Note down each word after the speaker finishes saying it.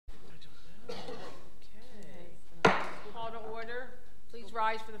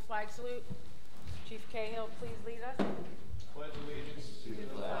rise for the flag salute. Chief Cahill, please lead us. Pledge allegiance to the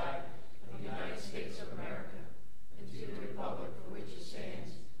flag of the United States of America and to the republic for which it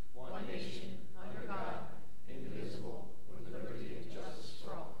stands, one nation, under God, indivisible, with liberty and justice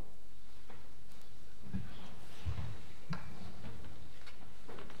for all.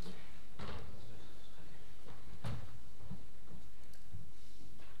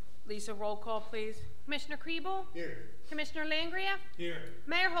 Lisa, roll call, please. Commissioner Kriebel? Here. Commissioner Langria? Here.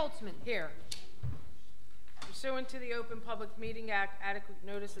 Mayor Holtzman? Here. Pursuant to the Open Public Meeting Act, adequate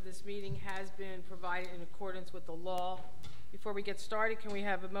notice of this meeting has been provided in accordance with the law. Before we get started, can we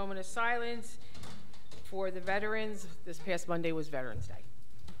have a moment of silence for the veterans? This past Monday was Veterans Day.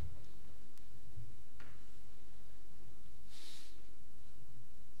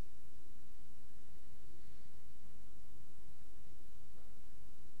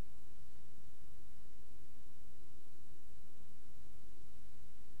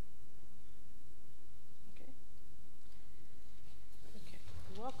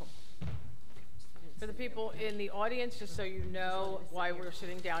 For the people in the audience, just so you know why we're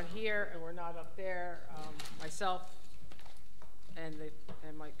sitting down here and we're not up there, myself and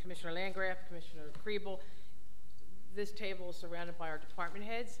my Commissioner Landgraf, Commissioner Kriebel, this table is surrounded by our department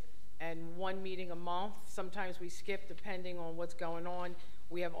heads, and one meeting a month. Sometimes we skip depending on what's going on.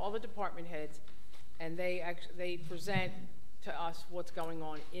 We have all the department heads, and they present to us what's going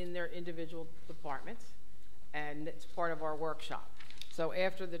on in their individual departments, and it's part of our workshop. So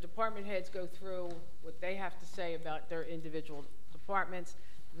after the department heads go through what they have to say about their individual departments,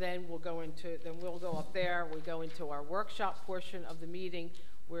 then we'll go up there, we go into our workshop portion of the meeting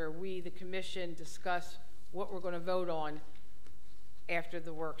where we, the commission, discuss what we're going to vote on after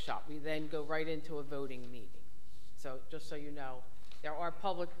the workshop. We then go right into a voting meeting. So just so you know, there are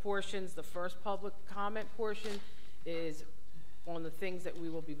public portions. The first public comment portion is on the things that we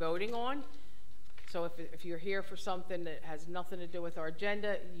will be voting on. So if you're here for something that has nothing to do with our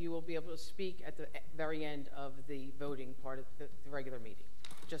agenda, you will be able to speak at the very end of the voting part of the regular meeting,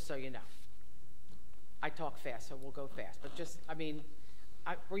 just so you know. I talk fast, so we'll go fast. But just, I mean,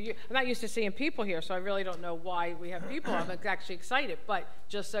 I'm not used to seeing people here, so I really don't know why we have people. I'm actually excited, but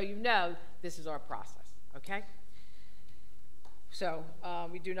just so you know, this is our process, okay? So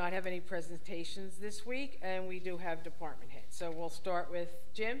we do not have any presentations this week, and we do have department heads. So we'll start with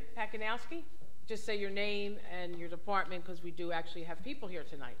Jim Pakinowski. Just say your name and your department, because we do actually have people here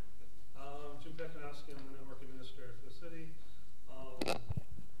tonight. Jim Pekanowski, I'm the network administrator for the city.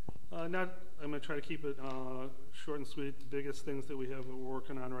 I'm going to try to keep it short and sweet. The biggest things that we're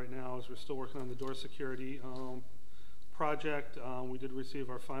working on right now is we're still working on the door security project. We did receive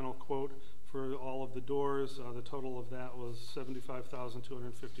our final quote for all of the doors. The total of that was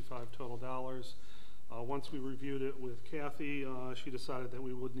 $75,255 total dollars. Once we reviewed it with Kathy, she decided that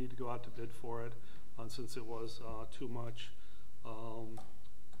we would need to go out to bid for it since it was too much.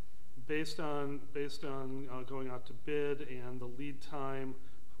 Based on going out to bid and the lead time,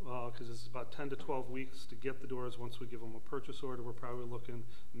 because it's about 10 to 12 weeks to get the doors once we give them a purchase order, we're probably looking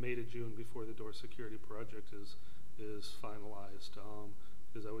May to June before the door security project is finalized.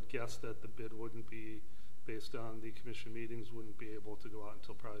 Because I would guess that the bid wouldn't be, based on the commission meetings, wouldn't be able to go out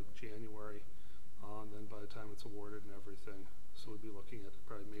until probably January. And then by the time it's awarded and everything, so we'd be looking at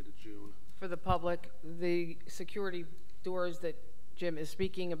probably May to June. For the public, the security doors that Jim is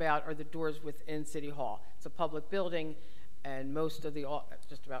speaking about are the doors within City Hall. It's a public building, and most of the,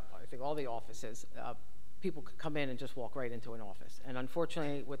 just about, I think all the offices, people could come in and just walk right into an office. And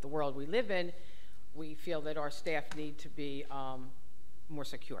unfortunately, with the world we live in, we feel that our staff need to be more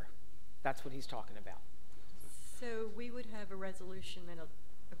secure. That's what he's talking about. So we would have a resolution that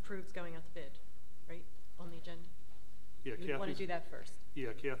approves going out to bid, right, on the agenda? Yeah, we want to do that first.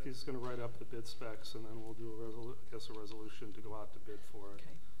 Yeah, Kathy's going to write up the bid specs, and then we'll do a resolution to go out to bid for it.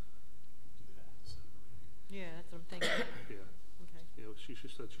 Okay. Yeah, that's what I'm thinking. Yeah. Okay. Yeah, she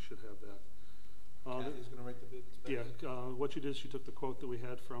said she should have that. Kathy's going to write the bid specs? Yeah. What she did, she took the quote that we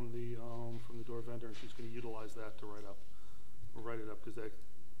had from the door vendor, and she's going to utilize that to write it up because that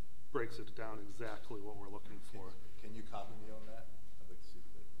breaks it down exactly what we're looking for. Can you copy me on that? I'd like to see the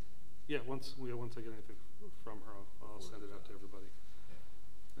bid. Yeah, once I get anything from her, I'll send it out to everybody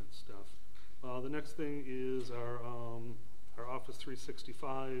and stuff. The next thing is our Office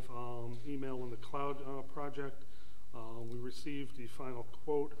 365 email in the cloud project. We received the final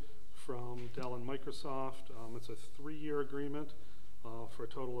quote from Dell and Microsoft. It's a 3-year agreement for a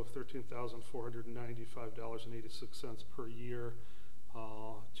total of $13,495.86 per year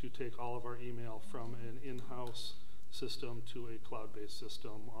to take all of our email from an in-house system to a cloud-based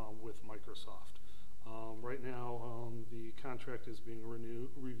system with Microsoft. Right now, the contract is being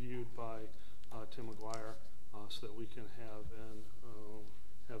reviewed by Tim McGuire so that we can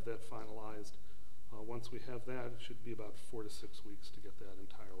have that finalized. Once we have that, it should be about 4 to 6 weeks to get that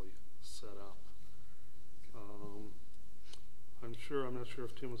entirely set up. I'm not sure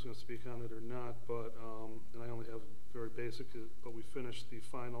if Tim was going to speak on it or not, but, and I only have very basic, but we finished the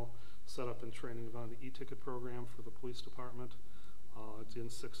final setup and training on the e-ticket program for the police department. It's in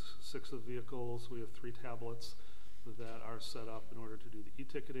six of the vehicles. We have 3 tablets that are set up in order to do the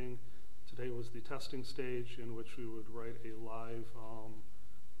e-ticketing. Today was the testing stage in which we would write a live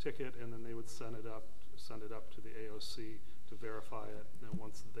ticket, and then they would send it up to the AOC to verify it. And then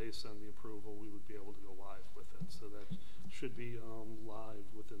once they send the approval, we would be able to go live with it. So that should be live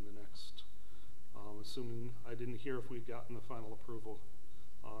within the next, assuming I didn't hear if we'd gotten the final approval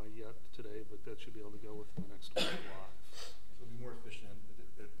yet today, but that should be able to go within the next week live. So it'll be more efficient.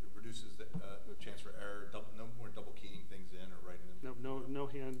 It reduces the chance for error. No more double keying things in or writing them.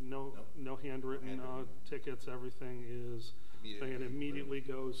 No handwritten tickets. Everything is immediately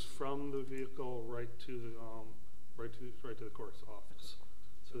goes from the vehicle right to the court's office.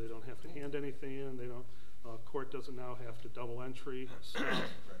 So they don't have to hand anything in. They don't. Court doesn't now have to double entry stuff.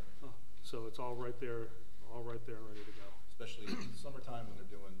 Right. So it's all right there and ready to go. Especially in the summertime when they're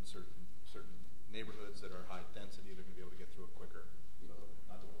doing certain neighborhoods that are high density, they're going to be able to get through it quicker. So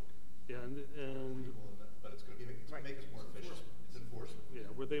not to worry. Yeah, but it's going to make us more efficient. It's enforcement. Yeah,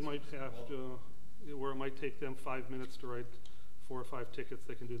 where they might have to, where it might take them 5 minutes to write 4 or 5 tickets,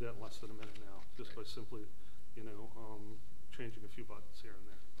 they can do that in less than a minute now, just by simply, changing a few buttons here and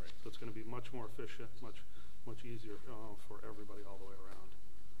there. Right. So it's going to be much more efficient, much easier for everybody all the way around.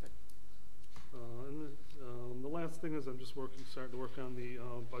 The last thing is I'm just starting to work on the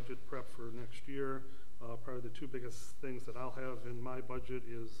budget prep for next year. Probably the 2 biggest things that I'll have in my budget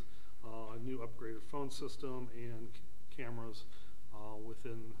is a new upgraded phone system and cameras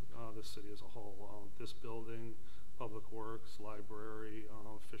within the city as a whole. This building, Public Works, library,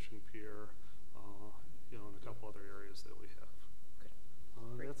 fishing pier, and a couple other areas that we have.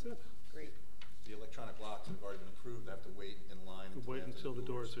 Good. That's it. Great. The electronic locks have already been approved. They have to wait in line. Wait until the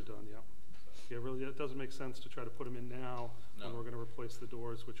doors are done. Yeah. Yeah, really, it doesn't make sense to try to put them in now when we're going to replace the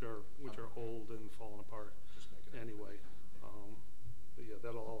doors, which are old and falling apart anyway. But yeah,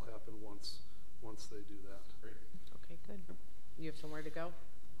 that'll all happen once they do that. Great. Okay, good. You have somewhere to go?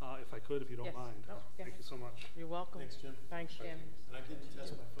 If I could, if you don't Yes. mind. Oh, yeah. Thank you so much. You're welcome. Thanks, Jim. Thanks, Jim. And I didn't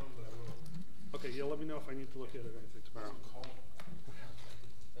test my phone, but I will. Okay, yeah, let me know if I need to look at it or anything tomorrow.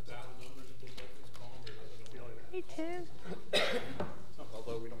 Hey, Tim.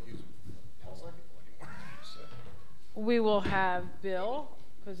 Although we don't use them anymore. We will have Bill,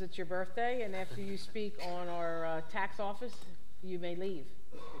 because it's your birthday, and after you speak on our tax office, you may leave.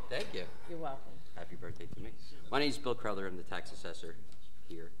 Thank you. You're welcome. Happy birthday to me. My name is Bill Crowther. I'm the tax assessor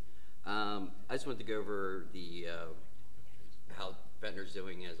here. I just wanted to go over the how Ventnor's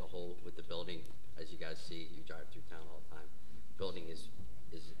doing as a whole with the building. As you guys see, you drive through town all the time. The building is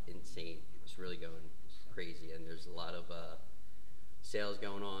insane. It's really going crazy, and there's a lot of sales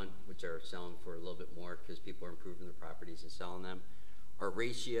going on, which are selling for a little bit more because people are improving their properties and selling them. Our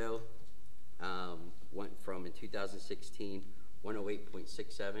ratio went from, in 2016,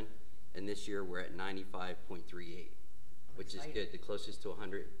 108.67, and this year we're at 95.38, which is good. The closest to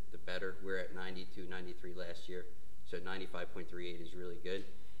 100, the better. We're at 92, 93 last year, so 95.38 is really good.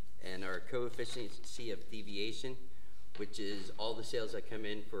 And our coefficient of deviation, which is all the sales that come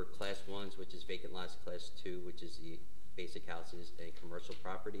in for class 1s, which is vacant lots, class 2, which is the basic houses and commercial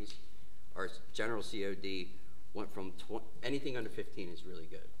properties. Our general COD went from anything under 15 is really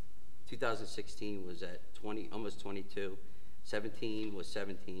good. 2016 was at 20, almost 22. 17 was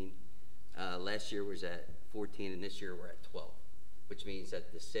 17. Last year was at 14, and this year we're at 12, which means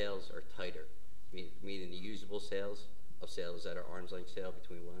that the sales are tighter, meaning the usable sales of sales that are arm's length sale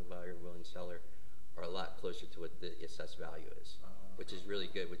between willing buyer and willing seller are a lot closer to what the assessed value is, which is really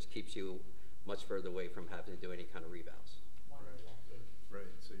good, which keeps you much further away from having to do any kind of revals. Right.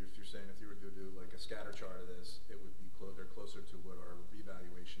 So you're saying if you were to do like a scatter chart of this, it would be they're closer to what our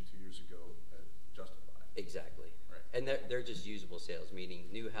revaluation 2 years ago had justified. Exactly. Right. And they're just usable sales, meaning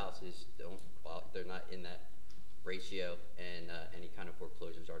new houses they're not in that ratio, and any kind of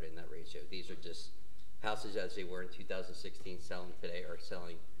foreclosures aren't in that ratio. These are just houses as they were in 2016 selling today are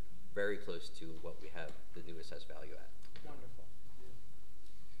selling very close to what we have the new assessed value at. Wonderful.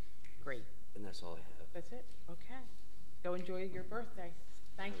 Great. And that's all I have. That's it? Okay. Go enjoy your birthday.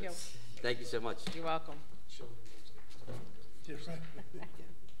 Thank you. Thank you so much. You're welcome. Jerry?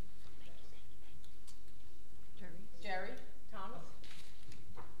 Jerry? Thomas?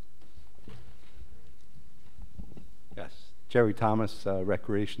 Jerry Thomas,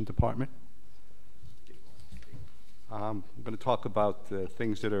 Recreation Department. I'm going to talk about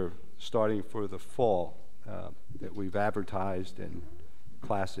things that are starting for the fall that we've advertised and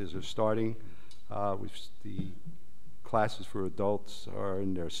classes are starting. The classes for adults are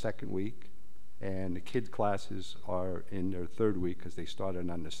in their second week, and the kids classes are in their third week because they started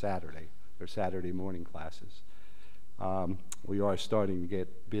on the Saturday. They're Saturday morning classes. We are starting to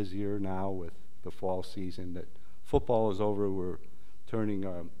get busier now with the fall season. That football is over. We're turning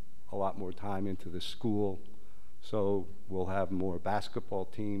a lot more time into the school. So we'll have more basketball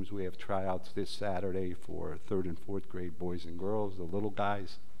teams. We have tryouts this Saturday for 3rd and 4th grade boys and girls, the little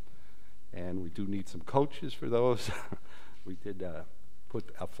guys. And we do need some coaches for those. We did put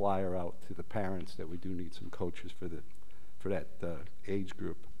a flyer out to the parents that we do need some coaches for that age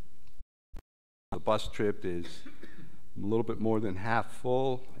group. The bus trip is a little bit more than half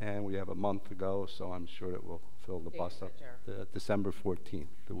full, and we have a month to go, so I'm sure it will fill the bus up. December 14th,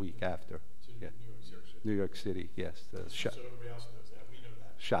 the week after. Yeah. New York City, yes. So everybody else knows that. We know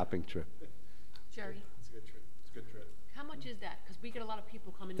that. Shopping trip. Jerry, It's a good trip. It's a good trip. how much is that? Because we get a lot of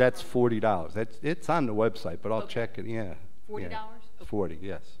people coming in. That's from- $40. It's on the website, but I'll Okay. check it. Yeah. $40? Yeah. Okay. 40,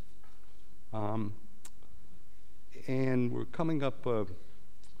 yes. And we're coming up.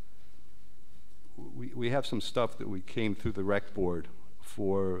 We have some stuff that we came through the rec board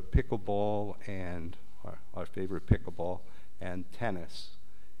for pickleball and our favorite pickleball and tennis.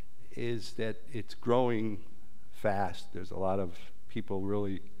 Is that it's growing fast. There's a lot of people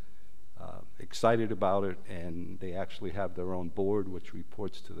really excited about it, and they actually have their own board which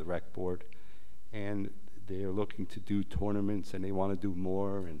reports to the rec board, and they're looking to do tournaments and they want to do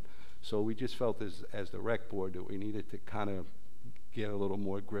more. And so we just felt as the rec board that we needed to kind of get a little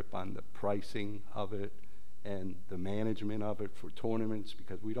more grip on the pricing of it and the management of it for tournaments,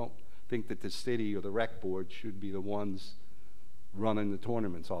 because we don't think that the city or the rec board should be the ones running the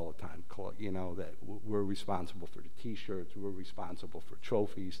tournaments all the time. You know, that we're responsible for the T-shirts, we're responsible for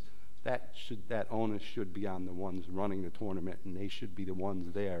trophies. That onus should be on the ones running the tournament, and they should be the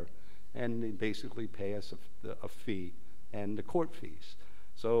ones there, and they basically pay us a fee and the court fees.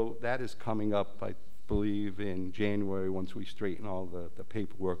 So that is coming up, I believe, in January once we straighten all the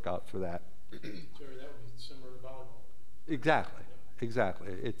paperwork out for that. Jerry, that would be similar to volleyball. Exactly. Exactly.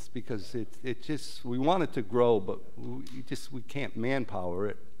 It's because it just, we want it to grow, but we can't manpower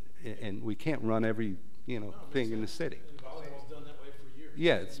it, and we can't run every thing in the city. And volleyball's done that way for years.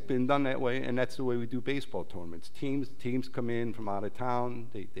 Yeah, it's been done that way, and that's the way we do baseball tournaments. Teams come in from out of town.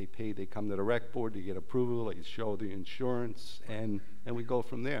 They come to the rec board. They get approval. They show the insurance, and we go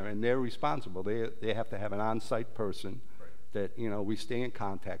from there. And they're responsible. They have to have an on-site person that we stay in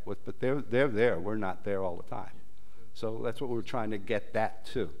contact with. But they're there. We're not there all the time. So that's what we're trying to get that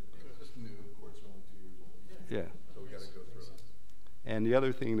to. It's new. The court's only 2 years old. Yeah. So we got to go through it. And the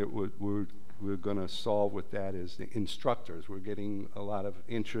other thing that we're going to solve with that is the instructors. We're getting a lot of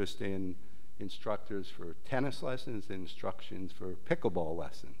interest in instructors for tennis lessons and instructions for pickleball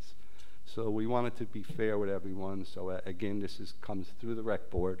lessons. So we want it to be fair with everyone. So again, this comes through the rec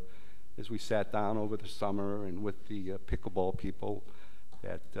board. As we sat down over the summer and with the pickleball people,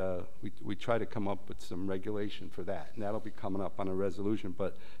 that we try to come up with some regulation for that, and that'll be coming up on a resolution.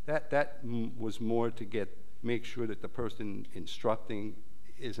 But that was more to make sure that the person instructing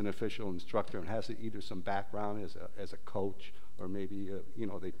is an official instructor and has either some background as a coach, or maybe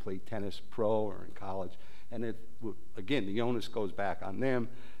they play tennis pro or in college. And again, the onus goes back on them,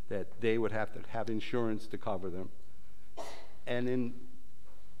 that they would have to have insurance to cover them. And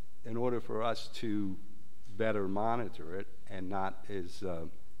in order for us to better monitor it and not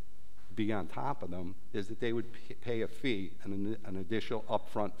be on top of them, is that they would pay a fee, an additional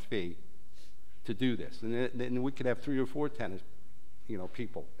upfront fee to do this. And then we could have 3 or 4 tennis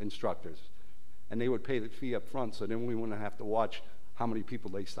people, instructors, and they would pay the fee up front, so then we wouldn't have to watch how many people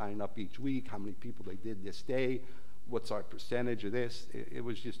they signed up each week, how many people they did this day, what's our percentage of this. It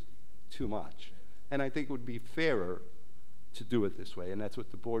was just too much. And I think it would be fairer to do it this way, and that's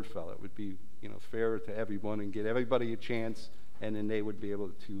what the board felt. It would be fairer to everyone and get everybody a chance, and then they would be able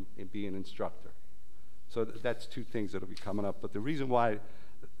to be an instructor. So that's 2 things that'll be coming up. But the reason why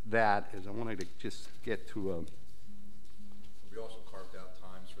that is, I wanted to just get to We also carved out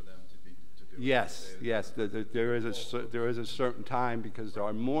times for them to do it. yes. There is a certain time, because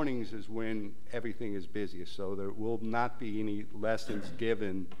our mornings is when everything is busiest. So there will not be any lessons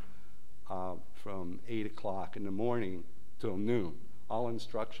given from 8 o'clock in the morning till noon. All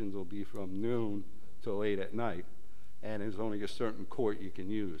instructions will be from noon till 8 at night, and there's only a certain court you can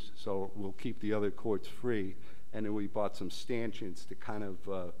use. So we'll keep the other courts free, and then we bought some stanchions to kind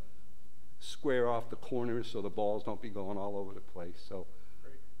of square off the corners so the balls don't be going all over the place. So,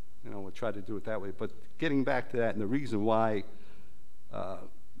 you know, we'll try to do it that way. But getting back to that, and the reason why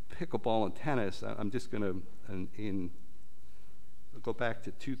pickleball and tennis, I'm just going to, go back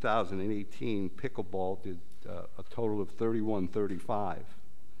to 2018, pickleball did a total of 3135.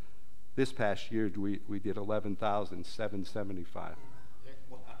 This past year, we did 11,775.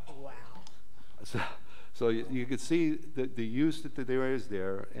 Wow. So you can see the use that there is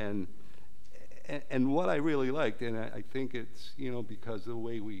there, and what I really liked, and I think it's, you know, because of the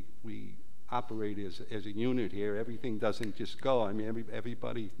way we operate as a unit here, everything doesn't just go. I mean,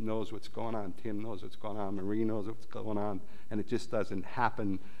 everybody knows what's going on. Tim knows what's going on. Marie knows what's going on, and it just doesn't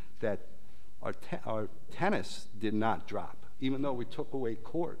happen that our tennis did not drop, even though we took away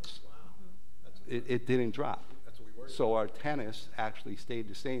courts. It didn't drop. That's what we worried So our tennis actually stayed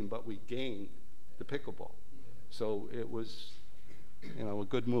the same, but we gained the pickleball. So it was, you know, a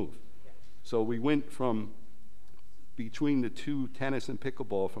good move. So we went from, between the two, tennis and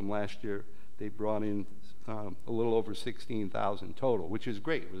pickleball, from last year, they brought in a little over 16,000 total, which is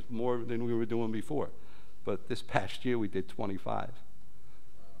great. It was more than we were doing before. But this past year we did 25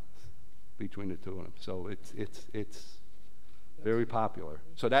 between the two of them. So it's very popular.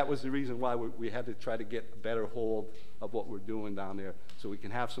 So that was the reason why we had to try to get a better hold of what we're doing down there, so we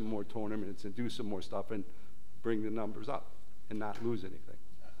can have some more tournaments and do some more stuff and bring the numbers up and not lose anything.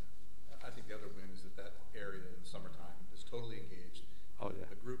 I think the other win is that area in the summertime is totally engaged. Oh, yeah.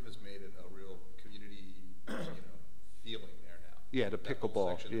 The group has made it a real community, feeling there now. Yeah, the That whole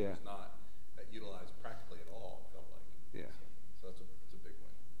pickleball, section yeah. was not utilized practically at all, it felt like. Yeah. So it's a big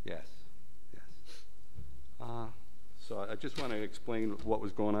win. Yes, yes. So I just want to explain what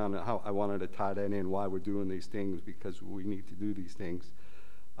was going on and how I wanted to tie that in, why we're doing these things, because we need to do these things.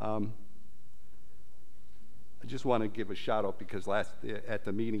 I just want to give a shout out because at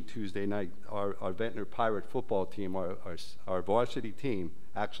the meeting Tuesday night, our Ventnor Pirate football team, our varsity team,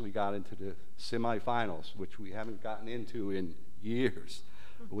 actually got into the semifinals, which we haven't gotten into in years.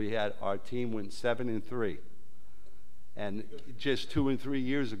 Our team went 7-3. And just 2 and 3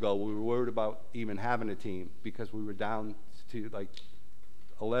 years ago, we were worried about even having a team because we were down to like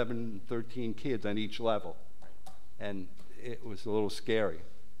 11, 13 kids on each level. And it was a little scary.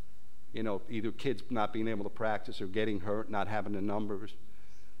 You know, either kids not being able to practice or getting hurt, not having the numbers,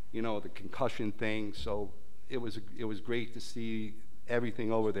 you know, the concussion thing. So it was great to see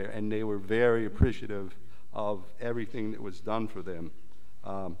everything over there, and they were very appreciative of everything that was done for them.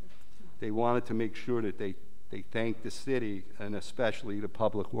 They wanted to make sure that they thanked the city and especially the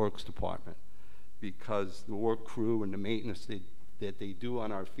Public Works Department, because the work crew and the maintenance that they do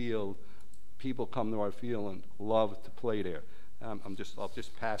on our field, people come to our field and love to play there. I'll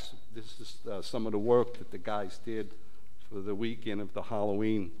just pass, this is some of the work that the guys did for the weekend of the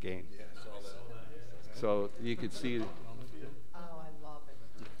Halloween game. Yeah, I saw that. So you could see, Oh, I love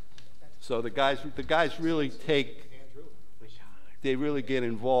it. so the guys really they really get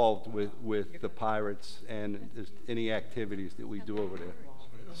involved with the Pirates and any activities that we do over there.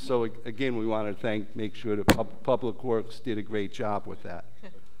 So again, we want to make sure the Public Works did a great job with that.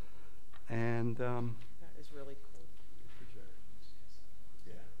 And That is really cool.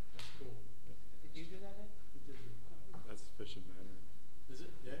 Yeah, that's cool. Did you do that, Ed? That's Fish and Manor. Is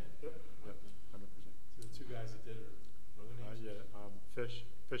it? Yeah? Yep, 100%. So the two guys that did it are other names?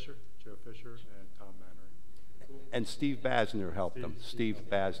 Fisher, Joe Fisher, and Tom Manor. And Steve Basner helped them. Steve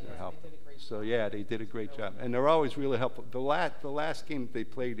Basner helped them. So yeah, they did a great job, and they're always really helpful. The last game they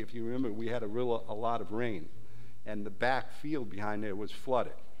played, if you remember, we had a lot of rain, and the back field behind there was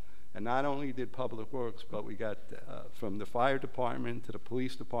flooded. And not only did Public Works, but we got from the fire department to the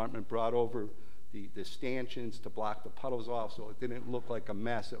police department brought over the stanchions to block the puddles off, so it didn't look like a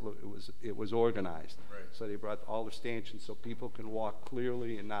mess. It was organized. Right. So they brought all the stanchions so people can walk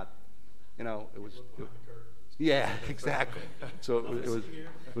clearly and not, you know, yeah, exactly. So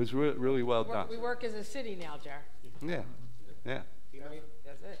it was really well done. We work as a city now, Jar. Yeah, yeah.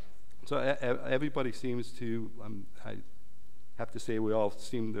 That's it. So everybody seems to, I have to say, we all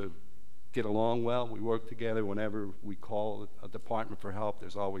seem to get along well. We work together. Whenever we call a department for help,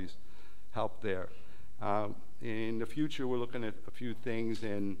 there's always help there. In the future, we're looking at a few things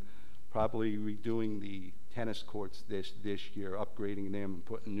and probably redoing the tennis courts this year, upgrading them,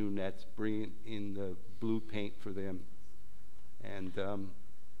 putting new nets, bringing in the blue paint for them. And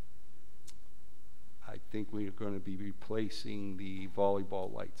I think we're going to be replacing the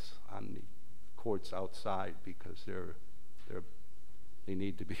volleyball lights on the courts outside because they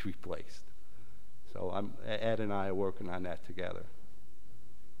need to be replaced. So Ed and I are working on that together.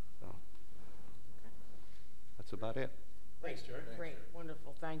 So that's about it. Great, Thanks, Jerry. great,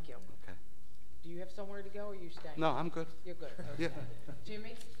 wonderful, thank you. Okay. Do you have somewhere to go, or are you staying? No, I'm good. You're good, Yeah. okay.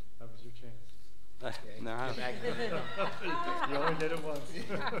 Jimmy? That was your chance. No, You only did it once.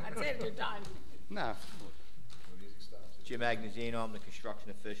 That's it, you're done. no. Jim Agnesino, I'm the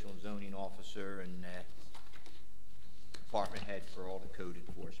construction official and zoning officer and department head for all the code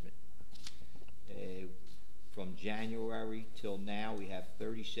enforcement. From January till now, we have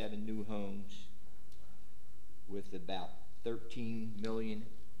 37 new homes with about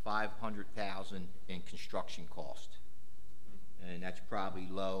 $13,500,000 in construction cost. And that's probably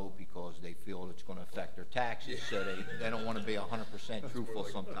low because they feel it's going to affect their taxes, so they don't want to be 100% truthful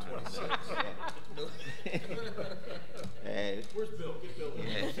sometimes. Where's Bill? Get Bill.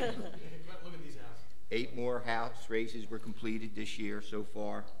 Yeah. Look at these houses. 8 more house raises were completed this year so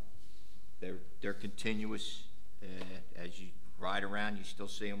far. They're continuous. As you ride around, you still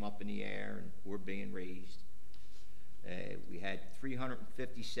see them up in the air, and we're being raised. We had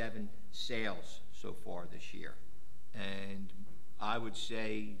 357 sales so far this year, and I would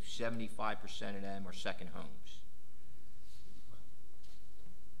say 75% of them are second homes.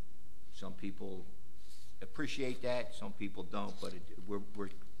 Some people appreciate that, some people don't, but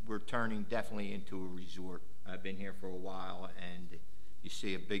we're turning definitely into a resort. I've been here for a while, and you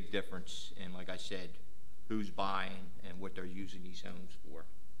see a big difference in, like I said, who's buying and what they're using these homes for.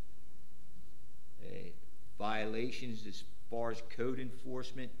 Violations as far as code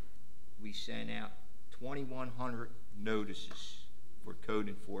enforcement, we sent out 2,100 notices for code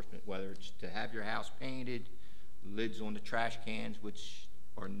enforcement, whether it's to have your house painted, lids on the trash cans, which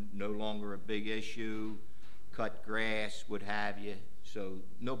are no longer a big issue, cut grass, what have you. So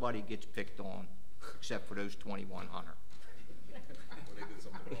nobody gets picked on except for those 2,100. When they did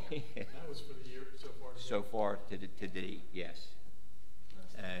something wrong. That was for the year so far? So far to date, yes.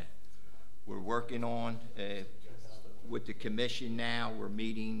 We're working on, with the commission now, we're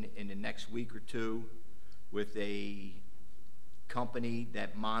meeting in the next week or two with a company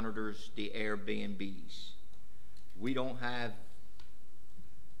that monitors the Airbnbs.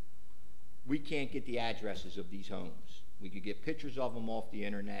 We can't get the addresses of these homes. We could get pictures of them off the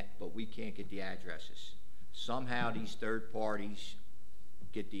internet, but we can't get the addresses. Somehow these third parties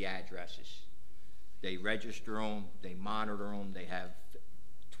get the addresses. They register them, they monitor them, they have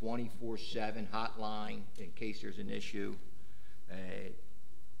 24/7 hotline in case there's an issue.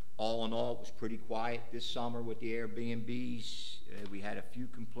 All in all, it was pretty quiet this summer with the Airbnbs. We had a few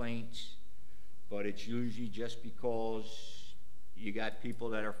complaints, but it's usually just because you got people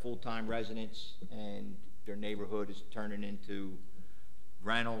that are full-time residents and their neighborhood is turning into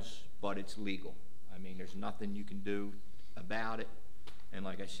rentals, but it's legal. I mean, there's nothing you can do about it. And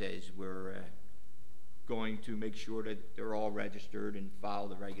like I said, we're going to make sure that they're all registered and follow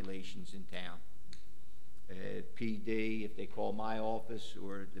the regulations in town. PD, if they call my office,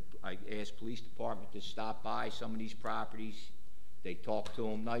 or I ask police department to stop by some of these properties, they talk to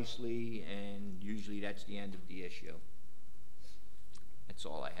them nicely, and usually that's the end of the issue. That's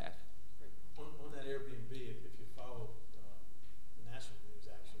all I have. On that Airbnb, if you follow the national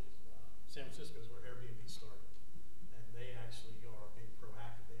news, actually, San Francisco is where Airbnb started, and they actually are being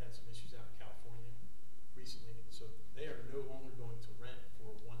proactive. They had some issues out in California recently, so they are no longer going to rent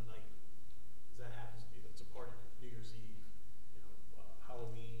for one night. That happens to be, it's a part of New Year's Eve,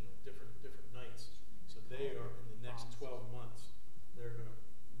 Halloween, or different nights. So they are, in the next 12 months, they're going to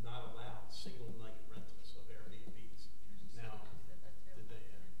not allow single night rentals of Airbnbs. Now, did they?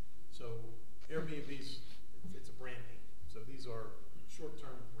 So Airbnbs, it's a brand name. So these are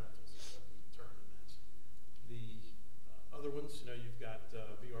short-term rentals, is what we term them as. The other ones, you've got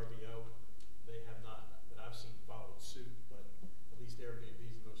VRBO. They have not, that I've seen, followed suit, but at least Airbnb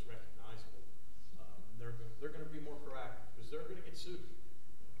is the most recognizable. They're going to be more proactive because they're going to get sued.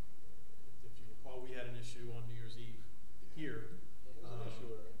 If you recall, we had an issue on New Year's Eve here, and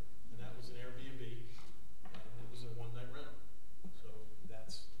that was an Airbnb, and it was a one-night rental. So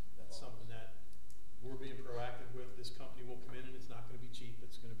that's something that we're being proactive with. This company will come in, and it's not going to be cheap.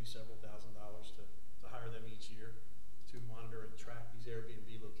 It's going to be several $1,000s to hire them each year to monitor and track these Airbnb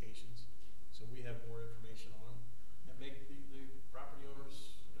locations. So we have more information on them and make the property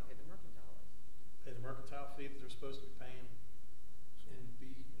owners pay the mercantile fee that they're supposed to be paying, and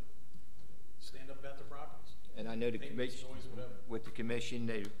stand up about their properties. And I know the commission, with the commission,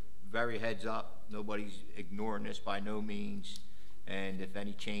 they very heads up. Nobody's ignoring this by no means. And if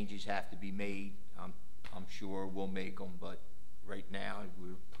any changes have to be made, I'm sure we'll make them. But right now, we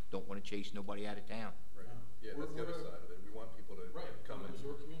don't want to chase nobody out of town. Right. Yeah, that's the other side of it. We want people to come in and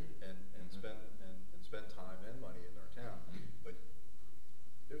spend time and money in our town. But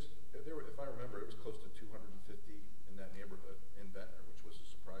if I remember, it was close to 250 in that neighborhood in Ventnor, which was a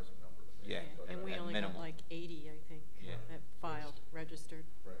surprising number to me. Yeah. But, And we At only got minimum. like 80, I think, Yeah. that filed, registered.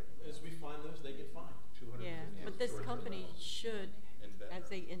 Right. As we find those, they get fined. 250 Yeah, but this stores company alone should, in Ventnor, as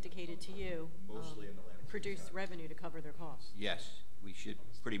they indicated to you, mostly in Atlantic City produce side. revenue to cover their costs. Yes, we should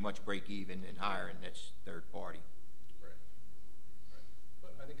pretty much break even in hiring this third party. Right. Right.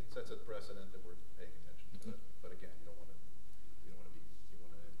 But I think it sets a precedent that we're paying attention to it. But again, you want to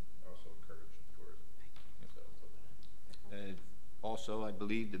also encourage tourism. So, Also, I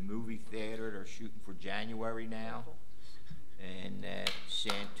believe the movie theater, they're shooting for January now. And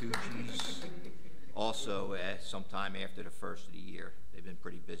Santucci's also sometime after the first of the year. They've been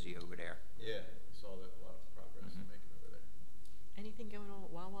pretty busy over there. yeah, I saw that a lot of progress they're making over there. Anything going on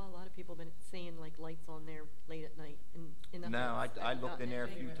at Wawa? A lot of people have been seeing like lights on there late at night in the. No, I looked in there a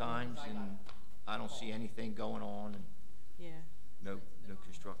few times and I don't see anything going on and Yeah. no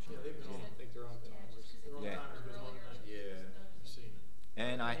construction. Yeah, they've been on, I think they're on timers. They're on Yeah. timers, they're on timers. Yeah. You've seen it.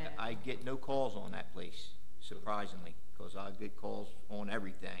 And Yeah. I get no calls on that place, surprisingly, because I get calls on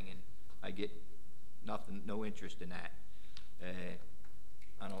everything and I get nothing, no interest in that.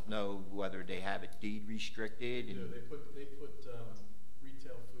 I don't know whether they have it deed restricted You know, and, they put retail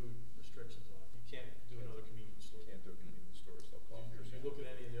food restrictions on it. You can't do another convenience store. Can't do a convenience store, sell coffee or If you something. look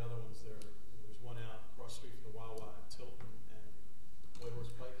at any of the other ones, there's one out across the street from the Wawa in Tilton and White Horse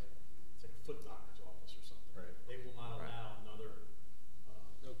Pike. It's like a foot doctor's office or something. Right. They will not Right. allow another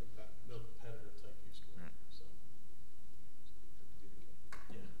no competitor type use store. Right. So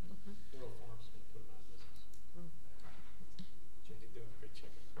yeah, Royal Farms is going to put them out of business. Jimmy, doing a great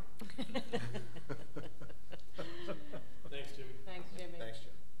check. Thanks, Jimmy. Thanks, Jimmy. Thanks,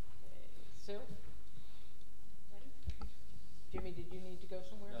 Jim. Sue? Ready? Jimmy, did you need to go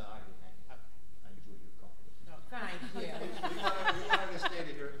somewhere? I enjoy your company. No, thank you. We wanted to stay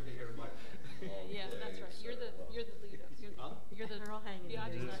to hear Mike. Yeah, that's right. You're the leader. You're the. They're all hanging in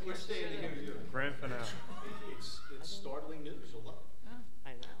Biaggi's there. not here. We're staying to hear you. Grand finale. It's startling news. You'll love it.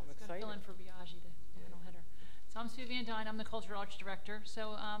 I know, I'm It's gonna excited. fill in for Biaggi, the middle hitter. So I'm Sue Van Dyne, I'm the Cultural Arts Director.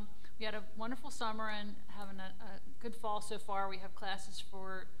 So we had a wonderful summer and having a good fall so far. We have classes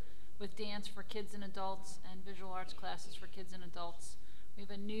with dance for kids and adults and visual arts classes for kids and adults. We have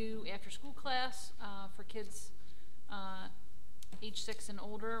a new after-school class for kids age 6 and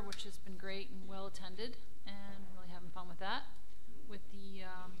older, which has been great and well attended, and really having fun with that. With the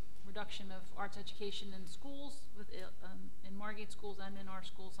reduction of arts education in schools, in Margate schools and in our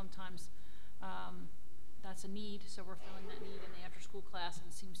schools, sometimes that's a need, so we're filling that need in the after-school class, and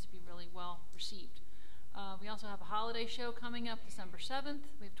it seems to be really well received. We also have a holiday show coming up December 7th.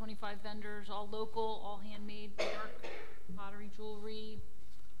 We have 25 vendors, all local, all handmade work, pottery, jewelry,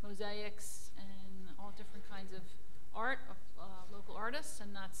 mosaics, and all different kinds of art of local artists,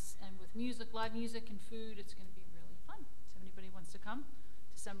 and with music, live music and food. It's going to be really fun. So if anybody wants to come,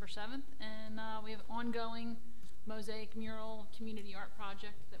 December 7th, and we have ongoing mosaic mural community art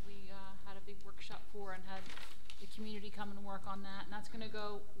project that we had a big workshop for and had the community come and work on that, and that's going to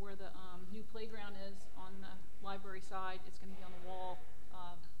go where the new playground is on the library side. It's going to be on the wall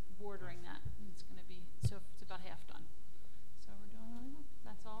bordering that, and it's going to be, so it's about half done. So we're doing really well.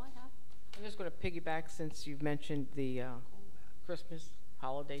 That's all I have. I'm just going to piggyback since you've mentioned the Christmas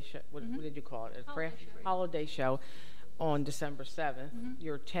holiday show. What did you call it? A Holiday craft show. holiday show on December 7th.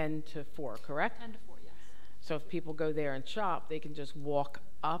 You're 10 to 4, correct? 10 to 4, yes. So if people go there and shop, they can just walk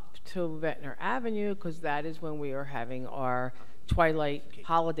up to Ventnor Avenue, because that is when we are having our Twilight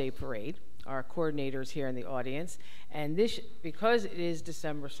Holiday Parade. Our coordinators here in the audience. And because it is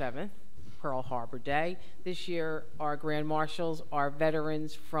December 7th, Pearl Harbor Day, this year our Grand Marshals are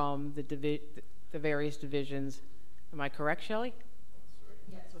veterans from the various divisions. Am I correct, Shelley?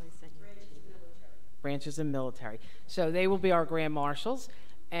 That's what I sent you. Branches and military. So they will be our Grand Marshals,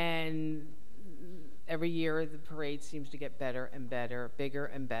 and every year the parade seems to get better and better, bigger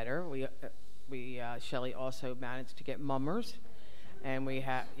and better. Shelley also managed to get mummers, and we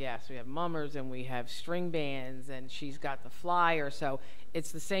have mummers, and we have string bands, and she's got the flyer. So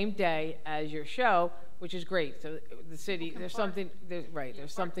it's the same day as your show, which is great. So the city, there's something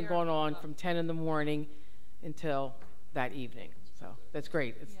park going there. on from 10 in the morning until that evening. So that's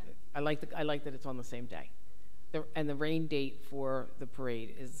great. I like that it's on the same day. And the rain date for the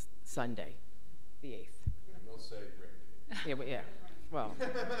parade is Sunday, the 8th. We'll say great. Yeah. Well,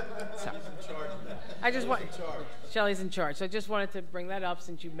 so. In charge of that. I just want, In charge. Shelley's in charge. So I just wanted to bring that up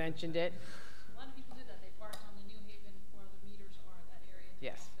since you mentioned it. A lot of people do that. They park on the New Haven where the meters are, that area. and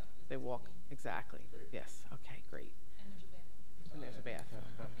Yes, walk up. they walk, exactly. Yes, okay, great. And there's a bathroom. And there's a bathroom.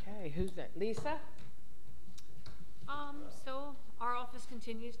 Okay, who's that? So our office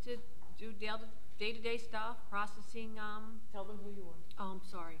continues to do day-to-day stuff, processing, Tell them who you are. oh, I'm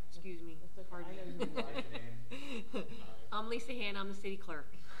sorry, excuse me. That's okay. Pardon I know me. who you are. I'm Lisa Han, I'm the city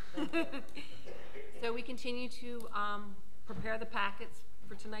clerk. So we continue to prepare the packets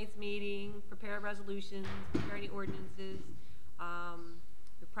for tonight's meeting, prepare resolutions, prepare any ordinances.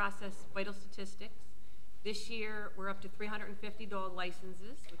 We process vital statistics. This year, we're up to 350 dog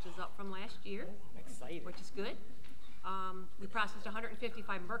licenses, which is up from last year. I'm excited. Which is good. We processed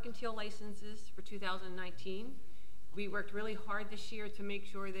 155 mercantile licenses for 2019. We worked really hard this year to make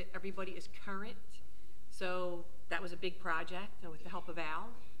sure that everybody is current. So that was a big project with the help of Al.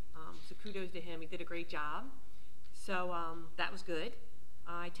 So kudos to him, he did a great job. So that was good.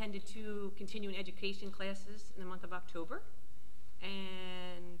 I attended 2 continuing education classes in the month of October.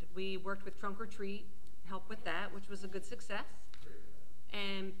 And we worked with Trunk or Treat, helped with that, which was a good success.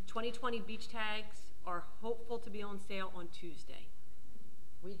 And 2020 beach tags are hopeful to be on sale on Tuesday.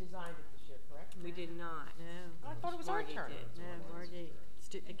 We designed it this year, correct? We did not. No. I thought it was our Margie turn. did. No, Margie,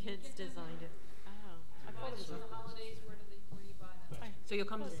 the kids designed it. Oh, I thought it was For the holidays, where do you buy them? So you'll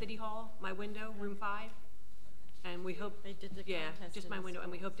come to City Hall, my window, room 5, and we hope, They did the yeah, contest just in my the window,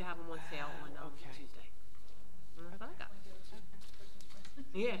 and we school. hope to have them on sale on Okay. Tuesday. And that's what I got.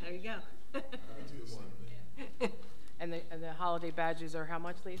 Yeah, there you go. And the holiday badges are how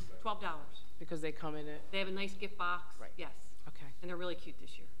much, Lisa? $12. Because they come in it. They have a nice gift box. Right. Yes. Okay, And they're really cute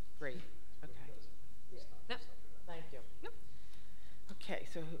this year. great. Okay. Yep. Thank you. Yep. Okay,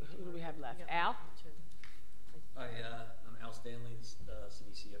 so who do we have left? Al? Hi, I'm Al Stanley, the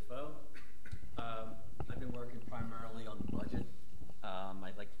city CFO. I've been working primarily on the budget.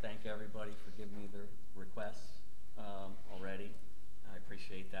 I'd like to thank everybody for giving me their requests already. I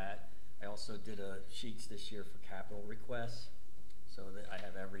appreciate that. I also did sheets this year for capital requests so that I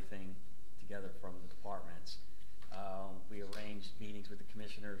have everything together from the departments. We arranged meetings with the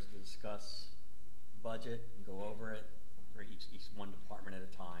commissioners to discuss budget and go over it for each one department at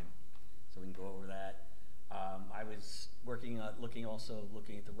a time, so we can go over that. I was looking at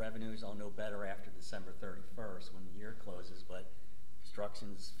the revenues. I'll know better after December 31st when the year closes, but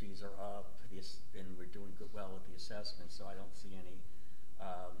construction's fees are up, and we're doing well with the assessment, so I don't see any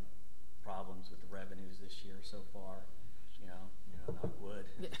problems with the revenues this year so far. You know, knock wood.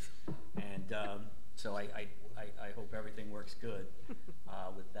 And so I hope everything works good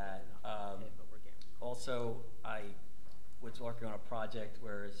with that. Also, I was working on a project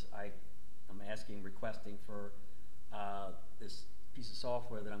where I'm requesting for this piece of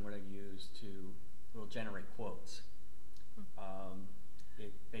software that I'm going to use will generate quotes.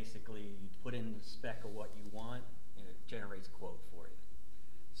 It basically, you put in the spec of what you want, and it generates a quote for you.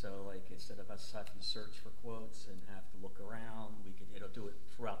 So, like, instead of us having to search for quotes and have to look around, it'll do it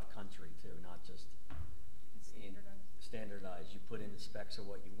throughout the country too, not just standardized. You put in the specs of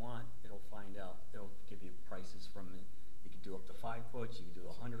what you want, it'll give you prices from it. You can do up to 5 quotes, you can do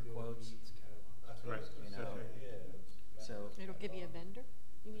 100 quotes. Right. You know, so It'll give you a vendor?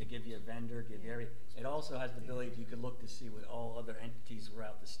 to give you a vendor, give you everything. It also has the ability, you can look to see what all other entities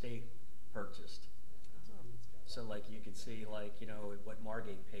throughout the state purchased. So like you could see what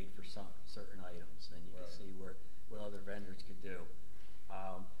Margate paid for some certain items, and you can see what other vendors could do.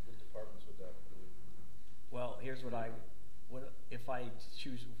 What departments would that really? Well, here's if I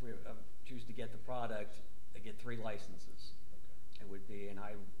choose to get the product, I get 3 licenses. Okay. It would be, and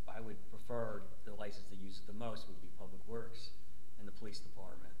I would prefer the license they use it the most would be Public Works and the police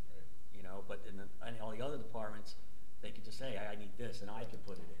department. Right. You know, but in all the other departments, they could just say, I need this, and I can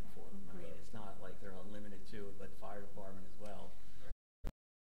put it in for them. I mean, it's not like they're unlimited to it, but the fire department as well.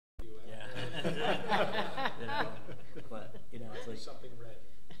 Yeah. But it's like Something red.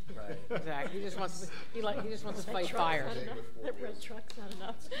 right. Exactly. He just wants to fight fires. That red truck's not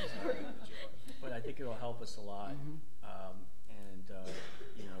enough. But I think it'll help us a lot,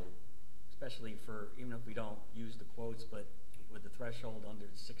 especially for even if we don't use the quotes, but with the threshold under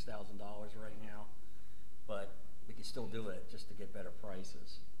 $6,000 right now, but we can still do it just to get better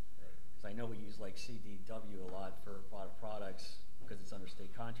prices. Because I know we use like CDW a lot for a lot of products because it's under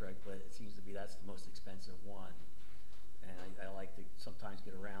state contract, but it seems to be that's the most expensive one. And I like to sometimes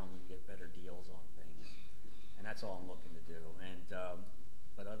get around and get better deals on things, and that's all I'm looking to do. And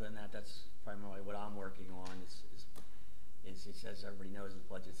but other than that, that's primarily what I'm working on. As everybody knows, the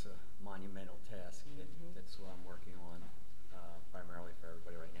budget's a monumental task. And that's what I'm working on primarily for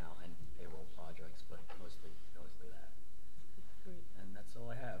everybody right now, and payroll projects, but mostly that. Great. And that's all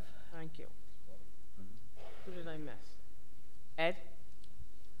I have. Thank you. Who did I miss? Ed?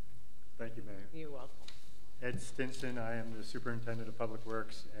 Thank you, Mayor. You're welcome. Ed Stinson, I am the Superintendent of Public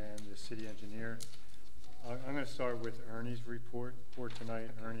Works and the City Engineer. I'm going to start with Ernie's report for tonight.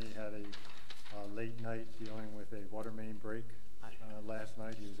 Ernie had a late night dealing with a water main break last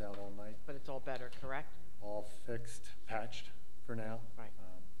night. He was out all night. But it's all better, correct? All fixed, patched for now. Right.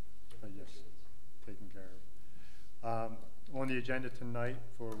 But yes, taken care of. On the agenda tonight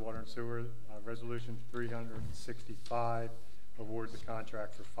for water and sewer, resolution 365 awards the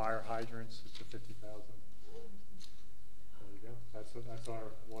contract for fire hydrants. It's a 50,000. There you go. That's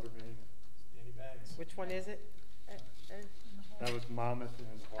our water main. Danny Bags. Which one is it? That was Monmouth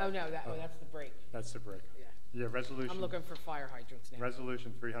and Oh, no, that's the break. That's the break. Yeah. Yeah, resolution. I'm looking for fire hydrants now.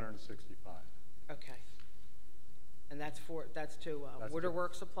 Resolution 365. Okay. And that's to That's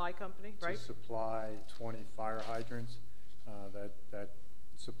Waterworks Supply Company, right? To supply 20 fire hydrants. That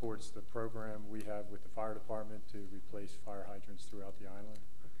supports the program we have with the fire department to replace fire hydrants throughout the island.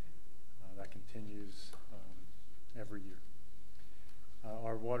 That continues every year.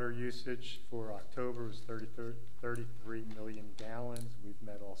 Our water usage for October was 33 million gallons. We've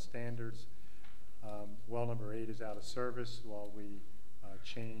met all standards. Well number 8 is out of service while we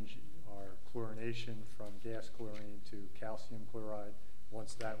change our chlorination from gas chlorine to calcium chloride.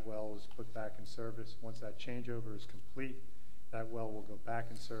 Once that well is put back in service, once that changeover is complete, that well will go back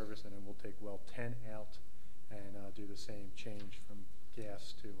in service, and then we'll take well 10 out and do the same change from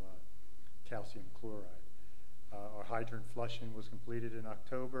gas to calcium chloride. Our hydrant flushing was completed in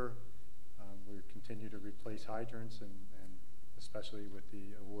October. We continue to replace hydrants, and especially with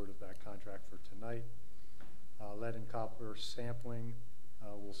the award of that contract for tonight. Lead and copper sampling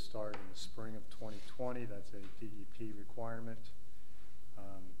will start in the spring of 2020. That's a DEP requirement.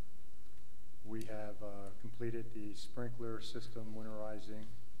 We have completed the sprinkler system winterizing,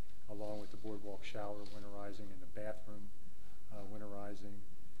 along with the boardwalk shower winterizing and the bathroom winterizing,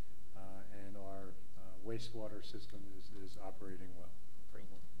 and our wastewater system is operating well. We'll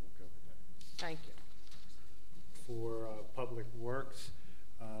go with that. Thank you. For Public Works,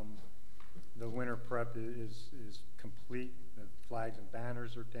 the winter prep is complete. The flags and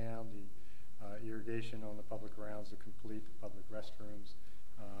banners are down. The irrigation on the public grounds are complete. The public restrooms,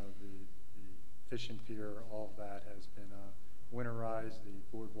 the fishing pier, all of that has been winterized. The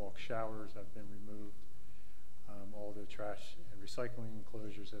boardwalk showers have been removed. All the trash and recycling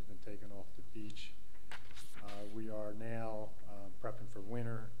enclosures have been taken off the beach. We are now prepping for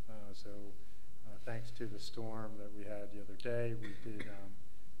winter, so thanks to the storm that we had the other day, we did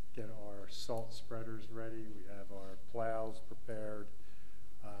get our salt spreaders ready. We have our plows prepared.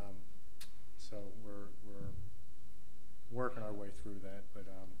 So we're working our way through that, but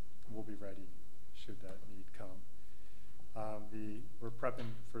we'll be ready should that need come. We're prepping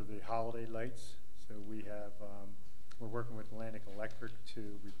for the holiday lights, so we're working with Atlantic Electric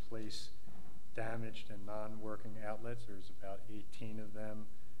to replace damaged and non-working outlets. There's about 18 of them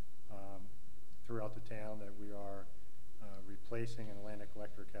throughout the town that we are replacing, and Atlantic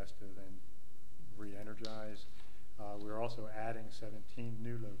Electric has to then re-energize. We're also adding 17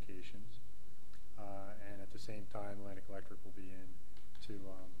 new locations, and at the same time, Atlantic Electric will be in to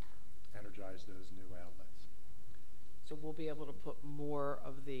energize those new outlets. So we'll be able to put more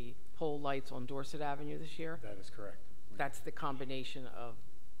of the pole lights on Dorset Avenue this year? That is correct. That's the combination of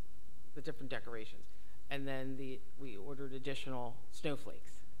the different decorations. And then we ordered additional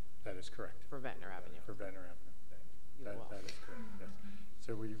snowflakes. That is correct. For Ventnor Avenue. For Ventnor Avenue. That is correct, yes.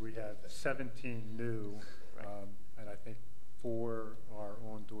 So we have 17 new, Right. And I think 4 are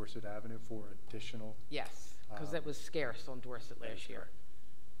on Dorset Avenue, 4 additional. Yes, because that was scarce on Dorset last year.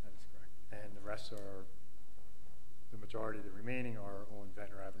 That is correct. And the rest are, the majority of the remaining are on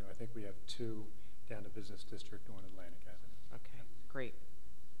Ventnor Avenue. I think we have 2 down the Business District on Atlantic Avenue. Okay, great.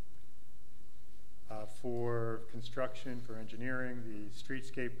 For construction, for engineering, the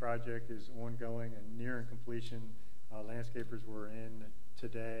streetscape project is ongoing and nearing completion. Landscapers were in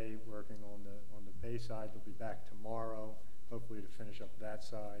today working on the bay side. They'll be back tomorrow, hopefully to finish up that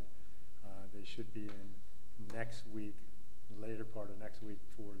side. They should be in next week, the later part of next week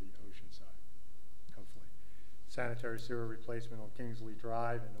for the ocean side, hopefully. Sanitary sewer replacement on Kingsley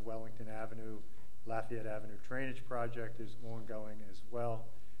Drive and the Wellington Avenue, Lafayette Avenue drainage project is ongoing as well.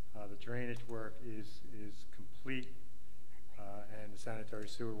 The drainage work is complete, and the sanitary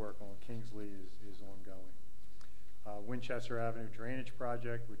sewer work on Kingsley is ongoing. Winchester Avenue drainage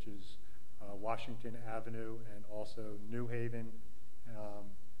project, which is Washington Avenue and also New Haven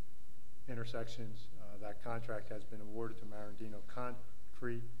intersections. That contract has been awarded to Marandino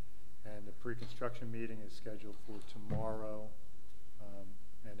Concrete, and the pre-construction meeting is scheduled for tomorrow,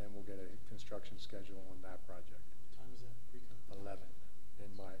 and then we'll get a construction schedule on that project. What time is that? Pre-con? 11 in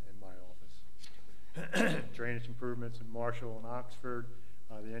my office. Drainage improvements in Marshall and Oxford.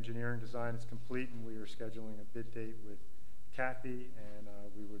 The engineering design is complete, and we are scheduling a bid date with Kathy, and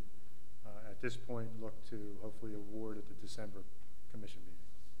we would, at at this point, look to hopefully award at the December commission meeting.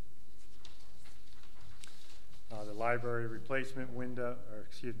 The library replacement window, or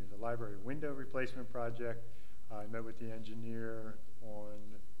excuse me, the library window replacement project. I met with the engineer on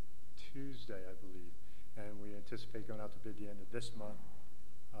Tuesday, I believe, and we anticipate going out to bid the end of this month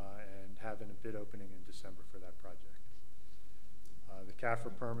and having a bid opening in December for that project. The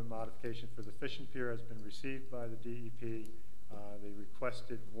CAFRA permit modification for the fishing pier has been received by the DEP. They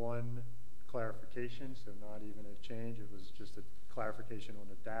requested one clarification, so not even a change. It was just a clarification on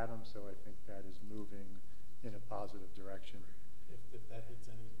the datum, so I think that is moving in a positive direction. If that hits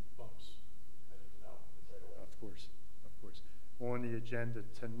any bumps, I need to know right away. Of course, of course. On the agenda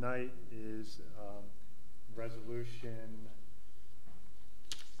tonight is resolution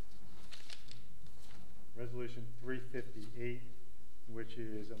 358, which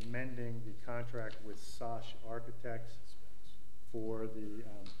is amending the contract with Sosh Architects for the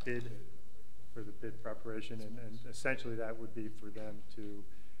bid preparation, and essentially that would be for them to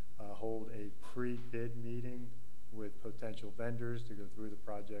hold a pre-bid meeting with potential vendors to go through the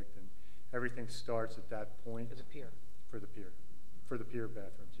project, and everything starts at that point. For the pier. For the pier. For the pier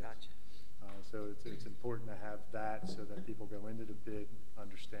bathrooms, yes. Gotcha. So it's important to have that so that people go into the bid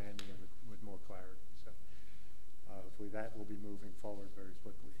understanding it with more clarity. So hopefully that will be moving forward very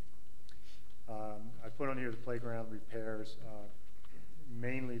quickly. I put on here the playground repairs,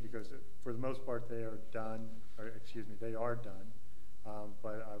 mainly because for the most part they are done, or excuse me, they are done.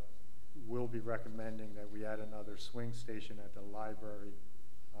 But I will be recommending that we add another swing station at the library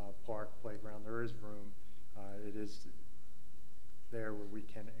park playground. There is room. It is there where we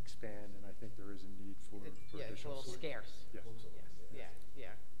can expand, and I think there is a need for Yeah, it's a additional little swing. scarce. Yes.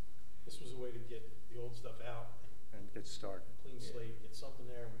 Yeah. This was a way to get the old stuff out, And get started. clean slate, get something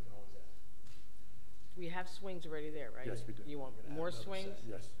there, we can always add. We have swings already there, right? Yes, we do. You want We're gonna more add another swings? set.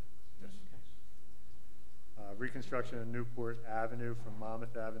 Yes, yes. Reconstruction of Newport Avenue from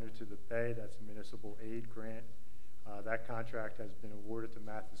Monmouth Avenue to the Bay, that's a municipal aid grant. That contract has been awarded to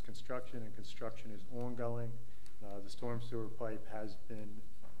Mathis Construction, and construction is ongoing. The storm sewer pipe has been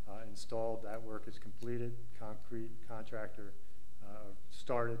installed. That work is completed. Concrete contractor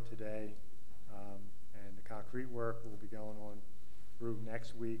started today, and the concrete work will be going on through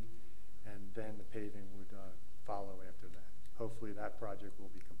next week, and then the paving would follow after that. Hopefully that project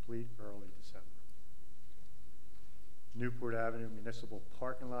will be complete early December. Newport Avenue Municipal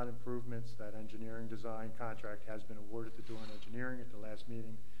Parking Lot Improvements, that engineering design contract has been awarded to Dorn Engineering. At the last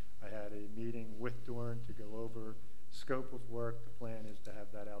meeting, I had a meeting with Dorn to go over scope of work. The plan is to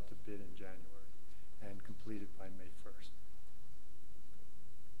have that out to bid in January and completed by May 1st.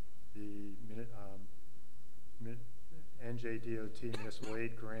 The NJDOT Municipal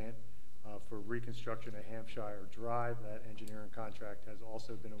Aid Grant for reconstruction of Hampshire Drive, that engineering contract has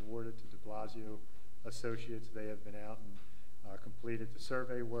also been awarded to de Blasio Associates. They have been out and completed the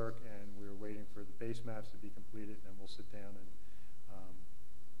survey work, and we're waiting for the base maps to be completed, and we'll sit down and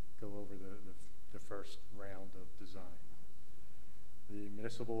go over the first round of design. The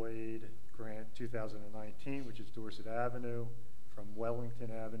Municipal Aid Grant 2019, which is Dorset Avenue from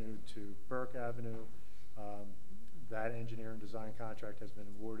Wellington Avenue to Burke Avenue. That engineering design contract has been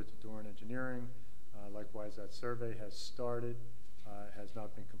awarded to Dorn Engineering. Likewise, that survey has started, has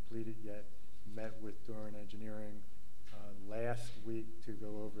not been completed yet. Met with Dorn Engineering last week to go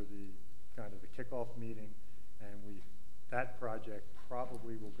over the kind of the kickoff meeting, and that project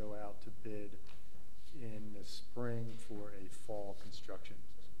probably will go out to bid in the spring for a fall construction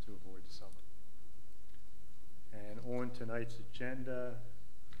to avoid the summer. And on tonight's agenda,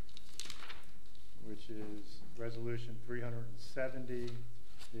 which is resolution 370,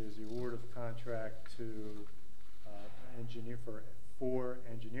 is the award of contract to for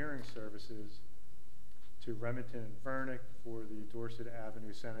engineering services to Remington and Vernick for the Dorset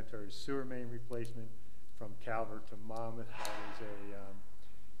Avenue sanitary sewer main replacement from Calvert to Monmouth.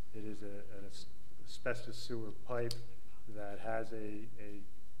 It is an asbestos sewer pipe that has a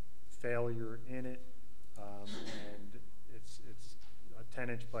failure in it, and it's a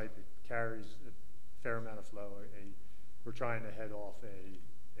 10-inch pipe. It carries a fair amount of flow. We're trying to head off a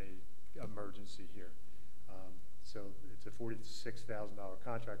emergency here. So it's a $46,000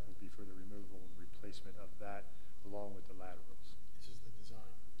 contract will be for the removal and replacement of that, along with the laterals. This is the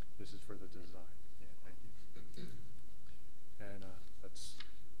design. This is for the design. Yeah, thank you. And that's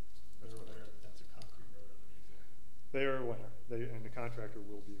They're what aware that that's a concrete road underneath there. they are aware. And the contractor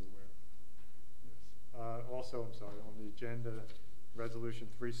will be aware. Yes. Also, I'm sorry, on the agenda,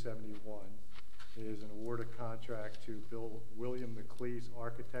 resolution 371 is an award of contract to William McLeese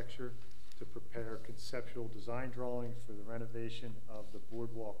Architecture to to prepare conceptual design drawings for the renovation of the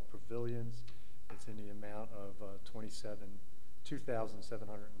boardwalk pavilions. It's in the amount of $2,750.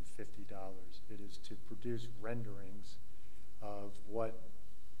 It is to produce renderings of what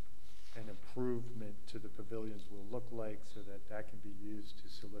an improvement to the pavilions will look like, so that that can be used to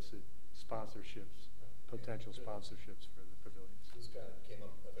solicit sponsorships, potential sponsorships for the pavilions. This kind of came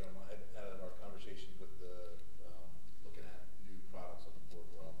up, if I don't mind, out of our conversations with the, looking at new products on the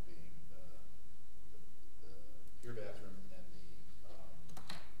boardwalk, being the pier bathroom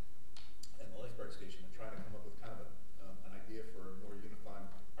and the lifeguard station, and trying to come up with kind of an idea for a more unified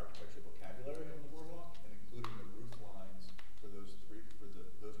architectural vocabulary on the boardwalk, and including the roof lines for those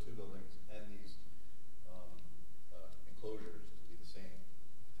those two buildings and these enclosures to be the same.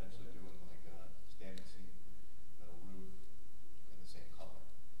 Potentially doing like a standing seam, metal roof in the same color,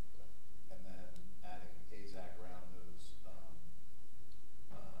 and then adding AZAC around those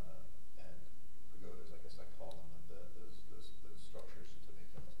and pagodas, I guess I call them, those structures, to make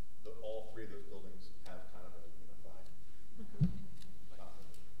them all three of those buildings have kind of a unified. Yeah,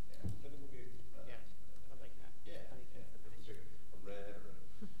 I think it would be. Yeah, I like that. Yeah, I think yeah. that's If you pick a red or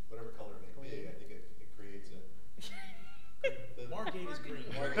whatever color it may be, I think it creates a. Margate is green.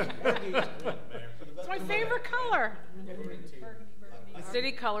 Margate is green, Mayor. It's my favorite color. Burgundy, burgundy. The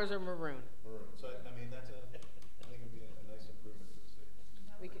city colors are maroon. Maroon. So I mean, that's I think it'd be a nice improvement to the city.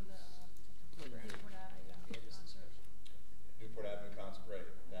 We could- Newport Avenue concert, right?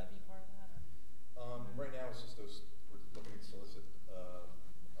 That. Be part of that, or? Right now it's just those. We're looking to solicit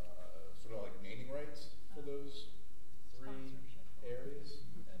sort of like naming rights for those three Sponsorship. areas,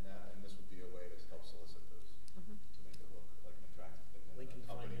 and this would be a way to help solicit those to make it look like an attractive thing. that a Lincoln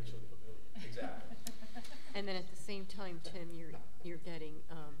company Financial could- Pavilion. Exactly. And then at the same time, Tim, you're getting,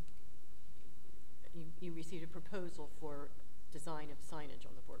 you received a proposal for design of signage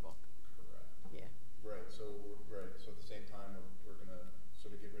on the boardwalk. Correct. Yeah. Right. So at the same time, we're going to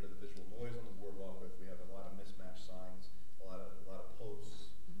sort of get rid of the visual noise on the boardwalk. If we have a lot of mismatched signs, a lot of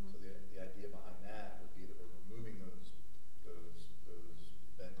posts. So the idea behind that would be that we're removing those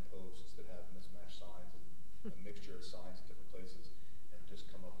bent posts that have mismatched signs and a mixture of signs in different places, and just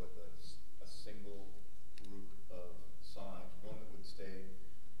come up with a single group of signs, one that would stay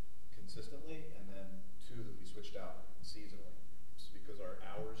consistently, and then two that we switched out seasonally. Just because our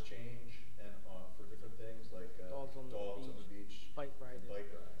hours change and for different things like Dogs on the beach, Bike ride. bike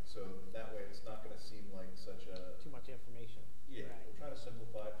ride. So that way it's not going to seem like such a Too much information. yeah. Right. We're trying to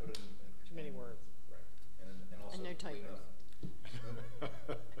simplify, put it in Too many words. right, and also And no clean typos. up.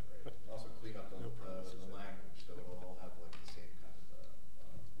 Right. Also clean up the language, so it'll all have like the same kind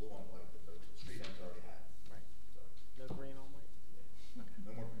of blue on white that the street ends already had. Right. So, No green on white. yeah.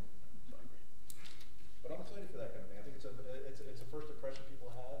 No more green. Sorry. But I'm excited for that kind of thing. I think it's a first impression people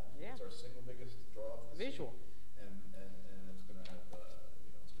have. Yeah. It's our single biggest draw. For the city. Visual. And it's going to have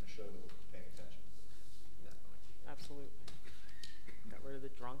it's going to show that we're paying attention. Definitely. Absolutely. Got rid of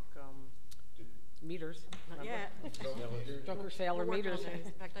the drunk meters. Not Remember? yet. Drunker sailor We're working meters. on those.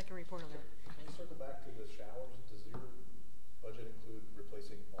 In fact, I can report on that. Can we circle back to the showers? Does your budget include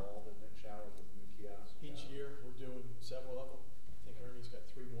replacing all the showers with new kiosks? Each year, we're doing several of them. I think Ernie's got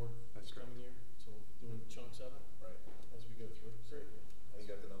 3 more this coming year, so we're doing chunks of it Right. as we go through. Great. I think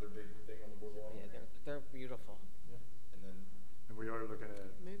that's another big thing on the boardwalk. Yeah, they're beautiful. Yeah. And then And we are looking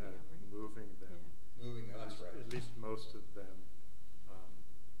at Moving them, right? moving them. Yeah. moving, that's right. At least most of them.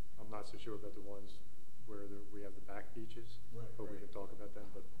 I'm not so sure about the ones where we have the back beaches, Right, but we right. can talk about them.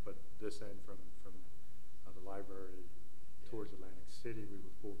 But this end from the library towards Atlantic City, we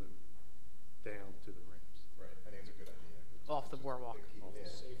would pull them down to the ramps. Right. I think it's a good idea. Off the boardwalk. Yeah.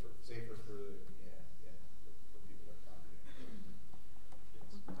 Safer for the for people that are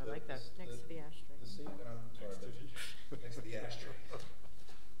I like that. Next to the ashtray. The safe, and I'm sorry, next to the ashtray.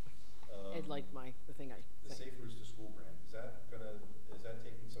 Ed liked the thing I The said. Safe Routes to School brand, is that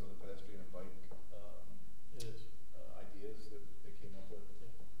taking some of the pedestrian and bike It is. ideas that they came up with? Yeah.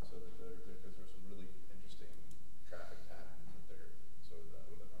 So that because there's some really interesting traffic patterns that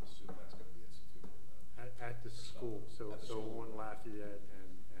I'm assuming that's going to be instituted. At the school, so At the school. on Lafayette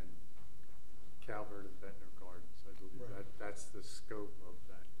and Calvert and Ventnor Gardens, I believe Right. that's the scope of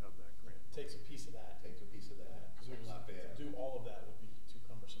that grant. Takes a piece of that. Takes a piece of that. Because Lafayette. to do all of that would be too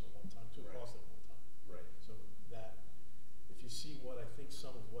cumbersome at one time, too Right. costly at one time. Right. So that, if you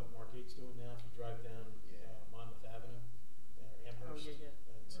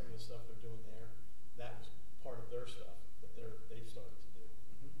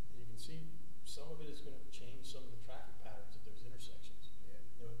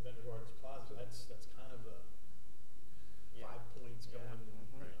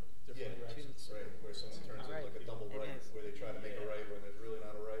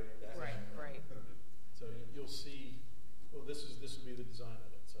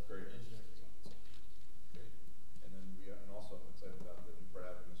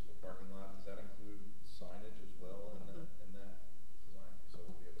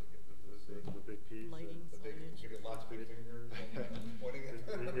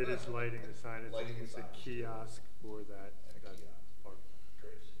just lighting the sign. It's a kiosk for that. And a that kiosk. part.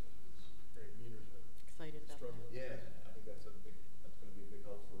 Great. Great meters are Excited about struggling. that. Yeah, I think that's gonna be a big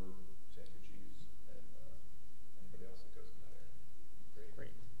help for Sanford Cheese and, anybody else that goes in that area.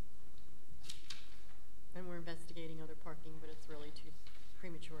 Great. And we're investigating other parking, but it's really too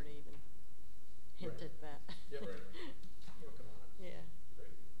premature to even hint Right. at that. Yep. Right. Working on it. Yeah.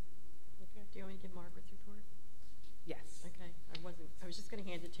 Great. Okay. Do you want me to give Margaret's report? Yes. Okay, I was just gonna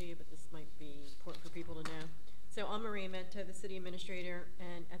hand it to you, but this might be important for people to know. So I'm Maria Mento, the city administrator,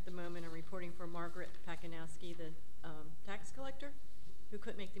 and at the moment I'm reporting for Margaret Pakinowski, the tax collector, who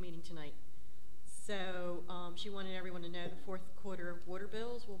couldn't make the meeting tonight. So she wanted everyone to know the fourth quarter water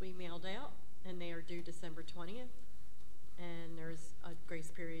bills will be mailed out, and they are due December 20th, and there's a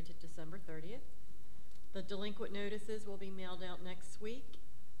grace period to December 30th. The delinquent notices will be mailed out next week,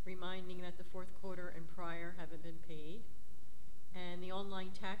 reminding that the fourth quarter and prior haven't been paid. And the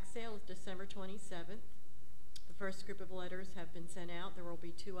online tax sale is December 27th. The first group of letters have been sent out. There will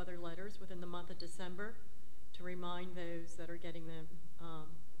be 2 other letters within the month of December to remind those that are getting them.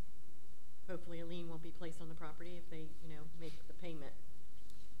 Hopefully a lien won't be placed on the property if they, make the payment.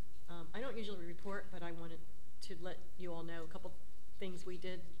 I don't usually report, but I wanted to let you all know a couple things we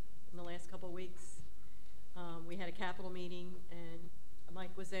did in the last couple of weeks. We had a capital meeting, and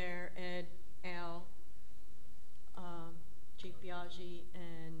Mike was there, Ed, Al, Chief Biaggi,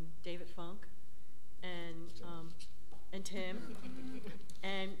 and David Funk, and Tim.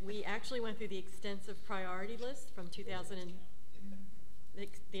 And we actually went through the extensive priority list from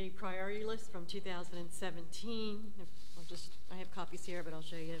the priority list from 2017. I have copies here, but I'll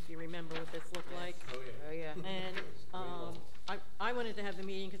show you if you remember what this looked like. Oh, yeah. And I wanted to have the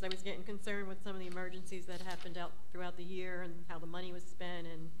meeting because I was getting concerned with some of the emergencies that happened out throughout the year and how the money was spent,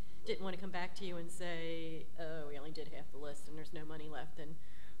 and didn't want to come back to you and say, oh, we only did half the list and there's no money left. And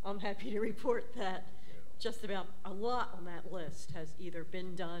I'm happy to report that just about a lot on that list has either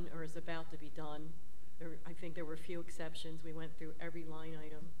been done or is about to be done. I think there were a few exceptions. We went through every line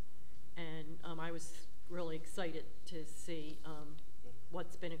item, and I was really excited to see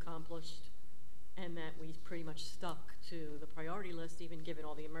what's been accomplished, and that we pretty much stuck to the priority list, even given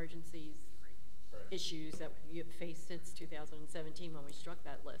all the emergencies issues that you've faced since 2017 when we struck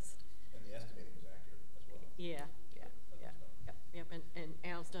that list. And the estimating was accurate as well. Yeah. And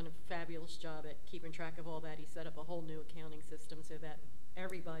Al's done a fabulous job at keeping track of all that. He set up a whole new accounting system so that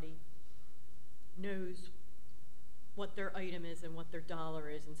everybody knows what their item is and what their dollar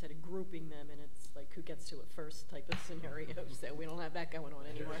is, instead of grouping them, and it's like who gets to it first type of scenario. So we don't have that going on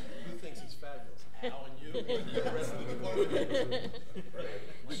anymore. Who thinks he's fabulous? Al and you and the rest of the department?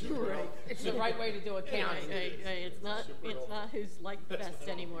 Right. It's the right way to do accounting. Right. It's not who's liked the best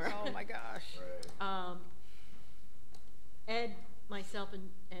anymore. Oh, my gosh. Right. Ed, myself,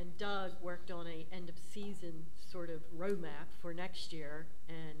 and Doug worked on a end of season sort of roadmap for next year,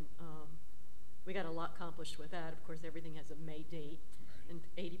 and we got a lot accomplished with that. Of course, everything has a May date, and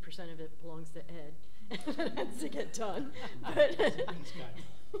 80% of it belongs to Ed. It has to get done.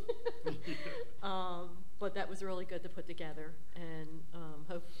 But that was really good to put together, and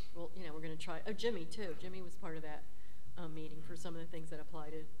we're going to try. Oh, Jimmy too. Jimmy was part of that meeting for some of the things that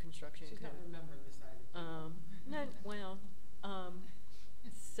apply to construction. She's not remembering this item.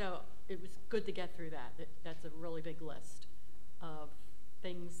 So it was good to get through that. That's a really big list of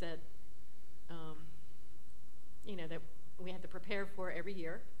things that that we have to prepare for every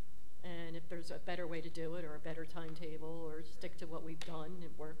year, and if there's a better way to do it or a better timetable or stick to what we've done,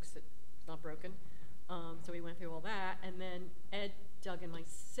 it works, it's not broken. So we went through all that, and then Ed, Doug, and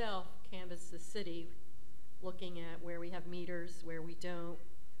myself canvassed the city looking at where we have meters, where we don't,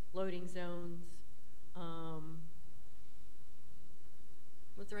 loading zones.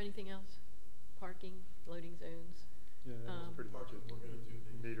 Was there anything else? Parking, loading zones? Yeah, that's pretty much it. We're going to do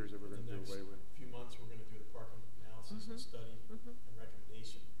the meters that we're going to do away with. Few months, we're going to do the parking analysis and study and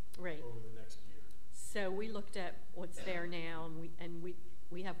recommendation over the next year. So we looked at what's there now, and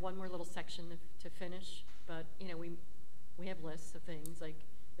we have one more little section to finish, but we have lists of things like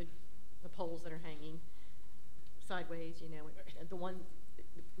the poles that are hanging sideways, the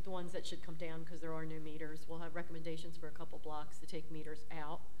ones that should come down because there are no meters. We'll have recommendations for a couple blocks to take meters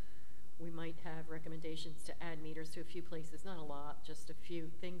out. We might have recommendations to add meters to a few places, not a lot, just a few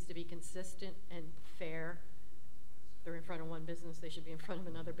things to be consistent and fair. They're in front of one business, they should be in front of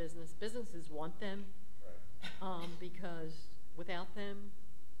another business. Businesses want them because without them,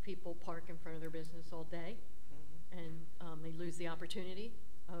 people park in front of their business all day, and they lose the opportunity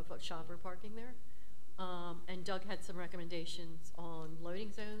of a shopper parking there. And Doug had some recommendations on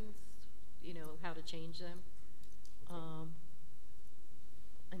loading zones, how to change them.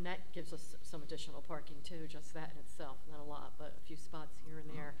 And and that gives us some additional parking too, just that in itself, not a lot, but a few spots here and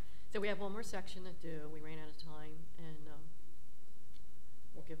there. So we have one more section to do. We ran out of time, and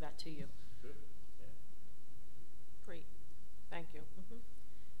we'll give that to you. Good. Yeah. Great, thank you.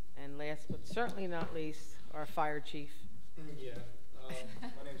 And last but certainly not least, our fire chief. Yeah, my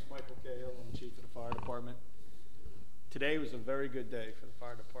name's Michael Cahill. I'm the chief of the fire department. Today was a very good day for the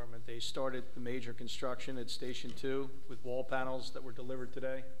fire department. They started the major construction at Station 2 with wall panels that were delivered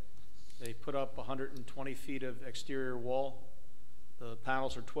today. They put up 120 feet of exterior wall. The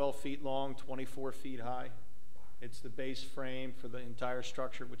panels are 12 feet long, 24 feet high. It's the base frame for the entire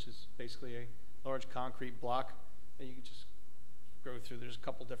structure, which is basically a large concrete block. And you can just go through. There's a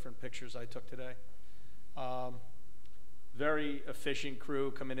couple different pictures I took today. Very efficient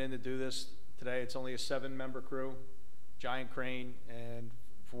crew coming in to do this today. It's only a 7-member crew, giant crane, and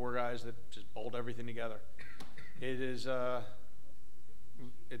 4 guys that just bolt everything together. It is,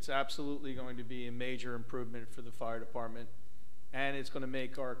 it's absolutely going to be a major improvement for the fire department, and it's going to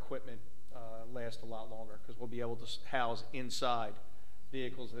make our equipment last a lot longer because we'll be able to house inside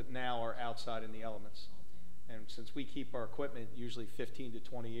vehicles that now are outside in the elements. And since we keep our equipment usually 15 to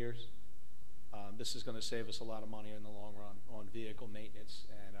 20 years, this is going to save us a lot of money in the long run on vehicle maintenance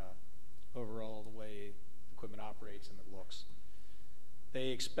and overall the way equipment operates and it looks. They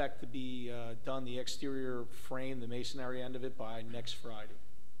expect to be done the exterior frame, the masonry end of it, by next Friday.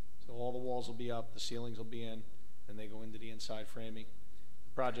 So all the walls will be up, the ceilings will be in, and they go into the inside framing.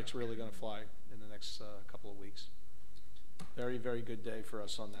 The project's really going to fly in the next couple of weeks. Very, very good day for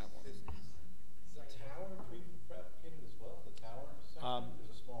us on that one. Is the tower prefabricated as well? The tower section?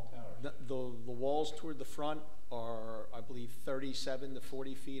 There's a small tower. The walls toward the front are, I believe, 37 to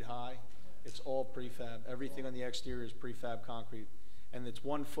 40 feet high. It's all prefab. Everything on the exterior is prefab concrete. And it's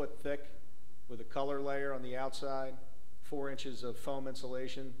 1 foot thick with a color layer on the outside, 4 inches of foam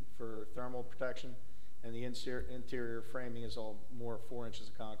insulation for thermal protection, and the interior framing is all more 4 inches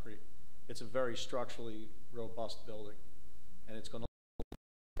of concrete. It's a very structurally robust building, and it's going to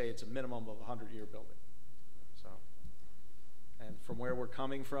say it's a minimum of a 100-year building. So, and from where we're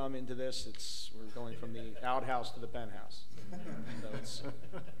coming from into this, we're going from the outhouse to the penthouse. So it's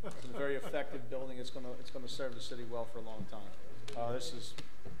a very effective building. It's going to serve the city well for a long time.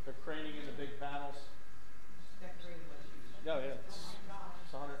 They're craning in the big panels. Yeah, yeah. It's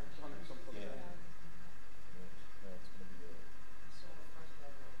 100 something. Yeah. No, it's going to be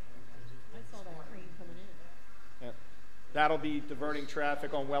I saw that crane coming in. Yeah. That'll be diverting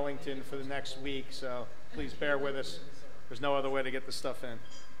traffic on Wellington for the next week, so please bear with us. There's no other way to get the stuff in.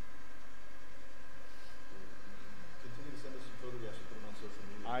 Continue to send us some photographs and put them on social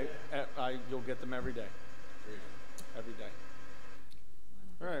media. You'll get them every day. Great. Every day.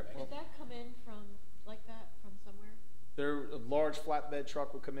 All right. Well, Did that come in from, like that, from somewhere? a large flatbed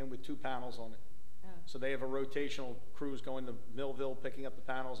truck will come in with 2 panels on it. Oh. So they have a rotational crews going to Millville, picking up the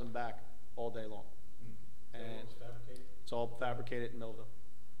panels and back all day long. And It's fabricated? it's all fabricated in Millville.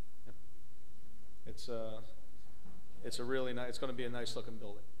 Yep. It's a really nice. It's going to be a nice looking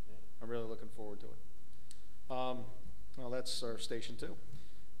building. Yeah. I'm really looking forward to it. Well, that's our Station 2.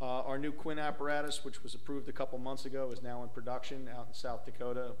 Our new Quinn apparatus, which was approved a couple months ago, is now in production out in South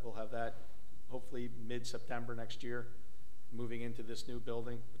Dakota. We'll have that hopefully mid-September next year, moving into this new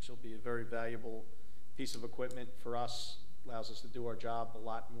building, which will be a very valuable piece of equipment for us. Allows us to do our job a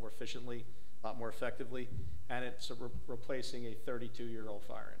lot more efficiently, a lot more effectively, and it's replacing a 32-year-old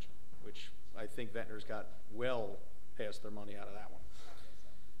fire engine, which I think Ventnor's got well past their money out of that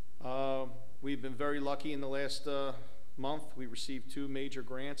one. We've been very lucky in the last month. We received 2 major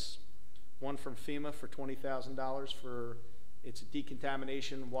grants, one from FEMA for $20,000 for it's a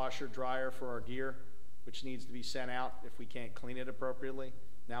decontamination washer dryer for our gear, which needs to be sent out if we can't clean it appropriately.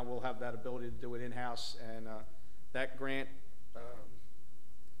 Now we'll have that ability to do it in-house, and that grant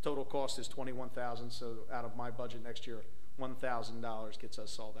total cost is $21,000. So out of my budget next year, $1,000 gets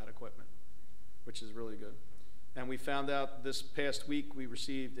us all that equipment, which is really good. And we found out this past week we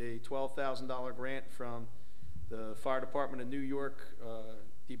received a $12,000 grant from the Fire Department of New York,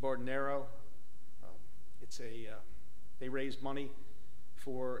 DeBardinero. They raised money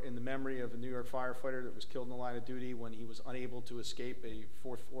in the memory of a New York firefighter that was killed in the line of duty when he was unable to escape a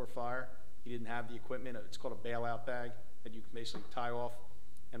 4th floor fire. He didn't have the equipment. It's called a bailout bag that you can basically tie off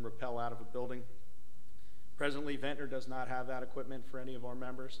and rappel out of a building. Presently, Ventnor does not have that equipment for any of our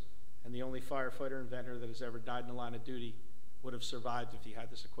members, and the only firefighter in Ventnor that has ever died in the line of duty would have survived if he had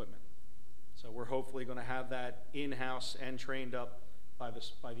this equipment. So we're hopefully going to have that in-house and trained up by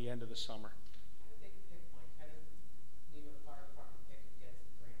the end of the summer.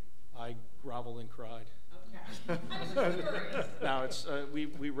 I groveled and cried. No, it's,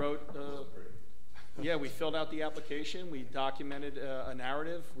 we wrote, yeah, we filled out the application, we documented a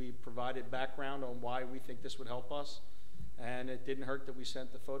narrative, we provided background on why we think this would help us, and it didn't hurt that we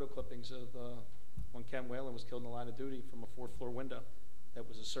sent the photo clippings of when Ken Whalen was killed in the line of duty from a 4th floor window. That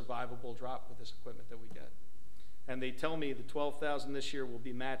was a survivable drop with this equipment that we get. And they tell me the $12,000 this year will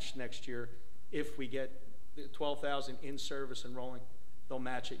be matched next year if we get the $12,000 in service and rolling. They'll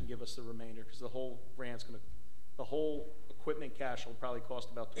match it and give us the remainder, because the whole grant's going to, the whole equipment cash will probably cost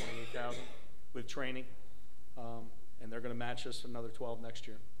about $28,000 with training, and they're going to match us another 12 next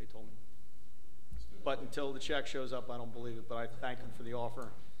year. They told me. But until the check shows up, I don't believe it. But I thank them for the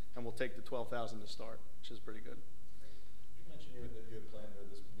offer, and we'll take the $12,000 to start, which is pretty good. You mentioned you had planned for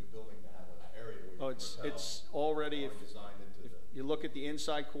this new building to have an area where you can It's already, if designed into you look at the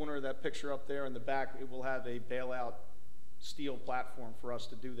inside corner of that picture up there in the back, it will have a bailout steel platform for us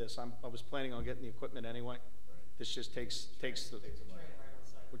to do this. I was planning on getting the equipment anyway. This just takes the,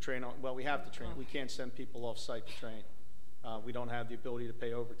 we train on, well, we have to train. We can't send people off site to train. We don't have the ability to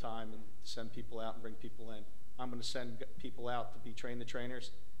pay overtime and send people out and bring people in. I'm going to send people out to train the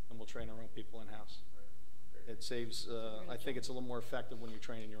trainers, and we'll train our own people in-house. It saves, I think it's a little more effective when you're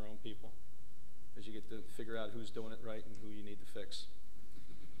training your own people, because you get to figure out who's doing it right and who you need to fix.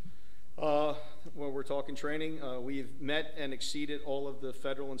 Well, we're talking training. We've met and exceeded all of the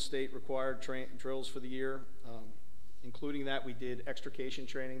federal and state required drills for the year. Including that, we did extrication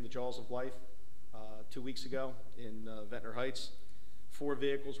training, the Jaws of Life, 2 weeks ago in Ventnor Heights. 4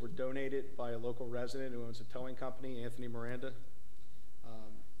 vehicles were donated by a local resident who owns a towing company, Anthony Miranda.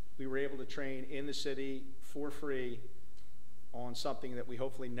 We were able to train in the city for free on something that we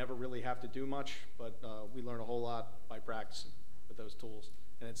hopefully never really have to do much, but we learn a whole lot by practicing with those tools.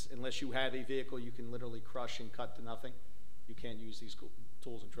 And it's, unless you have a vehicle you can literally crush and cut to nothing, you can't use these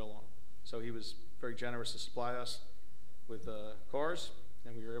tools and drill on them. So he was very generous to supply us with cars,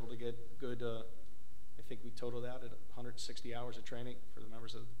 and we were able to get good, I think we totaled out at 160 hours of training for the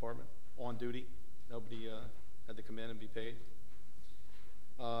members of the department on duty. Nobody had to come in and be paid.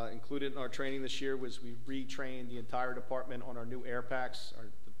 Included in our training this year was we retrained the entire department on our new air packs,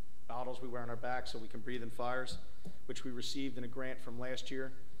 the bottles we wear on our back so we can breathe in fires, which we received in a grant from last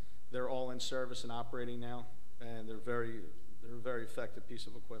year. They're all in service and operating now, and they're a very effective piece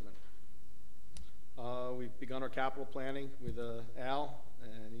of equipment. We've begun our capital planning with Al,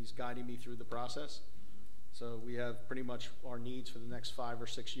 and he's guiding me through the process. So we have pretty much our needs for the next 5 or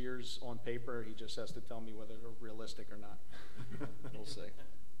 6 years on paper. He just has to tell me whether they're realistic or not. We'll see.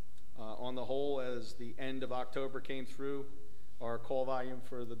 On the whole, as the end of October came through, our call volume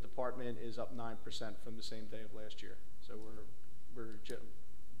for the department is up 9% from the same day of last year. So we're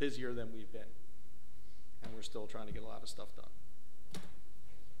busier than we've been, and we're still trying to get a lot of stuff done.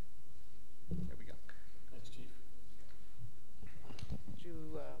 There we go. Thanks, Chief. Did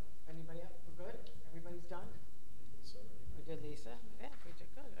you, anybody else? We're good? Everybody's done? We did Lisa? Yeah, we did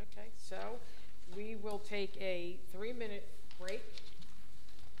good. Okay, so we will take a 3-minute break.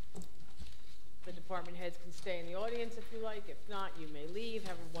 The department heads can stay in the audience if you like. If not, you may leave.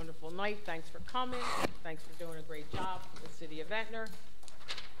 Have a wonderful night. Thanks for coming. Thanks for doing a great job for the city of Ventnor.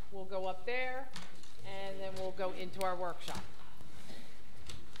 We'll go up there, and then we'll go into our workshop.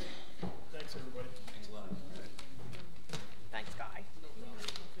 Thanks, everybody. Thanks a lot. Thanks, Guy. If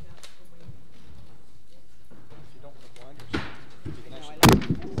you don't want to blind yourself, you can No, I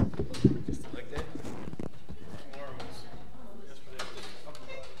actually like it. just like that. Tomorrow was, yesterday was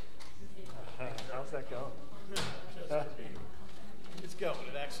How's that going? it's going.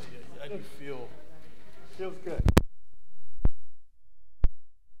 It actually, I do feel Feels good.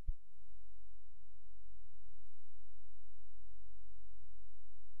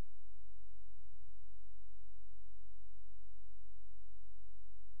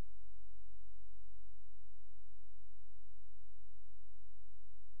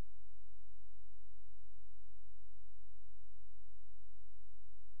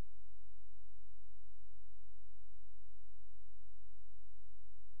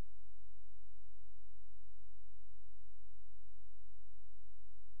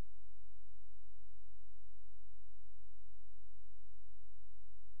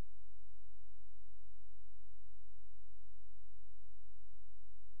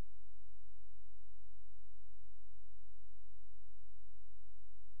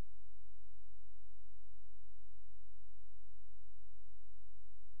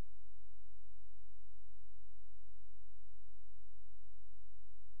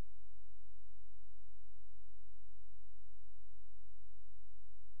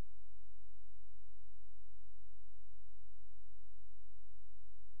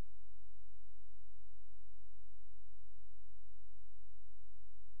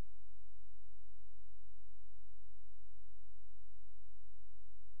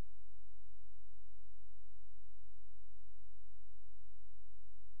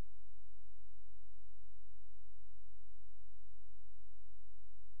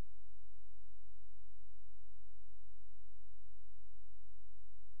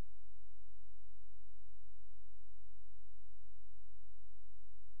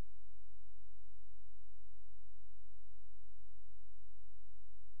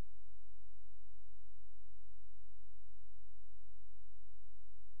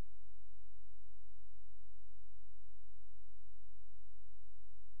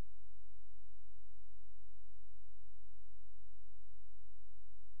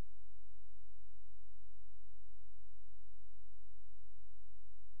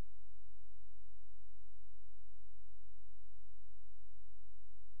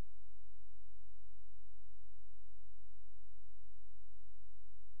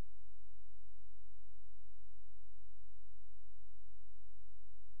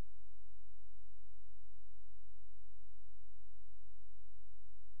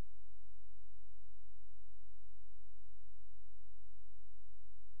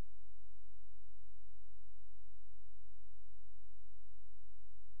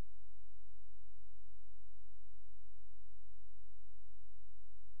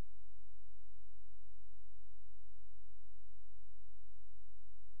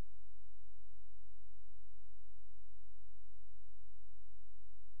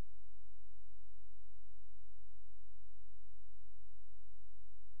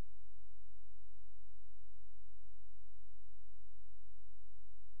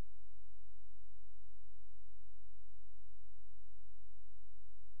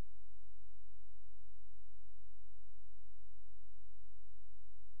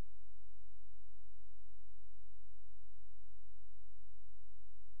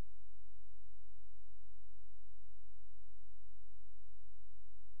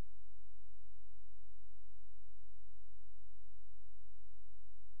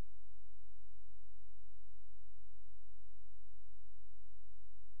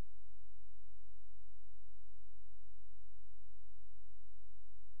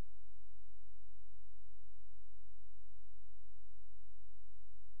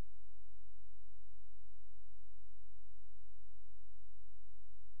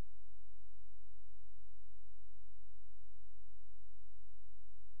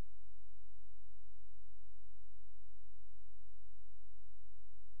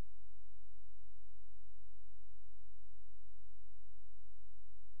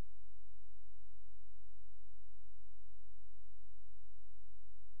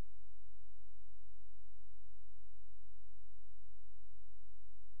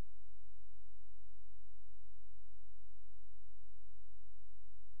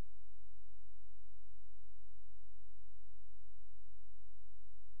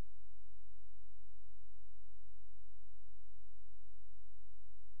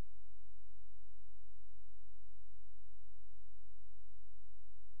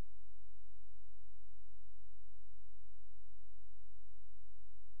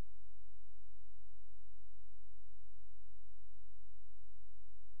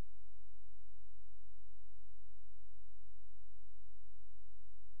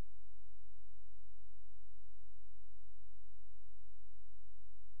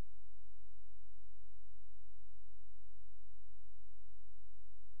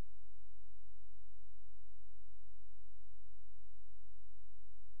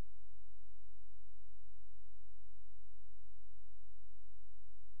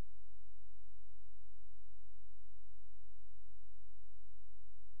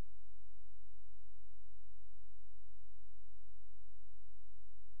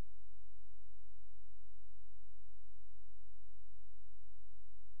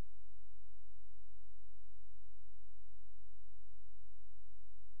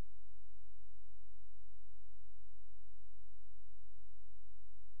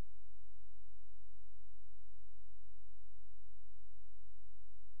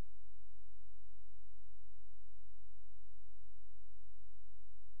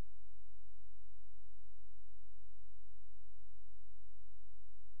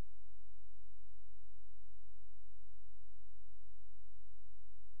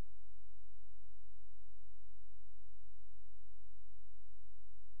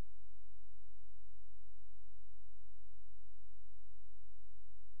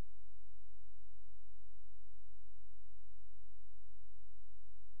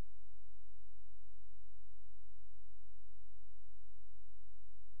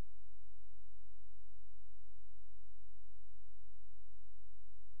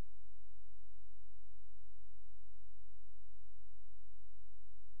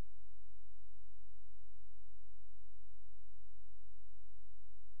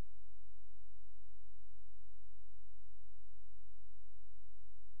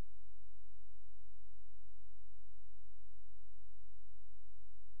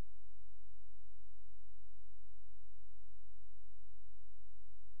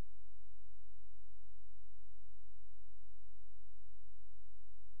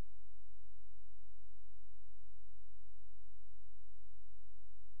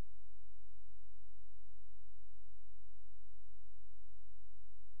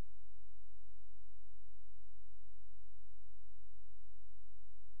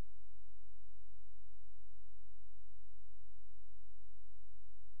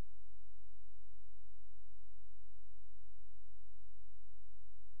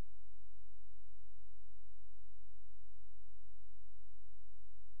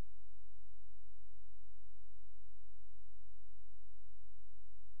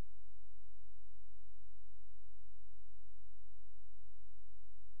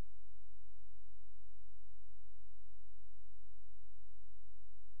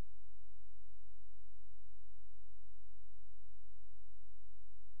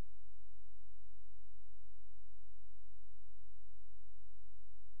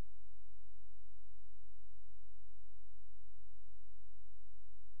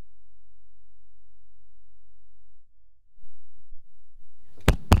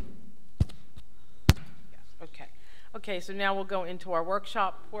 Okay, so now we'll go into our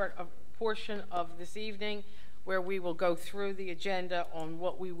workshop portion of this evening, where we will go through the agenda on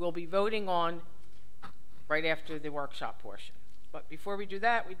what we will be voting on right after the workshop portion. But before we do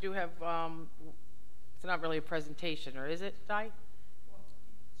that, we do have, it's not really a presentation, or is it, Di? Well,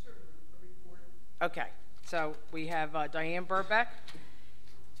 certainly a report. Okay, so we have Diane Burbeck,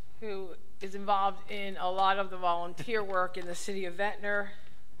 who is involved in a lot of the volunteer work in the city of Ventnor.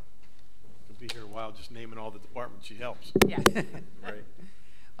 Could be here a while just naming all the departments she helps. Yes. Right.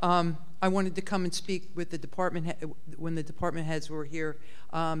 I wanted to come and speak with the department when the department heads were here,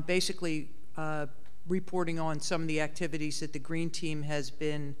 basically reporting on some of the activities that the Green Team has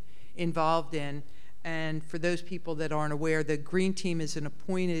been involved in. And for those people that aren't aware, the Green Team is an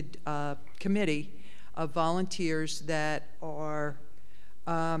appointed committee of volunteers that are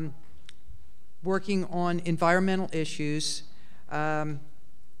working on environmental issues.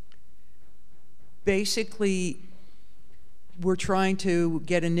 Basically, we're trying to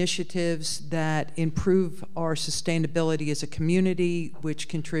get initiatives that improve our sustainability as a community, which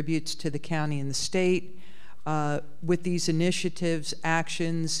contributes to the county and the state. With these initiatives,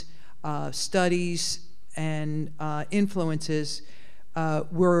 actions, studies, and influences,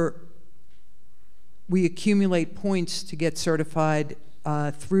 we accumulate points to get certified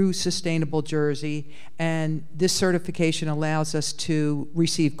through Sustainable Jersey, and this certification allows us to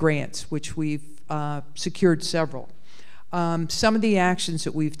receive grants, which we've secured several. Some of the actions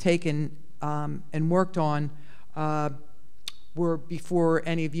that we've taken and worked on were before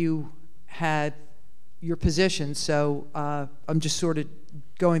any of you had your positions, so I'm just sort of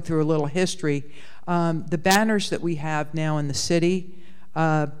going through a little history. The banners that we have now in the city,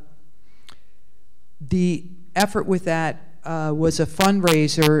 the effort with that was a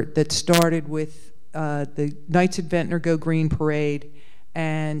fundraiser that started with the Knights at Ventnor Go Green Parade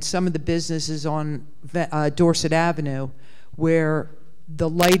and some of the businesses on Dorset Avenue, where the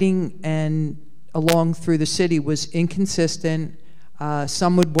lighting and along through the city was inconsistent.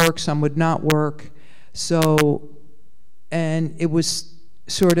 Some would work, some would not work. So, and it was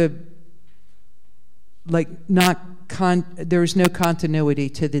sort of like there was no continuity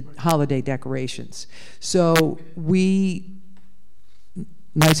to the holiday decorations. So we,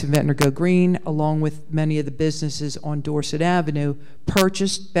 Knights of Ventnor Go Green, along with many of the businesses on Dorset Avenue,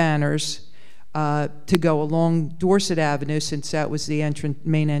 purchased banners to go along Dorset Avenue, since that was the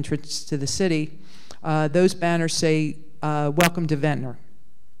main entrance to the city. Those banners say, "Welcome to Ventnor."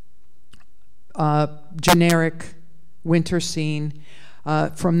 Generic winter scene.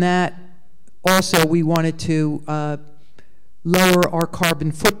 From that, also, we wanted to lower our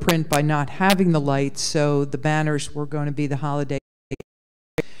carbon footprint by not having the lights, so the banners were going to be the holiday.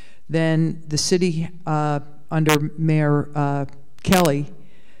 Then the city, under Mayor Kelly,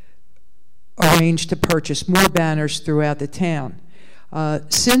 arranged to purchase more banners throughout the town.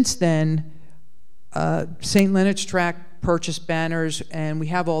 Since then, St. Leonard's Tract purchased banners, and we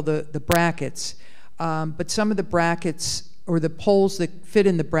have all the brackets. But some of the brackets, or the poles that fit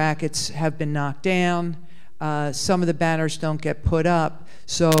in the brackets, have been knocked down. Some of the banners don't get put up.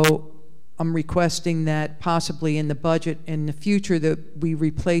 So I'm requesting that possibly in the budget in the future that we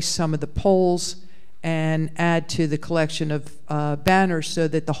replace some of the poles and add to the collection of banners so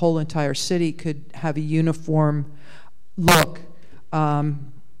that the whole entire city could have a uniform look. There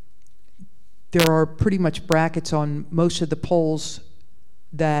are pretty much brackets on most of the poles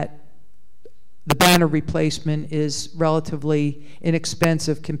that the banner replacement is relatively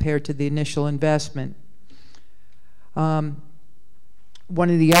inexpensive compared to the initial investment. One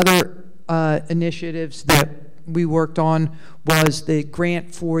of the other initiatives that we worked on was the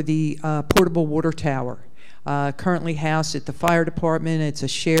grant for the portable water tower. Currently housed at the fire department. It's a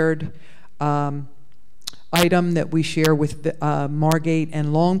shared item that we share with Margate and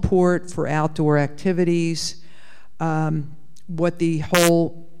Longport for outdoor activities. What the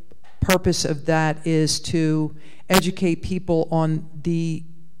whole purpose of that is to educate people on the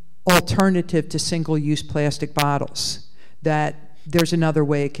alternative to single-use plastic bottles, that there's another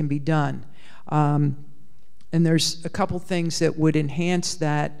way it can be done. And there's a couple things that would enhance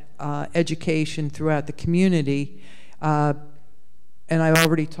that education throughout the community. And I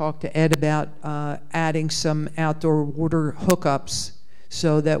already talked to Ed about adding some outdoor water hookups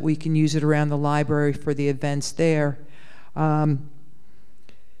so that we can use it around the library for the events there.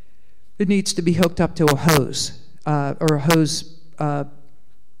 It needs to be hooked up to a hose or a hose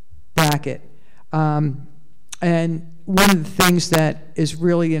bracket. And one of the things that is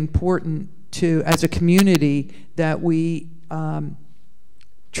really important to, as a community, that we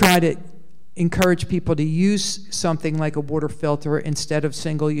try to encourage people to use something like a water filter instead of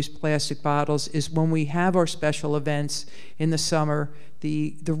single-use plastic bottles is when we have our special events in the summer,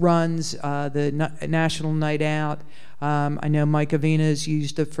 the runs, the National Night Out. I know Mike Avina has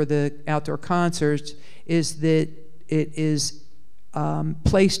used it for the outdoor concerts. Is that it is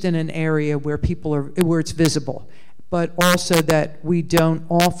placed in an area where where it's visible, but also that we don't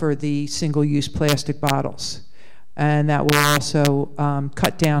offer the single-use plastic bottles, and that will also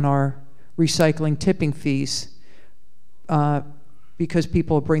cut down our recycling tipping fees because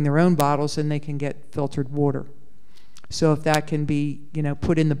people bring their own bottles and they can get filtered water. So if that can be,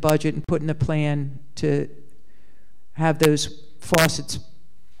 put in the budget and put in the plan to have those faucets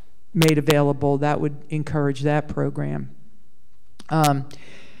made available, that would encourage that program.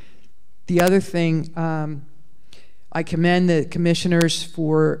 The other thing, I commend the commissioners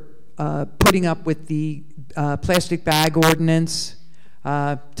for putting up with the plastic bag ordinance.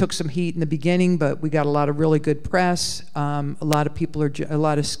 Took some heat in the beginning, but we got a lot of really good press. A lot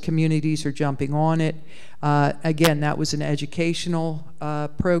of communities are jumping on it. Again, that was an educational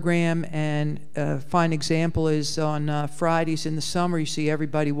program, and a fine example is on Fridays in the summer, you see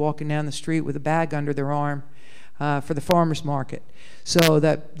everybody walking down the street with a bag under their arm for the farmers market. So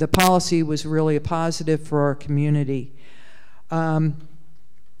that the policy was really a positive for our community.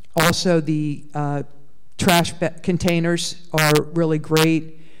 Also, the trash containers are really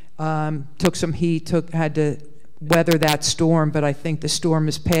great. Took some heat, had to weather that storm, but I think the storm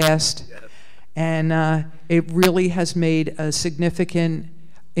has passed. Yes. And it really has made a significant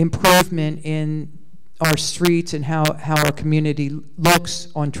improvement in our streets and how our community looks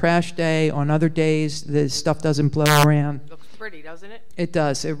on trash day, on other days. The stuff doesn't blow around. Looks pretty, doesn't it? It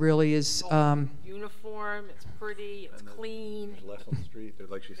does. It really is. Uniform, it's pretty, it's clean. There's less on the street.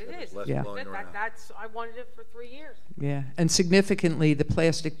 Like she said, there's less blowing around. I wanted it for 3 years. Yeah, and significantly, the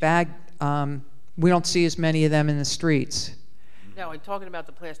plastic bag, we don't see as many of them in the streets. No, and talking about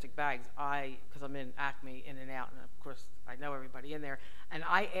the plastic bags, because I'm in Acme, in and out, and of course I know everybody in there, and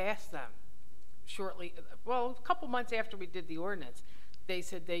I asked them shortly, a couple months after we did the ordinance, they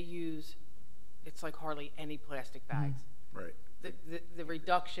said they use, it's like hardly any plastic bags. Right. The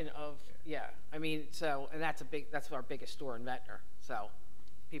reduction of, and that's our biggest store in Ventnor. So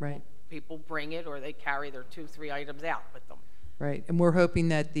people bring it, or they carry their 2-3 items out with them. Right, and we're hoping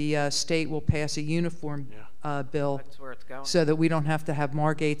that the state will pass a uniform bill. That's where it's going. So that we don't have to have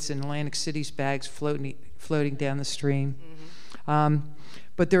Margate's and Atlantic City's bags floating down the stream. Mm-hmm.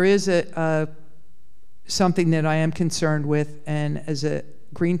 But there is something that I am concerned with, and as a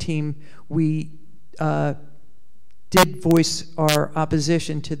green team, we did voice our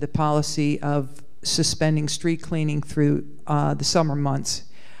opposition to the policy of suspending street cleaning through the summer months.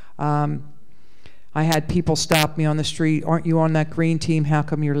 I had people stop me on the street. Aren't you on that green team? How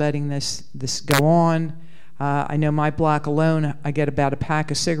come you're letting this go on? I know my block alone, I get about a pack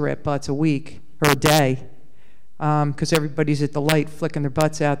of cigarette butts a week or a day because everybody's at the light flicking their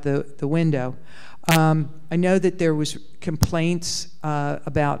butts out the window. I know that there was complaints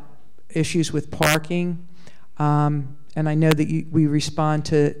about issues with parking, and I know that we respond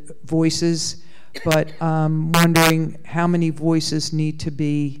to voices, but wondering how many voices need to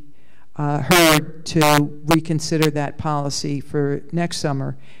be heard to reconsider that policy for next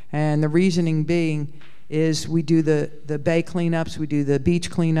summer. And the reasoning being is we do the bay cleanups, we do the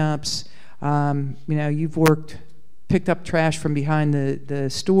beach cleanups. You've picked up trash from behind the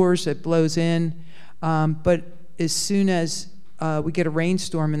stores that blows in. But as soon as we get a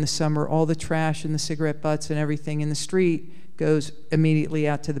rainstorm in the summer, all the trash and the cigarette butts and everything in the street goes immediately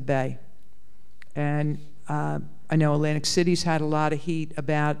out to the bay. And I know Atlantic City's had a lot of heat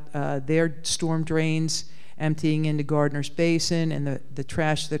about their storm drains emptying into Gardner's Basin and the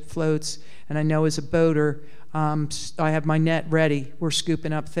trash that floats. And I know as a boater, I have my net ready. We're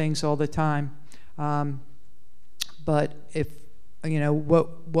scooping up things all the time. But if,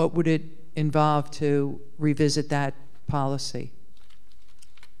 what would it involve to revisit that policy?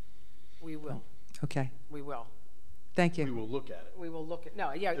 We will. Okay. We will. Thank you. We will look at it. We will look at,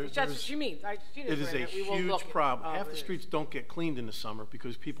 no, yeah, that's what she means. It is a huge problem. Half the streets don't get cleaned in the summer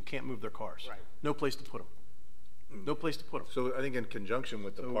because people can't move their cars. Right. No place to put them. No place to put them. So I think in conjunction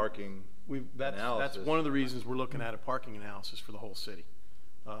with the parking analysis. That's one of the reasons we're looking at a parking analysis for the whole city.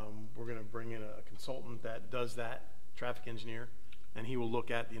 We're going to bring in a consultant that does that, traffic engineer, and he will look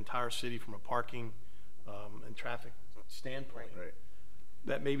at the entire city from a parking and traffic standpoint. Right.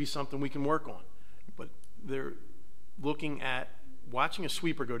 That may be something we can work on. But they're looking at watching a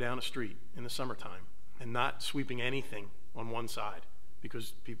sweeper go down a street in the summertime and not sweeping anything on one side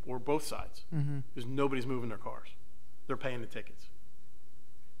because people, or both sides, because nobody's moving their cars. They're paying the tickets.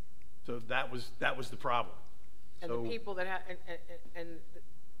 So that was the problem. And So- the people that have,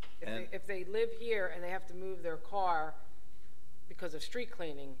 if they live here and they have to move their car because of street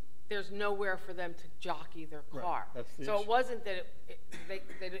cleaning, there's nowhere for them to jockey their Right, car. that's the So issue. it wasn't that they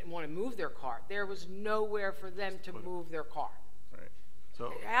didn't want to move their car. There was nowhere for them to move their car. Right.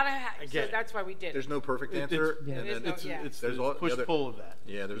 So So Again, that's why we did There's it. no perfect It- answer. it's- Yeah. and There is then- no- yeah. it's There's the all- the other- push-pull of that.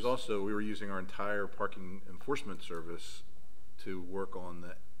 Yeah, there's also, we were using our entire parking enforcement service to work on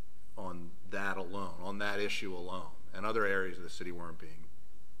that alone, on that issue alone. And other areas of the city weren't being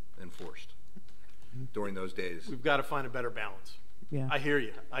enforced during those days. We've got to find a better balance. Yeah. I hear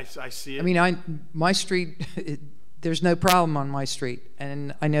you. I see it. I mean, my street, there's no problem on my street,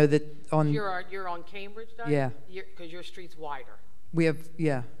 and I know that on, You're on Cambridge, Diane? Yeah. Because your street's wider. we have,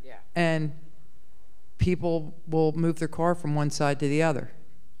 yeah. Yeah. And people will move their car from one side to the other.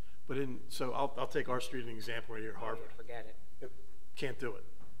 But so I'll take our street as an example right here at Harvard. Forget it. Can't do it.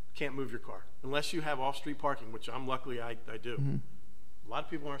 Can't move your car. Unless you have off-street parking, which I'm luckily I do. Mm-hmm. A lot of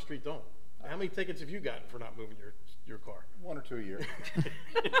people on our street don't. How many tickets have you gotten for not moving your car? 1 or 2 a year.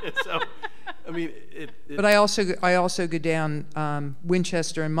 So, I mean, But I also go down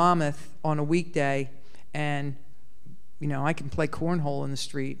Winchester and Monmouth on a weekday, and you know I can play cornhole in the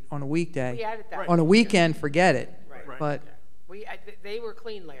street on a weekday. We added that. Right. On a weekend, forget it. Right. But They were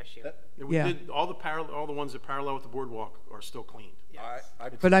clean last year. we Yeah. did all the ones that parallel with the boardwalk are still cleaned.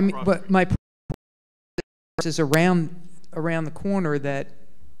 but I mean, Across but my is around the corner that.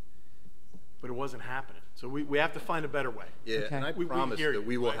 But it wasn't happening. So we have to find a better way. Yeah, Okay. and I We promise hear you. that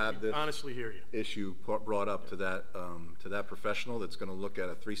we will I have this honestly hear you. issue brought up to that professional that's going to look at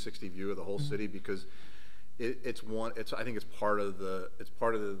a 360 view of the whole city, because I think it's part of the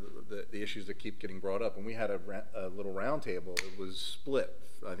issues that keep getting brought up. And we had a little round table. It was split.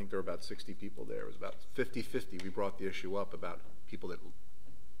 I think there were about 60 people there. It was about 50-50. We brought the issue up about people that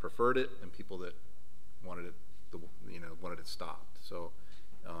preferred it and people that wanted it stopped. So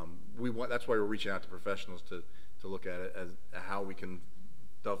that's why we're reaching out to professionals to look at it as how we can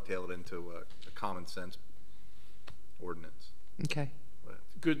dovetail it into a common sense ordinance. Okay.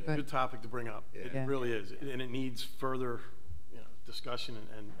 Good topic to bring up. It Yeah. really is, and it needs further, discussion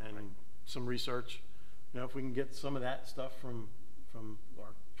and some research. If we can get some of that stuff from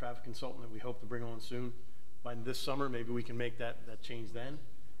our traffic consultant that we hope to bring on soon, by this summer, maybe we can make that change then.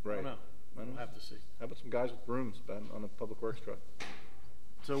 Right. I don't know. We'll have to see. How about some guys with brooms on a public works truck?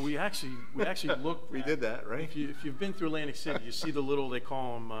 So we actually looked. We did that, right? If you've been through Atlantic City, you see the little, they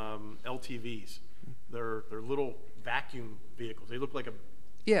call them LTVs. They're little vacuum vehicles. They look like a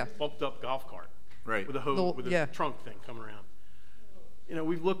Yeah. bumped up golf cart, Right. with a hose, Little- with a yeah. trunk thing coming around.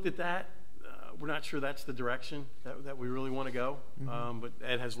 We've looked at that. We're not sure that's the direction that we really want to go. But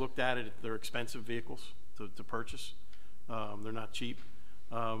Ed has looked at it. They're expensive vehicles to purchase. They're not cheap.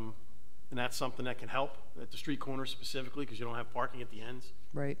 And that's something that can help at the street corners specifically, because you don't have parking at the ends.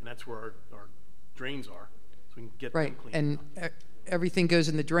 Right. And that's where our drains are, so we can get Right, them cleaned. and everything goes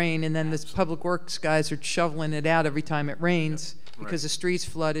in the drain, and then the public works guys are shoveling it out every time it rains because Right. the street's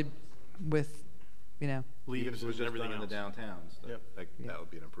flooded with, Even if Leaves it was and just everything done in the else. downtowns, Yep. that would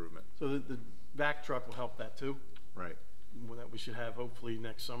be an improvement. So the vac truck will help that too. Right. That we should have hopefully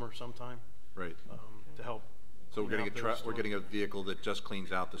next summer sometime, Right. to help. So we're clean getting out those we're getting a storms. vehicle that just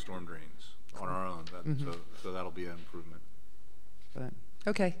cleans out the storm drains on our own. So that'll be an improvement. but,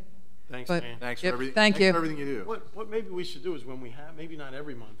 okay. Thanks, But- Dan. Thanks Yep, for everything. thank thanks you. for everything you do. What maybe we should do is when we have, maybe not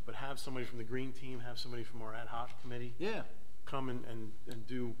every month, but have somebody from the green team, have somebody from our ad hoc committee Yeah. come and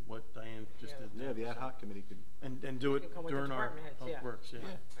do what Diane just did. Yeah, the ad hoc committee could. And do it can come with the during our department heads, public yeah. works, yeah.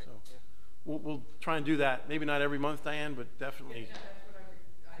 Right, So yeah. we'll try and do that. Maybe not every month, Diane, but definitely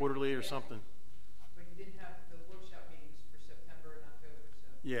quarterly or something. But you didn't have the workshop meetings for September and October, so.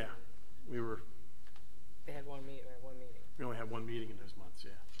 Yeah, They had one meeting. we only have one meeting in those months,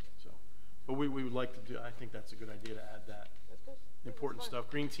 yeah. So, but we would like to do. I think that's a good idea to add that. That's good. Important stuff.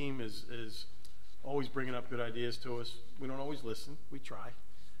 Green Team is always bringing up good ideas to us. We don't always listen. We try,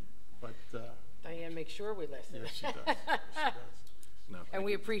 but Diane makes sure we listen. yes, she does. Yes, she does. No, And thank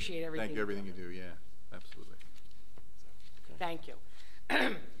we you. appreciate everything. Thank you, everything you do. Yeah, absolutely. Thank you.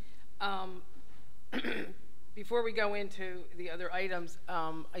 Before we go into the other items,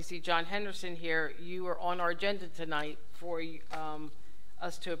 I see John Henderson here. You are on our agenda tonight for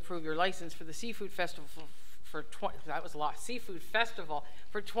us to approve your license for the Seafood Festival that was a lot, Seafood Festival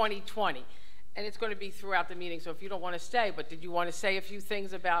for 2020. And it's going to be throughout the meeting, so if you don't want to stay, but did you want to say a few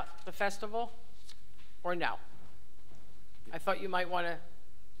things about the festival or no? I thought you might want to.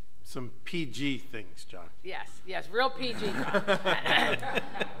 Some PG things, John. Yes, real PG.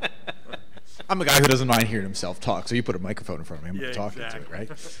 I'm a guy who doesn't mind hearing himself talk, so you put a microphone in front of me, I'm going to talk into it, right?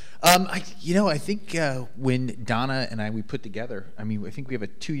 I think when Donna and we put together, I think we have a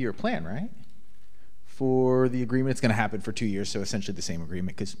 2-year plan, right? For the agreement, it's going to happen for 2 years, so essentially the same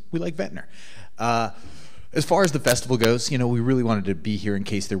agreement because we like Ventnor. As far as the festival goes, we really wanted to be here in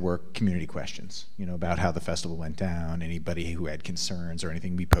case there were community questions, about how the festival went down, anybody who had concerns or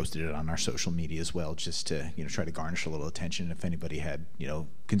anything. We posted it on our social media as well, just to, try to garnish a little attention if anybody had,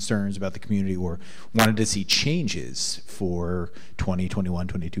 concerns about the community or wanted to see changes for 20, 21,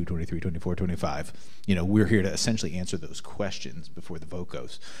 22, 23, 24, 25. We're here to essentially answer those questions before the vote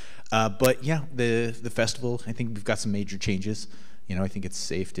goes. But yeah, the festival, I think we've got some major changes. I think it's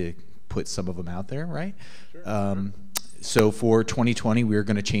safe to put some of them out there, right? Sure. So for 2020, we're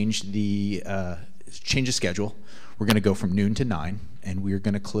going to change the schedule. We're going to go from noon to 9, and we're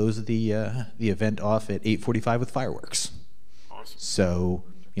going to close the event off at 8:45 with fireworks. Awesome. So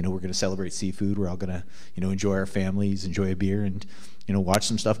we're going to celebrate seafood. We're all going to enjoy our families, enjoy a beer, and watch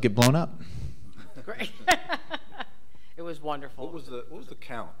some stuff get blown up. Great. It was wonderful. What was the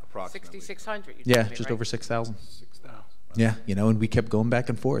count approximately? 6,600. Yeah, just over 6,000. 6,000. Yeah, and we kept going back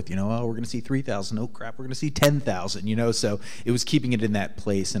and forth. Oh, we're going to see 3,000. Oh crap, we're going to see 10,000. So it was keeping it in that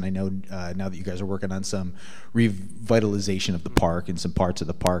place. And I know now that you guys are working on some revitalization of the park and some parts of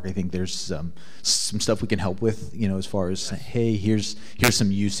the park, I think there's some stuff we can help with. As far as hey, here's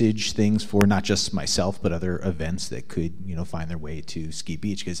some usage things for not just myself but other events that could find their way to Ski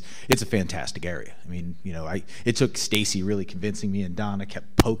Beach because it's a fantastic area. It took Stacy really convincing me, and Donna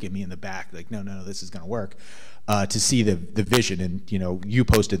kept poking me in the back like, no, this is going to work. To see the vision, and you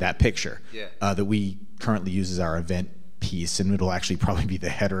posted that picture that we currently use as our event piece, and it'll actually probably be the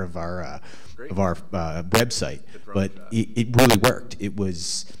header of our website. But it really worked. It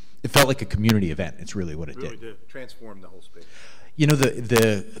felt like a community event. It's really what it did. Transformed the whole space.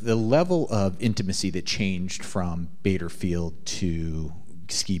 The level of intimacy that changed from Bader Field to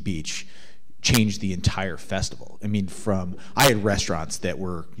Ski Beach changed the entire festival. I had restaurants that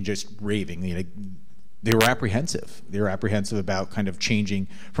were just raving. They were apprehensive. They were apprehensive about kind of changing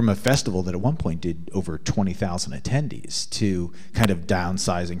from a festival that at one point did over 20,000 attendees to kind of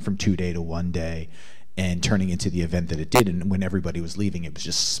downsizing from 2-day to 1 day and turning into the event that it did. And when everybody was leaving, it was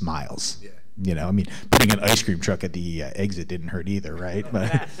just smiles. Yeah. Putting an ice cream truck at the exit didn't hurt either, right?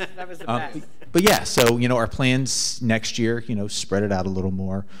 That was the best. But yeah, so, our plans next year, spread it out a little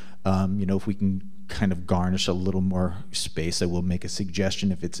more. If we can kind of garnish a little more space, I will make a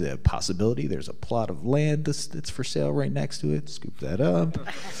suggestion if it's a possibility. There's a plot of land that's for sale right next to it. Scoop that up.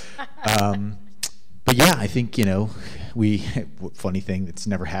 But yeah, I think, funny thing that's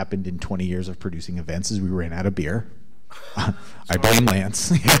never happened in 20 years of producing events is we ran out of beer. I blame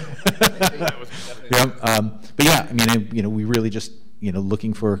Lance. But yeah, we really just,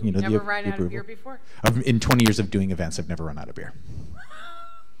 looking for, Never ran out of beer before? In 20 years of doing events, I've never run out of beer.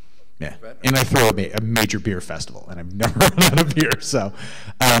 Yeah, and I throw a major beer festival, and I've never run out of beer. So,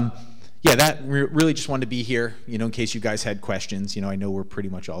 really just wanted to be here, in case you guys had questions. I know we're pretty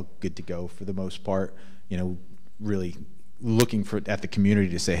much all good to go for the most part. Really looking at the community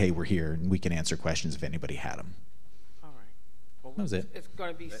to say, hey, we're here, and we can answer questions if anybody had them. All right. Well, that was it. It's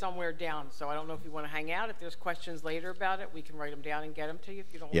going to be somewhere down, so I don't know if you want to hang out. If there's questions later about it, we can write them down and get them to you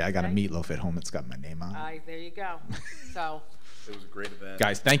if you don't want to. Yeah, I got a meatloaf at home. It's got my name on it. There you go. So. It was a great event.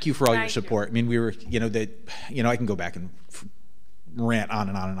 Guys, thank you for all your support. We were, I can go back and rant on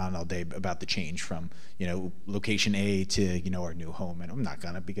and on and on all day about the change from, location A to, our new home. And I'm not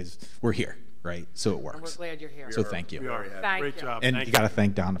going to because we're here, right? So it works. And we're glad you're here. So thank you. We are. Great job. And you got to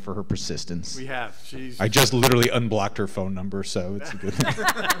thank Donna for her persistence. We have. I just literally unblocked her phone number, so it's a good thing.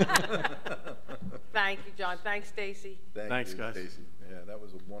 Thank you, John. Thanks, Stacy. Thanks, guys. Stacy. Yeah, that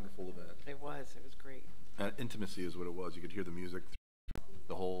was a wonderful event. It was great. Intimacy is what it was. You could hear the music through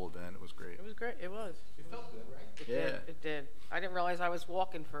the whole event. It was great. It was great. It was. It felt good, right? It did. I didn't realize I was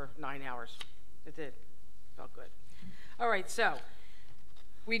walking for 9 hours. It did. Felt good. All right, so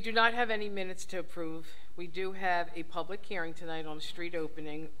we do not have any minutes to approve. We do have a public hearing tonight on a street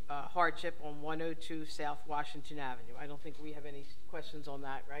opening hardship on 102 South Washington Avenue. I don't think we have any questions on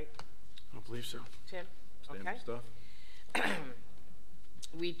that, right? I don't believe so. Tim? Standard stuff.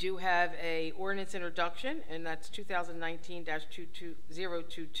 We do have a ordinance introduction, and that's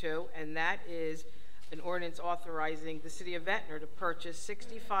 2019-22022, and that is an ordinance authorizing the city of Ventnor to purchase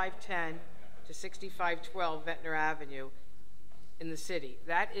 6510 to 6512 Ventnor Avenue in the city.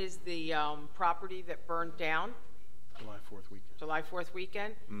 That is the property that burned down July 4th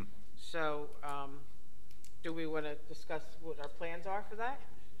weekend. So do we want to discuss what our plans are for that?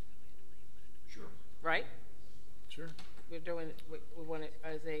 Sure. Right? Sure. We're doing, we want it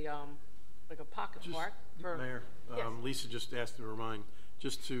as a like a pocket Just- park for? Mayor, Yes. Lisa just asked to remind,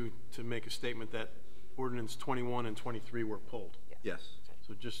 just to make a statement that ordinance 21 and 23 were pulled. Yes.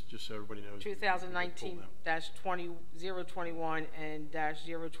 So just so everybody knows. we pulled them. 2019-20-021 and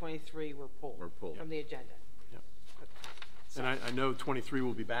 -023 were pulled. Were pulled. From the agenda. Yep. So- And I know 23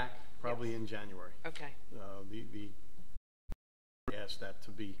 will be back probably in January. Okay. The asked that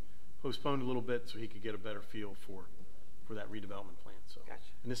to be postponed a little bit so he could get a better feel for that redevelopment plan. So, Gotcha.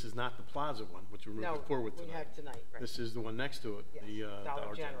 and this is not the plaza one, which we're moving forward we tonight. have tonight, right. This is the one next to it, Yes, the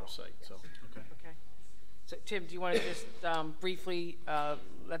Dollar General site. yes. So, okay. Okay. So Tim, do you want to just briefly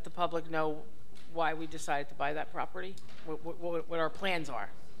let the public know why we decided to buy that property? What our plans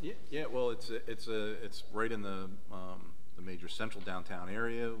are? Yeah. Well, it's right in the major central downtown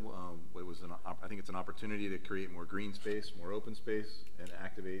area. It was I think it's an opportunity to create more green space, more open space, and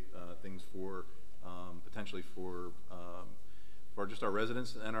activate things for potentially for just our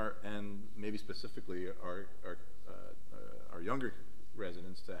residents and maybe specifically our younger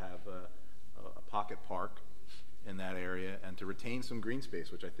residents to have a pocket park in that area and to retain some green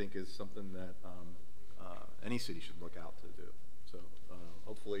space, which I think is something that any city should look out to do. So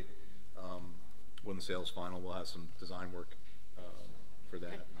hopefully when the sale's final, we'll have some design work for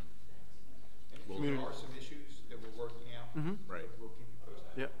that. There are some issues that we're working out. Right. We'll keep you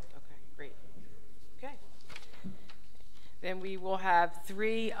posted. Yep. Okay, great. Okay. Then we will have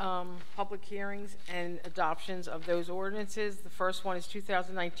 3 public hearings and adoptions of those ordinances. The first one is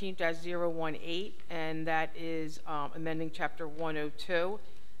 2019-018, and that is amending Chapter 102,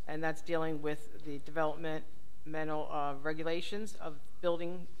 and that's dealing with the developmental regulations of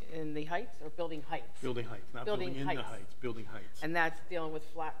building in the heights, or building heights. Building heights, not building in the heights, building heights. And that's dealing with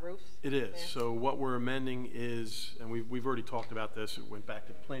flat roofs? It is. Yeah. So what we're amending is, and we've already talked about this, it went back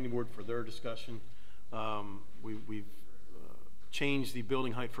to the planning board for their discussion. We've changed the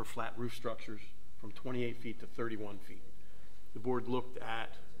building height for flat roof structures from 28 feet to 31 feet. The board looked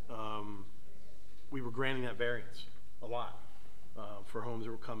at, we were granting that variance a lot for homes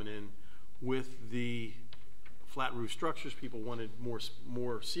that were coming in. With the flat roof structures, people wanted more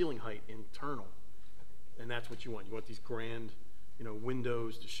ceiling height internal, and that's what you want. You want these grand,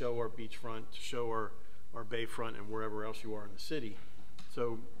 windows to show our beachfront, to show our bayfront, and wherever else you are in the city.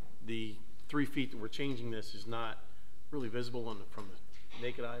 So the 3 feet that we're changing this is not really visible from the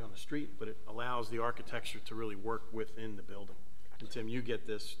naked eye on the street, but it allows the architecture to really work within the building. And Tim, you get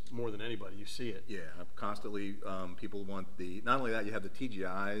this more than anybody. You see it. Yeah, constantly people want not only that, you have the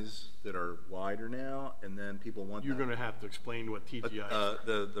TGIs that are wider now, and then people want You're going to have to explain what TGI is.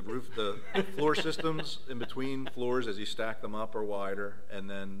 The roof, the floor systems in between floors as you stack them up are wider, and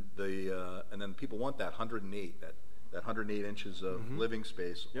then people want that 108, that 108 inches of living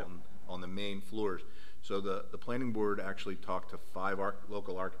space on the main floors. So the planning board actually talked to 5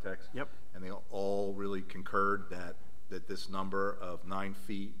 local architects, and they all really concurred that this number of 9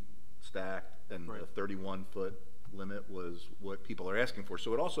 feet stacked and the 31-foot limit was what people are asking for.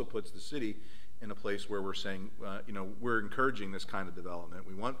 So it also puts the city in a place where we're saying, we're encouraging this kind of development.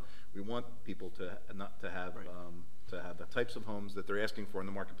 We want people to have the types of homes that they're asking for in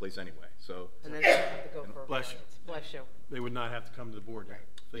the marketplace anyway. So And then they have to go for a Bless you. variance. Bless you. They would not have to come to the board.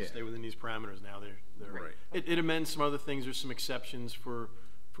 If they stay within these parameters now, they're Right. It amends some other things. There's some exceptions for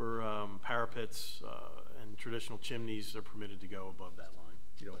parapets and traditional chimneys are permitted to go above that line.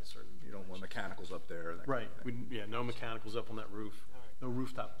 you don't want mechanicals up there. that Right. kind of thing. No mechanicals up on that roof. No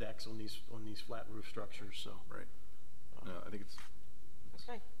rooftop decks on these flat roof structures. So Right. No, I think it's.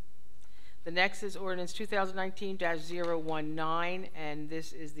 Okay. The next is ordinance 2019-019, and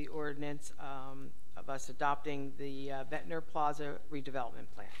this is the ordinance of us adopting the Ventnor Plaza redevelopment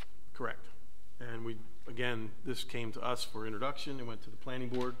plan. correct. And this came to us for introduction. It went to the planning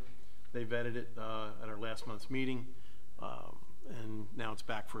board. They vetted it at our last month's meeting, and now it's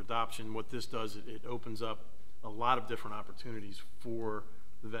back for adoption. What this does, it opens up a lot of different opportunities for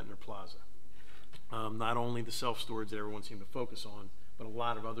the Ventnor Plaza. Not only the self-storage that everyone seemed to focus on, but a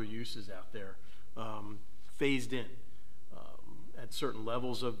lot of other uses out there phased in. At certain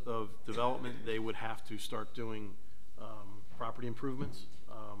levels of development, they would have to start doing property improvements,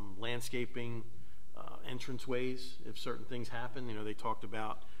 landscaping, entranceways if certain things happen. They talked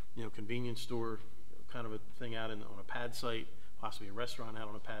about convenience store kind of a thing out on a pad site, possibly a restaurant out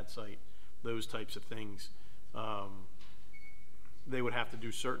on a pad site, those types of things. They would have to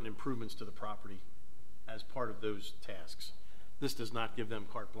do certain improvements to the property as part of those tasks. This does not give them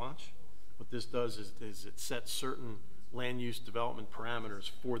carte blanche. What this does is it sets certain land use development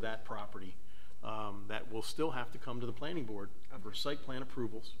parameters for that property that will still have to come to the planning board for site plan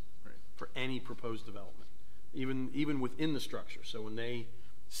approvals for any proposed development, even within the structure. So when they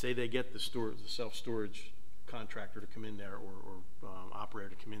say they get the self-storage contractor to come in there or operator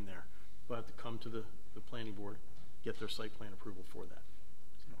to come in there, they'll have to come to the planning board, get their site plan approval for that.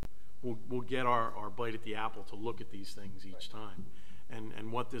 So we'll get our bite at the apple to look at these things each time.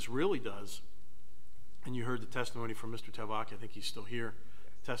 And what this really does, and you heard the testimony from Mr. Tavaki, I think he's still here.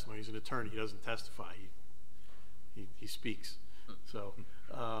 Testimony, he's an attorney, he doesn't testify, he speaks. So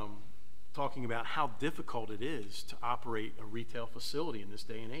talking about how difficult it is to operate a retail facility in this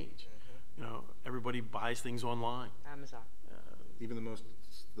day and age. You know, everybody buys things online. Amazon. Even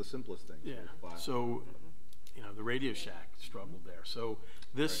the simplest things. Yeah. So, you know, the Radio Shack struggled there. So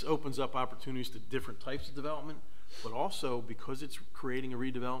this opens up opportunities to different types of development, but also because it's creating a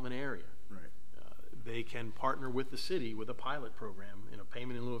redevelopment area. Right. They can partner with the city with a pilot program in a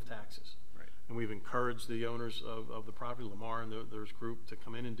payment in lieu of taxes. Right. And we've encouraged the owners of the property, Lamar and their group, to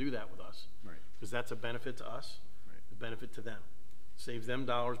come in and do that with us. Right. Because that's a benefit to us, a benefit to them. Saves them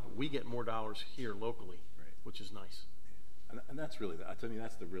dollars, but we get more dollars here locally, which is nice. And that's really, I tell you,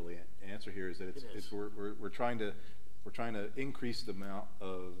 that's the really answer here, is that we're trying to increase the amount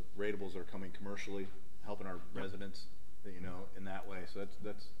of ratables that are coming commercially, helping our residents, you know, in that way. So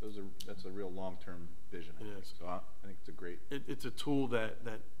that's a real long-term vision. I think. So I think it's a great. It's a tool that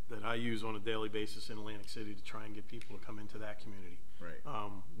I use on a daily basis in Atlantic City to try and get people to come into that community. Right.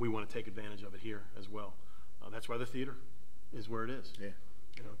 We want to take advantage of it here as well. That's why the theater is where it is. Yeah.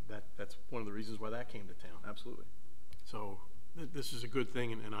 You know, that's one of the reasons why that came to town. Absolutely. So this is a good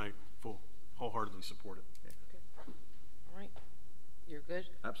thing, and I wholeheartedly support it. Yeah. Okay. All right. You're good?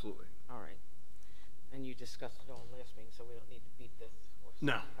 Absolutely. All right. And you discussed it all last meeting, so we don't need to beat this horse.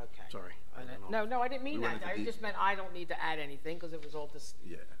 No. Okay. Sorry. No, I didn't mean We that. wanted to I just meant I don't need to add anything because it was all just.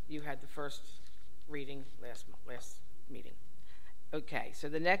 Yeah. You had the first reading last meeting. Okay. So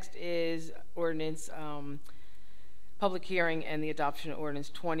the next is ordinance. Public hearing and the adoption of ordinance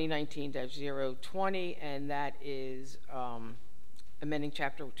 2019-020, and that is amending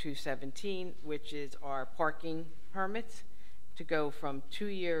chapter 217, which is our parking permits, to go from 2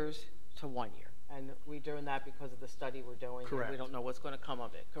 years to 1 year. And we're doing that because of the study we're doing. Correct. We don't know what's going to come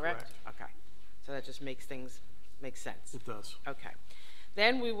of it, correct? Okay. So that just makes things make sense. It does. Okay.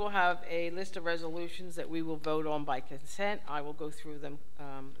 Then we will have a list of resolutions that we will vote on by consent. I will go through them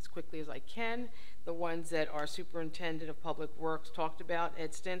as quickly as I can. The ones that our Superintendent of Public Works talked about,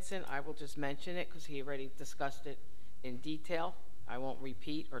 Ed Stinson, I will just mention it because he already discussed it in detail. I won't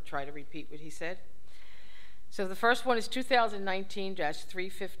repeat or try to repeat what he said. So the first one is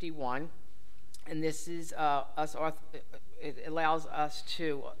 2019-351, and this is it allows us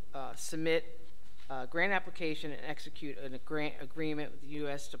to submit grant application and execute a grant agreement with the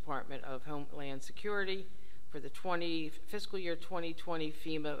U.S. Department of Homeland Security for the fiscal year 2020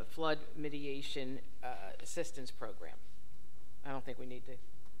 FEMA Flood Mitigation Assistance Program. I don't think we need to,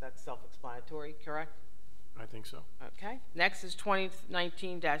 that's self-explanatory, correct? I think so. Okay. Next is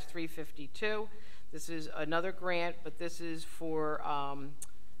 2019-352. This is another grant, but this is for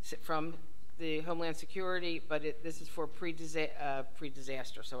from the Homeland Security, but this is for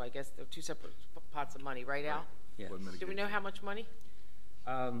pre-disaster. So I guess they're two separate pots of money, right, Al? Yeah. Do we know how much money?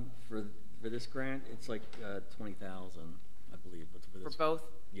 For this grant, it's like 20,000, I believe. But for this, both?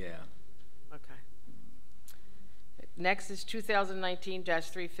 Yeah. Okay. Next is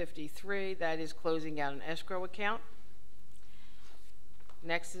 2019-353. That is closing out an escrow account.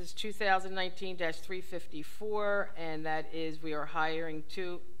 Next is 2019-354, and that is we are hiring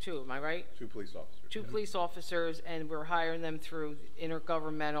two, am I right? 2 police officers. 2 police officers, and we're hiring them through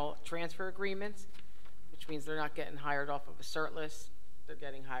intergovernmental transfer agreements, which means they're not getting hired off of a cert list. They're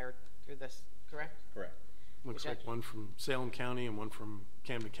getting hired through this, correct? Correct. Looks like one from Salem County and one from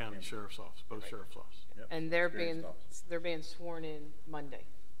Camden County Sheriff's Office, both Sheriff's Office. Yep. And they're being sworn in Monday,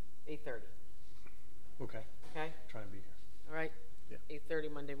 8:30. Okay. Okay? Try and be here. All right? Yeah. 8:30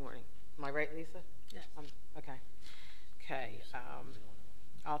 Monday morning. Am I right, Lisa? Yes. Okay. Okay.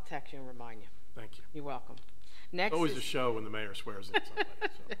 I'll text you and remind you. Thank you. You're welcome. Next Always is, a show when the mayor swears in somebody. So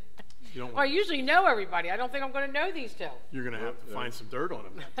you don't well, I want, usually know everybody. I don't think I'm going to know these two. you're going to have to find some dirt on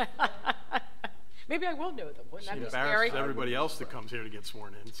them. Maybe I will know them. Wouldn't that be scary? Embarrasses everybody else that comes here to get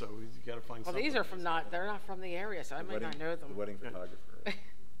sworn in, so you got to find Well, something. these are they're not from the area, so I might not know them. The wedding photographer.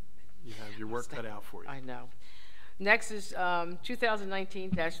 You have your work cut out for you. I know. Next is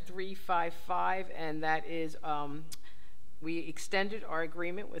 2019-355, and that is we extended our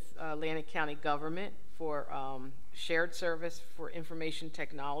agreement with Atlantic County government for shared service for information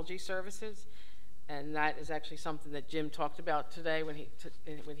technology services, and that is actually something that Jim talked about today when he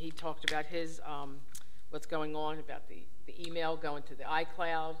talked about his what's going on about the email going to the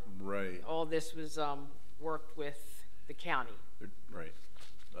iCloud. Right. All this was worked with the county. Right.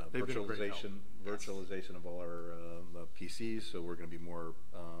 They've been a great help. virtualization of all our PCs, so we're going to be more,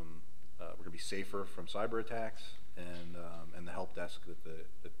 we're going to be safer from cyber attacks, and the help desk that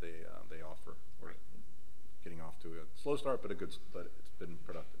they offer. We're getting off to a slow start, but it's been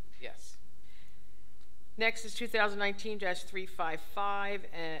productive. Yes. Next is 2019-355,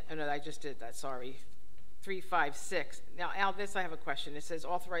 and oh no, I just did that, sorry. 356. Now, Al, this I have a question. It says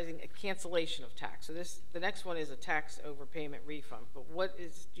authorizing a cancellation of tax. So the next one is a tax overpayment refund. But what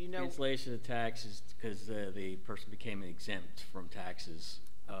is, do you know? Cancellation of tax is because the person became exempt from taxes,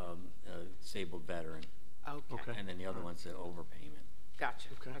 disabled veteran. Okay. And then the other one's the overpayment. Gotcha.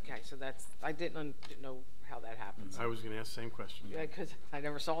 Okay, so that's, I didn't know how that happens. I was going to ask the same question. Yeah, because I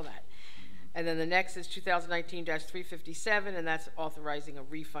never saw that. And then the next is 2019-357, and that's authorizing a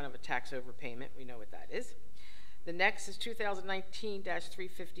refund of a tax overpayment. We know what that is. The next is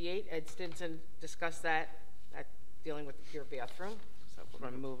 2019-358. Ed Stinson discussed that dealing with the pure bathroom. So we're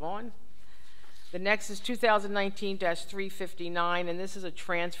going to move on. The next is 2019-359, and this is a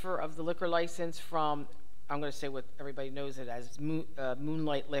transfer of the liquor license from, I'm going to say what everybody knows it as,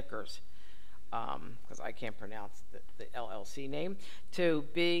 Moonlight Liquors, because I can't pronounce the LLC name, to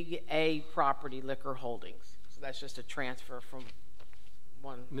Big A Property Liquor Holdings. So that's just a transfer from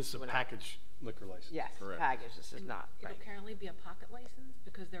one. And this is a package liquor license. Yes, correct. package. This is not. It'll Right. currently be a pocket license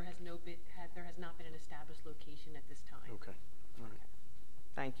because there has not been an established location at this time. Okay. All right.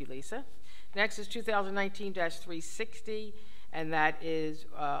 Thank you, Lisa. Next is 2019-360, and that is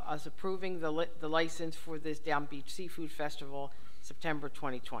us approving the license for this Down Beach Seafood Festival, September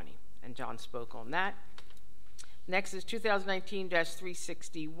 2020. And John spoke on that. Next is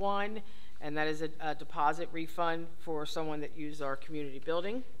 2019-361, and that is a deposit refund for someone that used our community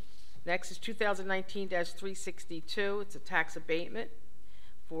building. Next is 2019-362. It's a tax abatement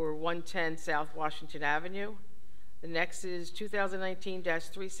for 110 South Washington Avenue. The next is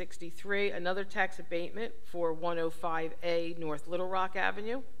 2019-363, another tax abatement for 105A North Little Rock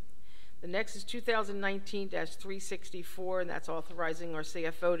Avenue. The next is 2019-364, and that's authorizing our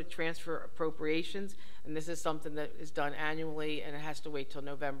CFO to transfer appropriations. And this is something that is done annually, and it has to wait till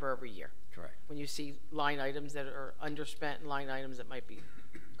November every year. Correct. When you see line items that are underspent and line items that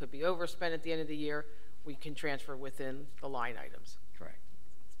could be overspent at the end of the year, we can transfer within the line items. Correct.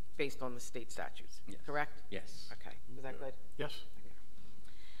 Based on the state statutes. Yes. Correct? Yes. Okay. Is that good? Yes.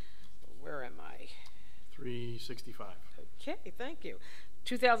 Where am I? 365. Okay, thank you.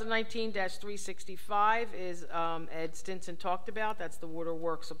 2019-365 is Ed Stinson talked about. That's the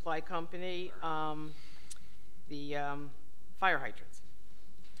Waterworks Supply Company, the fire hydrants.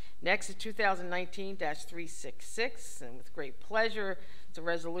 Next is 2019-366, and with great pleasure, it's a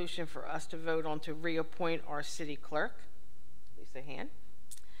resolution for us to vote on to reappoint our city clerk, Lisa Han.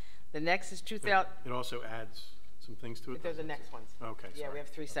 The next is 2000. It also adds some things to it? They're the next ones. Okay, Yeah, sorry. we have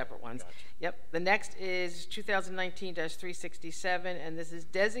three separate ones. Gotcha. Yep. The next is 2019-367, and this is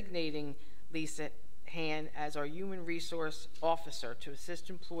designating Lisa Han as our human resource officer to assist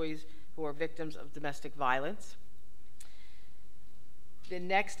employees who are victims of domestic violence. The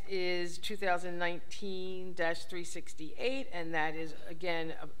next is 2019-368, and that is,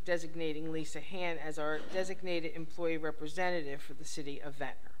 again, designating Lisa Han as our designated employee representative for the city of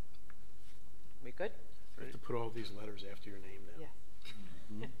Ventnor. We good? I have to put all these letters after your name now. Yeah.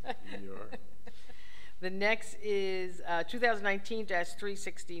 You are. The next is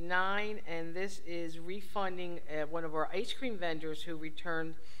 2019-369, and this is refunding one of our ice cream vendors who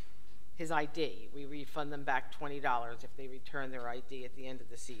returned his ID. We refund them back $20 if they return their ID at the end of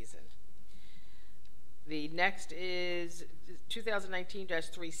the season. The next is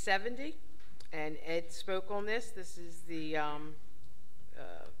 2019-370, and Ed spoke on this. This is the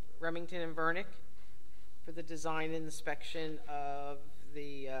Remington and Vernick for the design and inspection of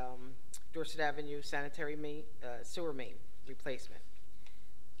the Dorset Avenue sanitary sewer main replacement.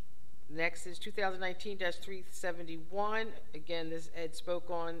 Next is 2019-371. Again, this Ed spoke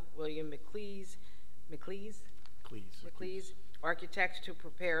on. William McLeese, architects, to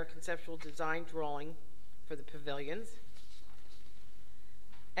prepare a conceptual design drawing for the pavilions.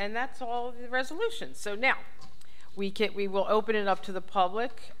 And that's all of the resolutions. So now, we will open it up to the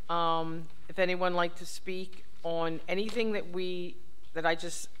public. If anyone would like to speak on anything that I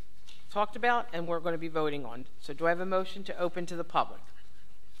just talked about and we're going to be voting on. So do I have a motion to open to the public?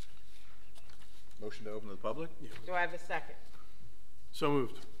 Motion to open to the public? Yeah. Do I have a second? So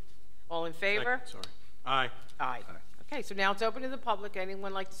moved. All in favor? Second, sorry. Aye. Aye. Okay, so now it's open to the public.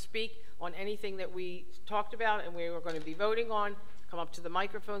 Anyone like to speak on anything that we talked about and we are going to be voting on? Come up to the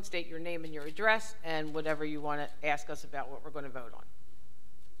microphone, state your name and your address, and whatever you want to ask us about what we're going to vote on.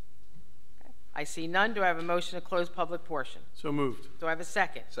 Okay. I see none. Do I have a motion to close public portion? So moved. Do I have a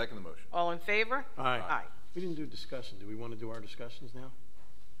second? Second the motion. All in favor? Aye. Aye. We didn't do discussion. Do we want to do our discussions now?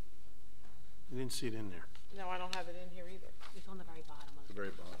 I didn't see it in there. No, I don't have it in here either. It's on the very bottom of The very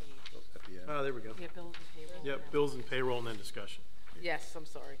bottom, at the end. Oh, there we go. Yeah, bills and payroll. Yep, bills and payroll and then discussion. Yes, I'm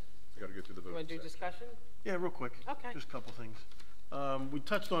sorry. I gotta go through the You vote. want to do discussion? Yeah, real quick. Okay. Just a couple things. We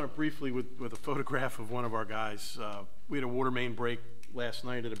touched on it briefly with a photograph of one of our guys. We had a water main break last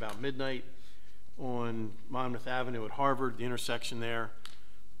night at about midnight on Monmouth Avenue at Harvard, the intersection there.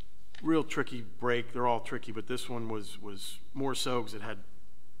 Real tricky break. They're all tricky, but this one was more so because it had,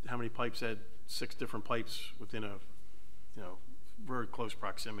 how many pipes? It had 6 different pipes within a, very close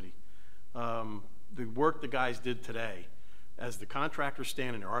proximity. The work the guys did today, as the contractor's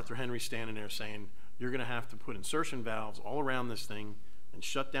standing there, Arthur Henry's standing there saying, you're gonna have to put insertion valves all around this thing and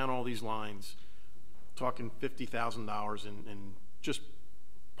shut down all these lines, talking $50,000 in just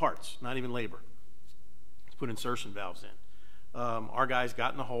parts, not even labor. Let's put insertion valves in. Our guys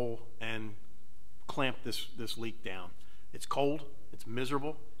got in the hole and clamped this leak down. It's cold, it's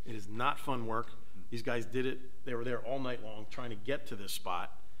miserable, it is not fun work. These guys did it, they were there all night long trying to get to this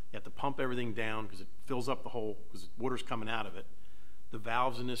spot. You have to pump everything down because it fills up the hole because water's coming out of it. The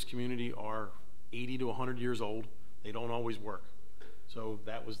valves in this community are 80 to 100 years old. They don't always work. So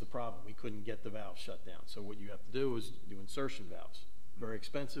that was the problem. We couldn't get the valves shut down. So what you have to do is do insertion valves. Very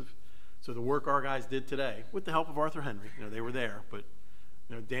expensive. So the work our guys did today, with the help of Arthur Henry, they were there, but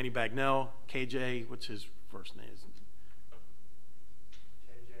Danny Bagnell, KJ, what's his first name?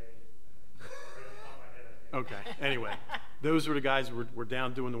 Okay, anyway, those were the guys who were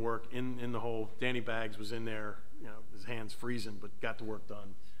down doing the work in the hole. Danny Baggs was in there, his hands freezing, but got the work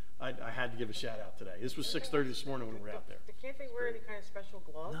done. I had to give a shout out today. This was 6:30 this morning when we were out there. Can't they wear any kind of special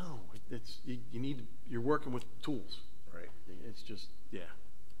gloves? No, it's you're working with tools. Right. It's just, yeah.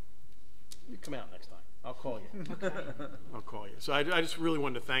 You come out next time. I'll call you. Okay. I'll call you. So I just really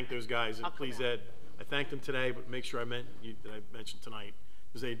wanted to thank those guys. And please, Ed, I thanked them today, but make sure I mentioned tonight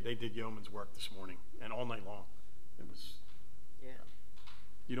because they did yeoman's work this morning and all night long. It was. Yeah.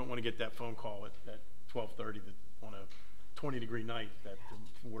 You don't want to get that phone call at 12:30 on a 20-degree night that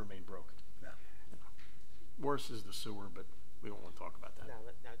the water main broke. No. Worse is the sewer, but we don't want to talk about that. No,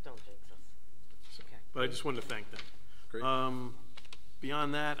 don't jinx us. So, Okay. but I just wanted to thank them. Great.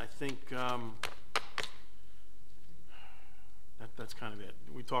 Beyond that, I think that's kind of it.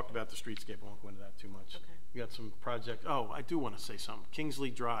 We talked about the streetscape. I won't go into that too much. Okay. We got some projects. Oh, I do want to say something. Kingsley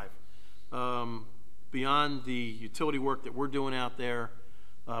Drive. Beyond the utility work that we're doing out there,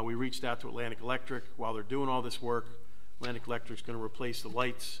 we reached out to Atlantic Electric. While they're doing all this work, Atlantic Electric's going to replace the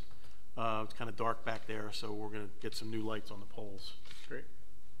lights. It's kind of dark back there, so we're going to get some new lights on the poles. Great.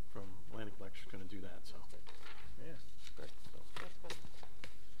 From Atlantic Electric's going to do that. So, yeah. Good. That's good.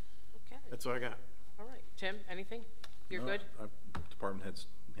 Okay. That's all I got. All right. Tim, anything? You're good? Department heads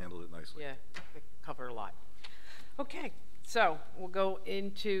handled it nicely. Yeah, we covered a lot. Okay, so we'll go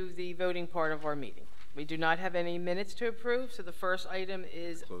into the voting part of our meeting. We do not have any minutes to approve, so the first item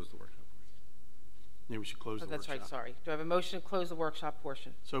is. Close the workshop. Yeah, we should close the That's workshop. right, sorry. Do I have a motion to close the workshop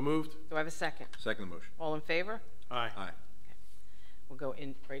portion? So moved. Do I have a second? Second the motion. All in favor? Aye. Aye. We'll go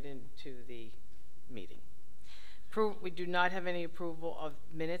right into the meeting. We do not have any approval of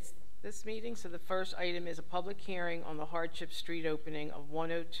minutes this meeting, so the first item is a public hearing on the hardship street opening of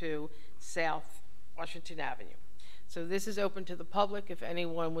 102 South Washington Avenue. So this is open to the public if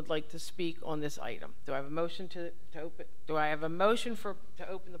anyone would like to speak on this item. Do I have a motion to open? Do I have a motion to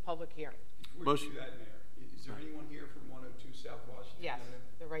open the public hearing? Before you do that, Mayor, is there anyone here from 102 South Washington? Yes,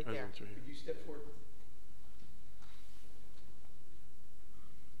 they're right there. Residents are here. Could you step forward?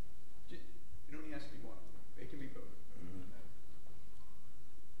 It only has to be one. It can be both.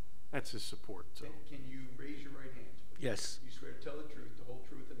 That's his support. So. Can you raise your right hand? Yes, You swear to tell the truth, the whole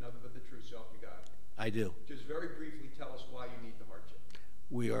truth, and nothing but the truth, so help you God. I do. Just very briefly tell us why you need the hardship.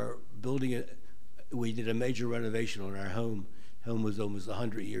 We are building it. We did a major renovation on our home. Home was almost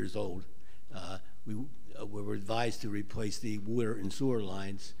 100 years old. We were advised to replace the water and sewer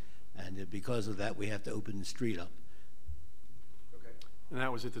lines, and because of that, we have to open the street up. Okay. And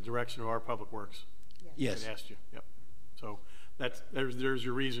that was at the direction of our Public Works. Yes. I asked you. Yep. So there's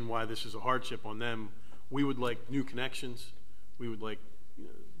your reason why this is a hardship on them. We would like new connections. We would like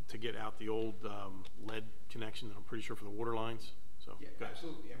to get out the old lead connection that I'm pretty sure for the water lines. So Yeah,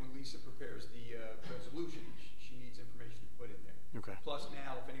 absolutely. And when Lisa prepares the resolution, she needs information to put in there. Okay. Plus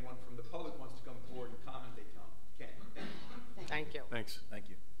now, if anyone from the public wants to come forward and comment, they can. Thank you. Thanks. Thank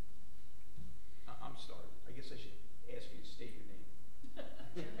you. I'm sorry. I guess I should ask you to state your name.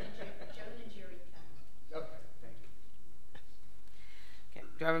 Joan and Jerry Cohen. Okay, thank you. Okay.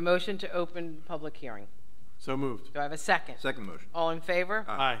 Do I have a motion to open public hearing? So moved. Do I have a second? Second motion. All in favor?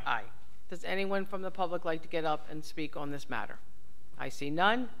 Aye. Aye. Does anyone from the public like to get up and speak on this matter? I see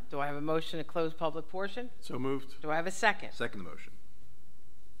none. Do I have a motion to close public portion? So moved. Do I have a second? Second motion.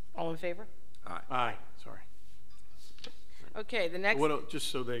 All in favor? Aye. Aye, sorry. Okay, the next, Just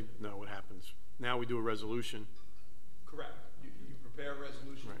so they know what happens. Now we do a resolution. Correct. You prepare a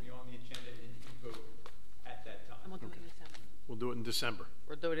resolution, Right. be on the agenda, and you vote at that time. And we'll do it in December. We'll do it in December.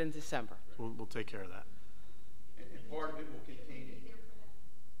 we'll do it in December. We'll take care of that. And part of it will contain,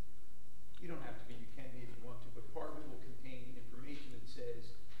 you don't have to be, you can be if you want to, but part of it will contain information that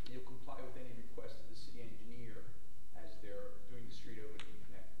says that you'll comply with any request of the city engineer as they're doing the street opening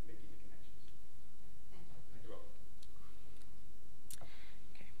and making the connections. You're welcome.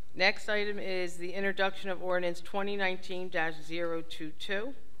 Next item is the introduction of ordinance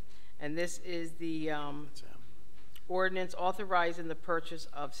 2019-022, and this is the ordinance authorizing the purchase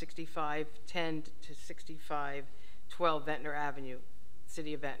of 6510 to 6512 Ventnor Avenue,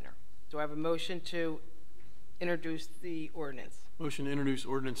 City of Ventnor. Do I have a motion to introduce the ordinance? Motion to introduce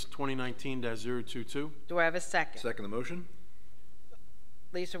ordinance 2019-022. Do I have a second? Second the motion?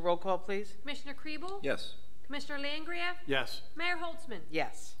 Lisa, roll call, please. Commissioner Kriebel? Yes. Commissioner Langgraf? Yes. Mayor Holtzman?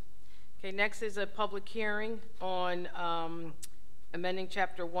 Yes. Okay, next is a public hearing on amending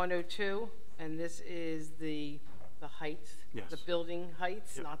Chapter 102, and this is the heights, Yes. the building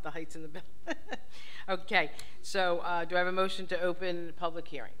heights, Yep. not the heights in the building. Okay, so do I have a motion to open the public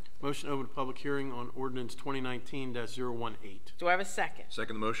hearing? Motion to open public hearing on ordinance 2019-018. Do I have a second?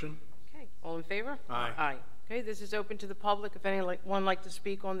 Second the motion? Okay, all in favor? Aye. Aye. Okay, this is open to the public. If anyone like to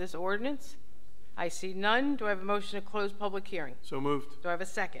speak on this ordinance? I see none. Do I have a motion to close public hearing? So moved. Do I have a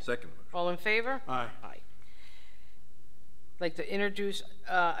second? Second motion. All in favor? Aye. Aye. I'd like to introduce,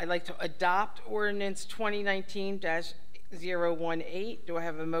 I'd like to adopt ordinance 2019-018. Do I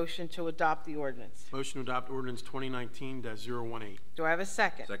have a motion to adopt the ordinance? Motion to adopt ordinance 2019-018. Do I have a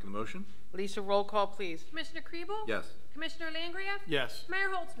second? Second the motion? Lisa, roll call, please. Commissioner Kriebel? Yes. Commissioner Langgraf? Yes. Mayor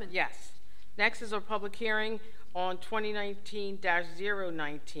Holtzman? Yes. Next is our public hearing on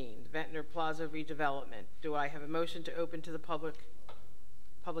 2019-019, Ventnor Plaza redevelopment. Do I have a motion to open to the public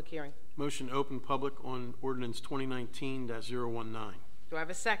hearing? Motion to open public on ordinance 2019-019. Do I have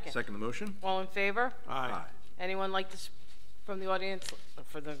a second? Second the motion? All in favor? Aye. Anyone like to, from the audience,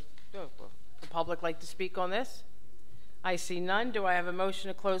 the public like to speak on this? I see none. Do I have a motion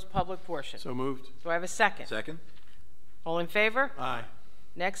to close public portion? So moved. Do I have a second? Second? All in favor? Aye.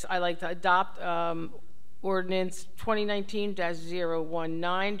 Next, I'd like to adopt ordinance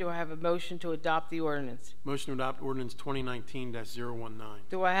 2019-019. Do I have a motion to adopt the ordinance? Motion to adopt ordinance 2019-019.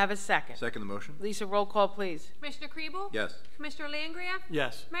 Do I have a second? Second the motion? Lisa, roll call, please. Commissioner Kriebel? Yes. Commissioner Langgraf?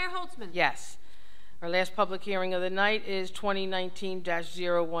 Yes. Mayor Holtzman? Yes. Our last public hearing of the night is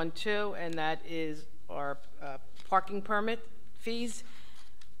 2019-012, and that is our parking permit fees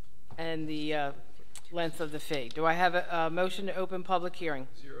and the length of the fee. Do I have a motion to open public hearing?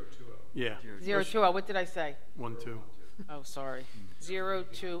 020. Yeah. 020, what did I say? 1-2. Oh, sorry.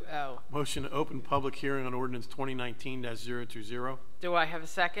 020. Motion to open public hearing on ordinance 2019-020. Do I have a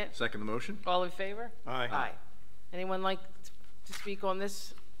second? Second the motion? All in favor? Aye. Aye. Anyone like to speak on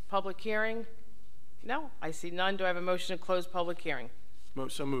this public hearing? No, I see none. Do I have a motion to close public hearing?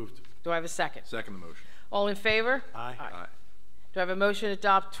 So moved. Do I have a second? Second the motion? All in favor? Aye. Aye. Do I have a motion to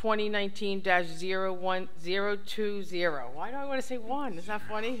adopt 2019-020? Why do I want to say 1? Isn't that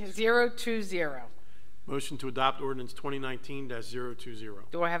funny? 020. Motion to adopt ordinance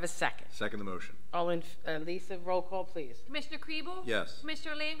 2019-020. Do I have a second? Second the motion? All in, Lisa, roll call, please. Commissioner Kriebel? Yes.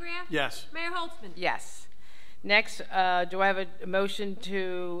 Commissioner Langgraf? Yes. Mayor Holtzman? Yes. Next, do I have a motion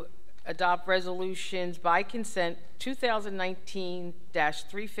to adopt resolutions by consent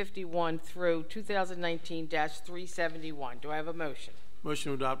 2019-351 through 2019-371? Do I have a motion? Motion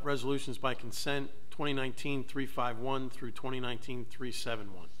to adopt resolutions by consent 2019-351 through 2019-371.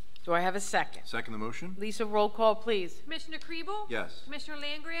 Do I have a second? Second the motion? Lisa, roll call, please. Commissioner Kriebel? Yes. Commissioner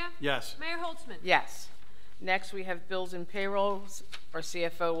Langgraf? Yes. Mayor Holtzman? Yes. Next, we have bills and payrolls. Our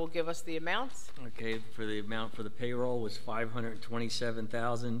CFO will give us the amounts. Okay, for the amount for the payroll was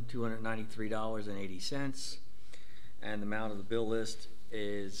 $527,293.80. And the amount of the bill list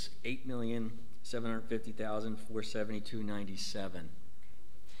is $8,750,472.97.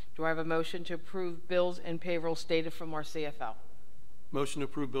 Do I have a motion to approve bills and payroll stated from our CFO? Motion to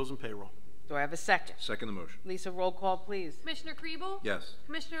approve bills and payroll. Do I have a second? Second the motion? Lisa, roll call, please. Commissioner Kriebel? Yes.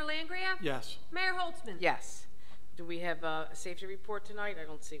 Commissioner Langgraf? Yes. Mayor Holtzman? Yes. Do we have a safety report tonight? I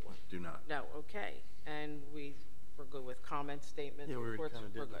don't see one. Do not. No, okay. And we we're good with comments, statements, Yeah, we already reports? kind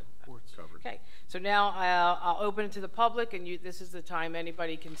of We're did good. the reports. Covered. Okay, so now I'll open it to the public, and this is the time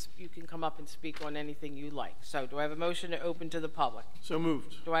anybody you can come up and speak on anything you like. So do I have a motion to open to the public? So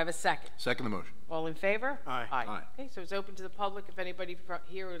moved. Do I have a second? Second the motion. All in favor? Aye. Aye. Okay, so it's open to the public. If anybody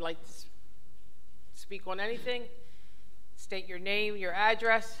here would like to speak on anything, state your name, your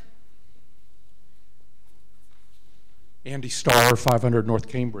address. Andy Starr, 500 North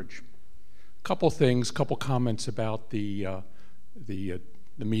Cambridge. Couple things, couple comments about the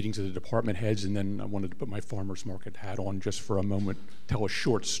meetings of the department heads, and then I wanted to put my farmer's market hat on just for a moment, tell a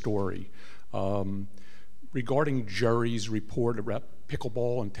short story. Regarding Jerry's report about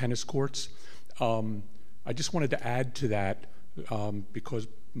pickleball and tennis courts, I just wanted to add to that because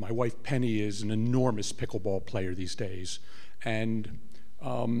my wife Penny is an enormous pickleball player these days, and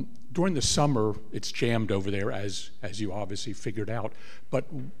during the summer it's jammed over there, as you obviously figured out. But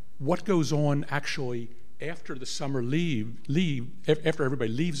what goes on actually after the summer after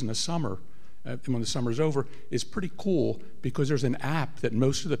everybody leaves in the summer, when the summer's over, is pretty cool, because there's an app that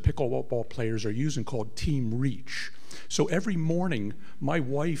most of the pickleball players are using called Team Reach. So every morning, my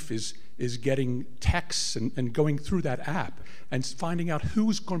wife is getting texts and going through that app and finding out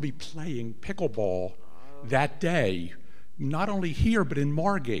who's going to be playing pickleball that day, not only here, but in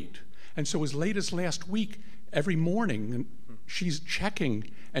Margate. And so as late as last week, every morning, she's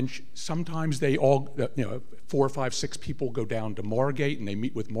checking, and sometimes they all, 4, 5, 6 people go down to Margate and they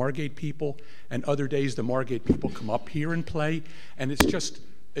meet with Margate people, and other days the Margate people come up here and play, and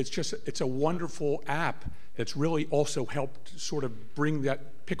it's a wonderful app that's really also helped sort of bring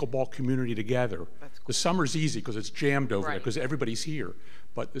that pickleball community together. Cool. The summer's easy because it's jammed over there because everybody's here,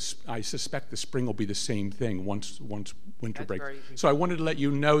 but I suspect the spring will be the same thing once winter breaks. So I wanted to let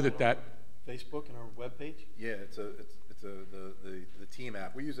you know that Facebook and our webpage? Yeah, it's the team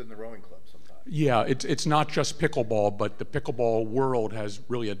app. We use it in the rowing club sometimes. Yeah, it's not just pickleball, but the pickleball world has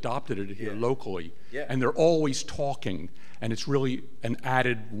really adopted it here locally. Yeah. And they're always talking, and it's really an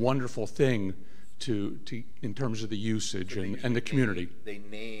added wonderful thing to in terms of the usage and the community. They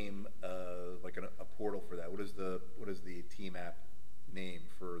name like a portal for that. What is the team app name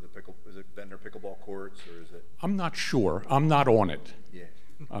for the pickle? Is it Ventnor Pickleball Courts, or is it? I'm not sure. I'm not on it. Yeah.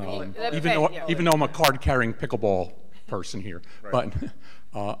 Even though I'm a card-carrying pickleball person here, but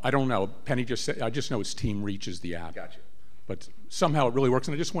I don't know. Penny just said. I just know it's Team Reach is the app. Gotcha. But somehow it really works,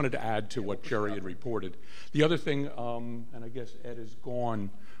 and I just wanted to add to what Jerry had reported. The other thing, and I guess Ed is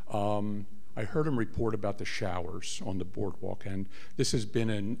gone. I heard him report about the showers on the boardwalk, and this has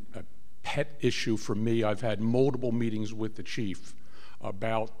been a pet issue for me. I've had multiple meetings with the chief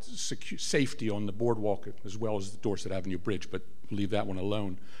about safety on the boardwalk as well as the Dorset Avenue Bridge, but leave that one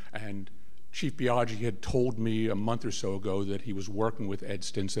alone. And Chief Biaggi had told me a month or so ago that he was working with Ed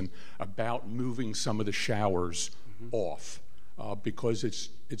Stinson about moving some of the showers off because it's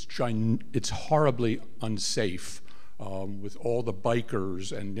horribly unsafe with all the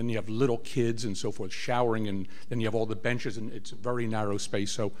bikers, and then you have little kids and so forth showering, and then you have all the benches, and it's a very narrow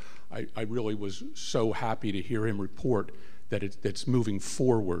space. So I really was so happy to hear him report that it's moving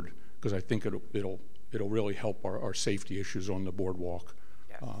forward, because I think it'll really help our safety issues on the boardwalk.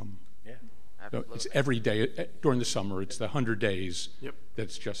 Yes. Yeah. Absolutely. It's every day during the summer. It's the 100 days. Yep.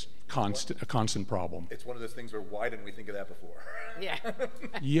 That's just a constant problem. It's one of those things where why didn't we think of that before? Yeah.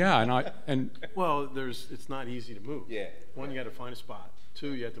 Yeah, and well, it's not easy to move. Yeah. One, you got to find a spot.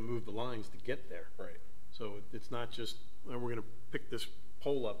 Two, you have to move the lines to get there. Right. So it's not just we're going to pick this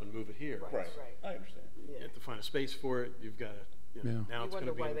pole up and move it here. Right. I understand. You have to find a space for it. You've got to. Now it's going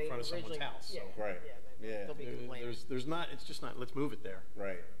to be in front of someone's house. Yeah. So. Right. Yeah. There's not. It's just not. Let's move it there.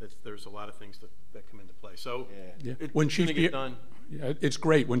 Right. There's a lot of things that come into play. So it's when going to get done. Yeah, it's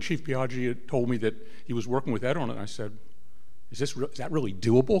great. When Chief Biaggi had told me that he was working with Ed on it, I said, is that really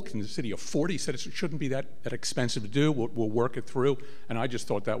doable? Can the city afford it? He said it shouldn't be that expensive to do. We'll work it through. And I just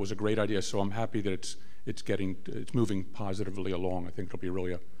thought that was a great idea. So I'm happy that it's moving positively along. I think it'll be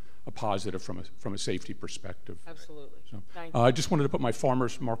really a positive from a safety perspective. Absolutely. So, Thank you. I just wanted to put my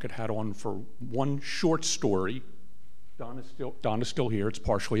farmer's market hat on for one short story. Donna's still here. It's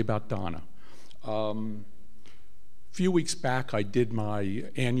partially about Donna. A few weeks back, I did my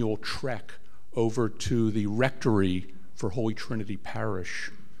annual trek over to the rectory for Holy Trinity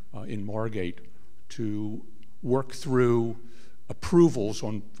Parish in Margate to work through approvals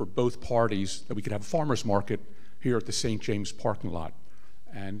for both parties that we could have a farmer's market here at the St. James parking lot.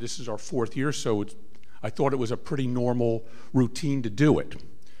 And this is our 4th year, so I thought it was a pretty normal routine to do it.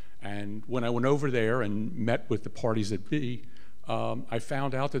 And when I went over there and met with the parties that be, I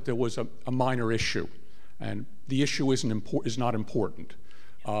found out that there was a minor issue. And the issue is not important.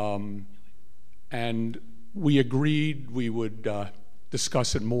 And we agreed we would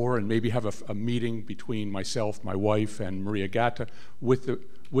discuss it more and maybe have a meeting between myself, my wife, and Maria Gatta with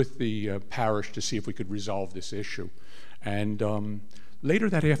the parish to see if we could resolve this issue. And later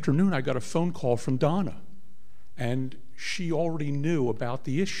that afternoon, I got a phone call from Donna, and she already knew about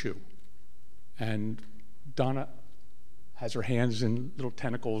the issue. And Donna has her hands in little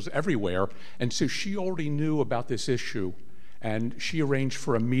tentacles everywhere, and so she already knew about this issue. And she arranged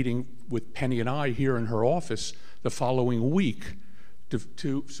for a meeting with Penny and I here in her office the following week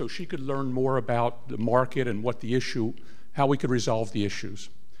so she could learn more about the market and what the issue, how we could resolve the issues.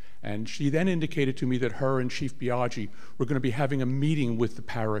 And she then indicated to me that her and Chief Biaggi were going to be having a meeting with the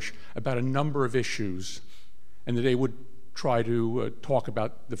parish about a number of issues, and that they would try to talk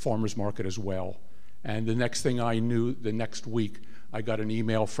about the farmers market as well. And the next thing I knew, the next week, I got an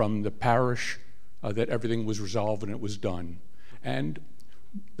email from the parish that everything was resolved and it was done. And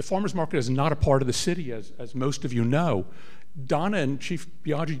the farmers market is not a part of the city, as most of you know. Donna and Chief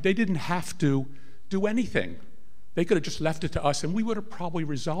Biaggi, they didn't have to do anything. They could have just left it to us and we would have probably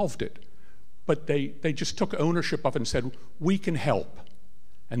resolved it. But they just took ownership of it and said, we can help.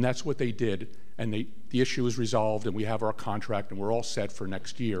 And that's what they did. And the issue is resolved and we have our contract and we're all set for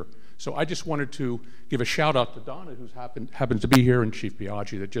next year. So I just wanted to give a shout out to Donna, who's happened to be here, and Chief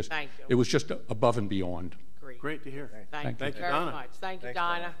Biaggi, that just, it was just above and beyond. Great to hear. Thank you very Donna. much. Thank you,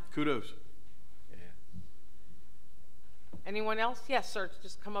 Donna. Kudos. Anyone else? Yes, sir.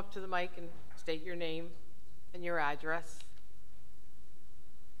 Just come up to the mic and state your name and your address.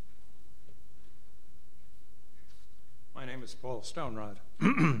 My name is Paul Stonerod.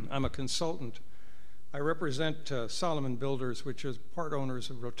 I'm a consultant. I represent Solomon Builders, which is part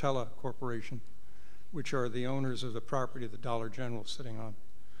owners of Rotella Corporation, which are the owners of the property the Dollar General is sitting on.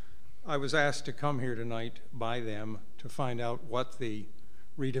 I was asked to come here tonight by them to find out what the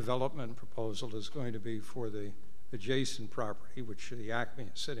redevelopment proposal is going to be for the adjacent property, which the Acme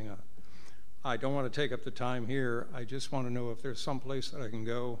is sitting on. I don't want to take up the time here. I just want to know if there's some place that I can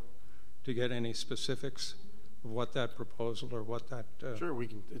go to get any specifics of what that proposal or what that... Sure, we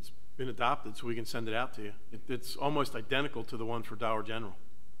can. It's been adopted, so we can send it out to you. It's almost identical to the one for Dollar General.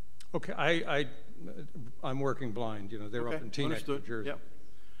 Okay, I'm working blind. You know, they're up in Teaneck, New Jersey. Yep.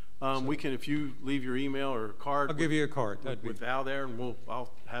 We can, if you leave your email or a card. I'll give you a card. With Al there, and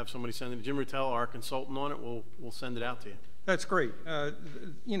I'll have somebody send it. Jim Ruttell, our consultant on it, we'll send it out to you. That's great.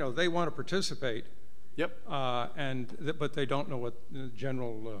 You know, they want to participate. Yep. But they don't know what the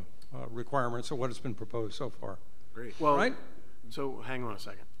general requirements or what has been proposed so far. Great. Well, right? So hang on a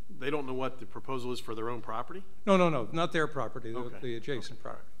second. They don't know what the proposal is for their own property? No, not their property. Okay. The adjacent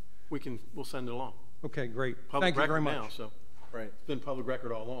property. We'll send it along. Okay, great. Public Thank you very record much. Now, so. Right. It's been public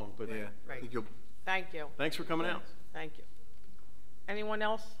record all along, but yeah. I think you'll. Thank you. Thanks for coming out. Thank you. Anyone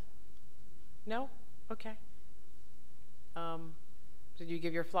else? No? Okay. Did you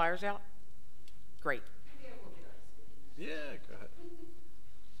give your flyers out? Great. Yeah, go ahead.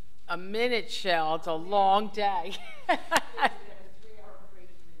 A minute, Shell. It's a long day.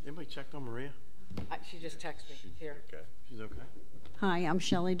 Anybody checked on Maria? She just texted me. Here. Okay. She's okay. Hi, I'm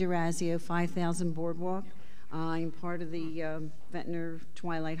Shelley DeRazio, 5000 Boardwalk. I'm part of the Ventnor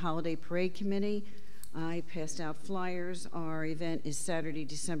Twilight Holiday Parade Committee. I passed out flyers. Our event is Saturday,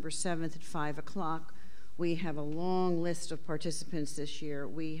 December 7th at 5 o'clock. We have a long list of participants this year.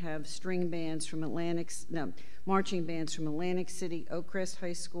 We have string bands from marching bands from Atlantic City, Oakcrest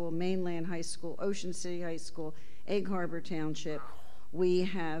High School, Mainland High School, Ocean City High School, Egg Harbor Township. We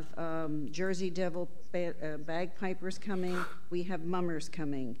have Jersey Devil bagpipers coming. We have mummers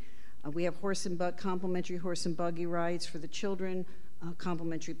coming. We have complimentary horse and buggy rides for the children,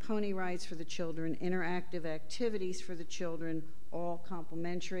 complimentary pony rides for the children, interactive activities for the children, all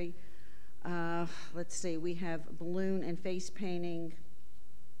complimentary. Let's see, we have balloon and face painting.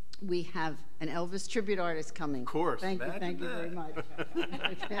 We have an Elvis tribute artist coming. Of course. Thank you very much.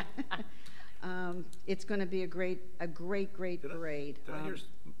 It's going to be a great parade. Did I hear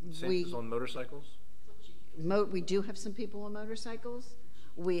Santa's on motorcycles? We do have some people on motorcycles.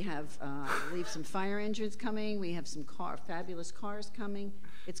 We have, I believe, some fire engines coming. We have some fabulous cars coming.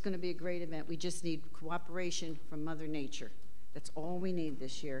 It's going to be a great event. We just need cooperation from Mother Nature. That's all we need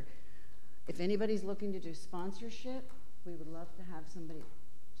this year. If anybody's looking to do sponsorship, we would love to have somebody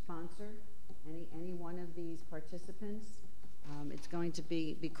sponsor any one of these participants. It's going to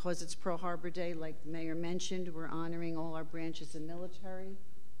be, because it's Pearl Harbor Day, like the mayor mentioned, we're honoring all our branches of military.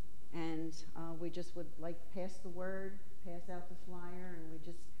 And we just would like pass the word, pass out the flyer,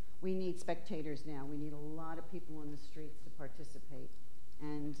 and we need spectators now. We need a lot of people on the streets to participate.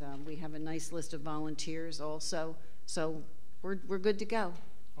 And we have a nice list of volunteers also, so we're good to go.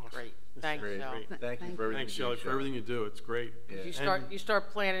 Great. Thanks, Great, Shel. great. Thank you for everything. Thanks, you do, Shelley, for everything you do. It's great. Yeah. You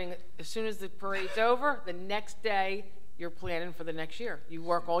start planning as soon as the parade's over. The next day, you're planning for the next year. You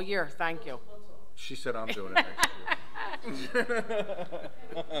work all year. Thank you. She said I'm doing it next year.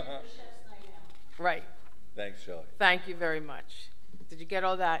 Right. Thanks, Shelley. Thank you very much. Did you get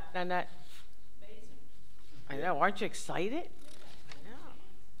all that, Nanette? Amazing. I know. Aren't you excited? I know.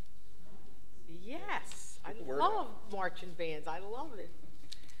 Yes. I love marching bands. I love it.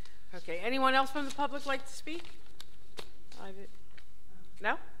 Okay. Anyone else from the public like to speak?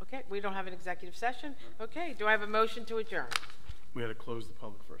 No? Okay. We don't have an executive session. Okay. Do I have a motion to adjourn? We had to close the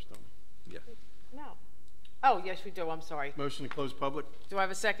public first, don't we? Yeah. No. Oh, yes, we do. I'm sorry. Motion to close public? Do I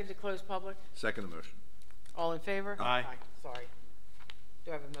have a second to close public? Second the motion. All in favor? Aye. Sorry.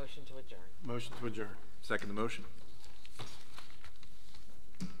 Do I have a motion to adjourn? Motion to adjourn. Second the motion.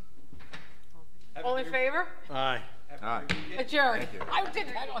 All in favor? Aye. Aye. Adjourn. Thank you. I did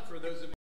that. For those of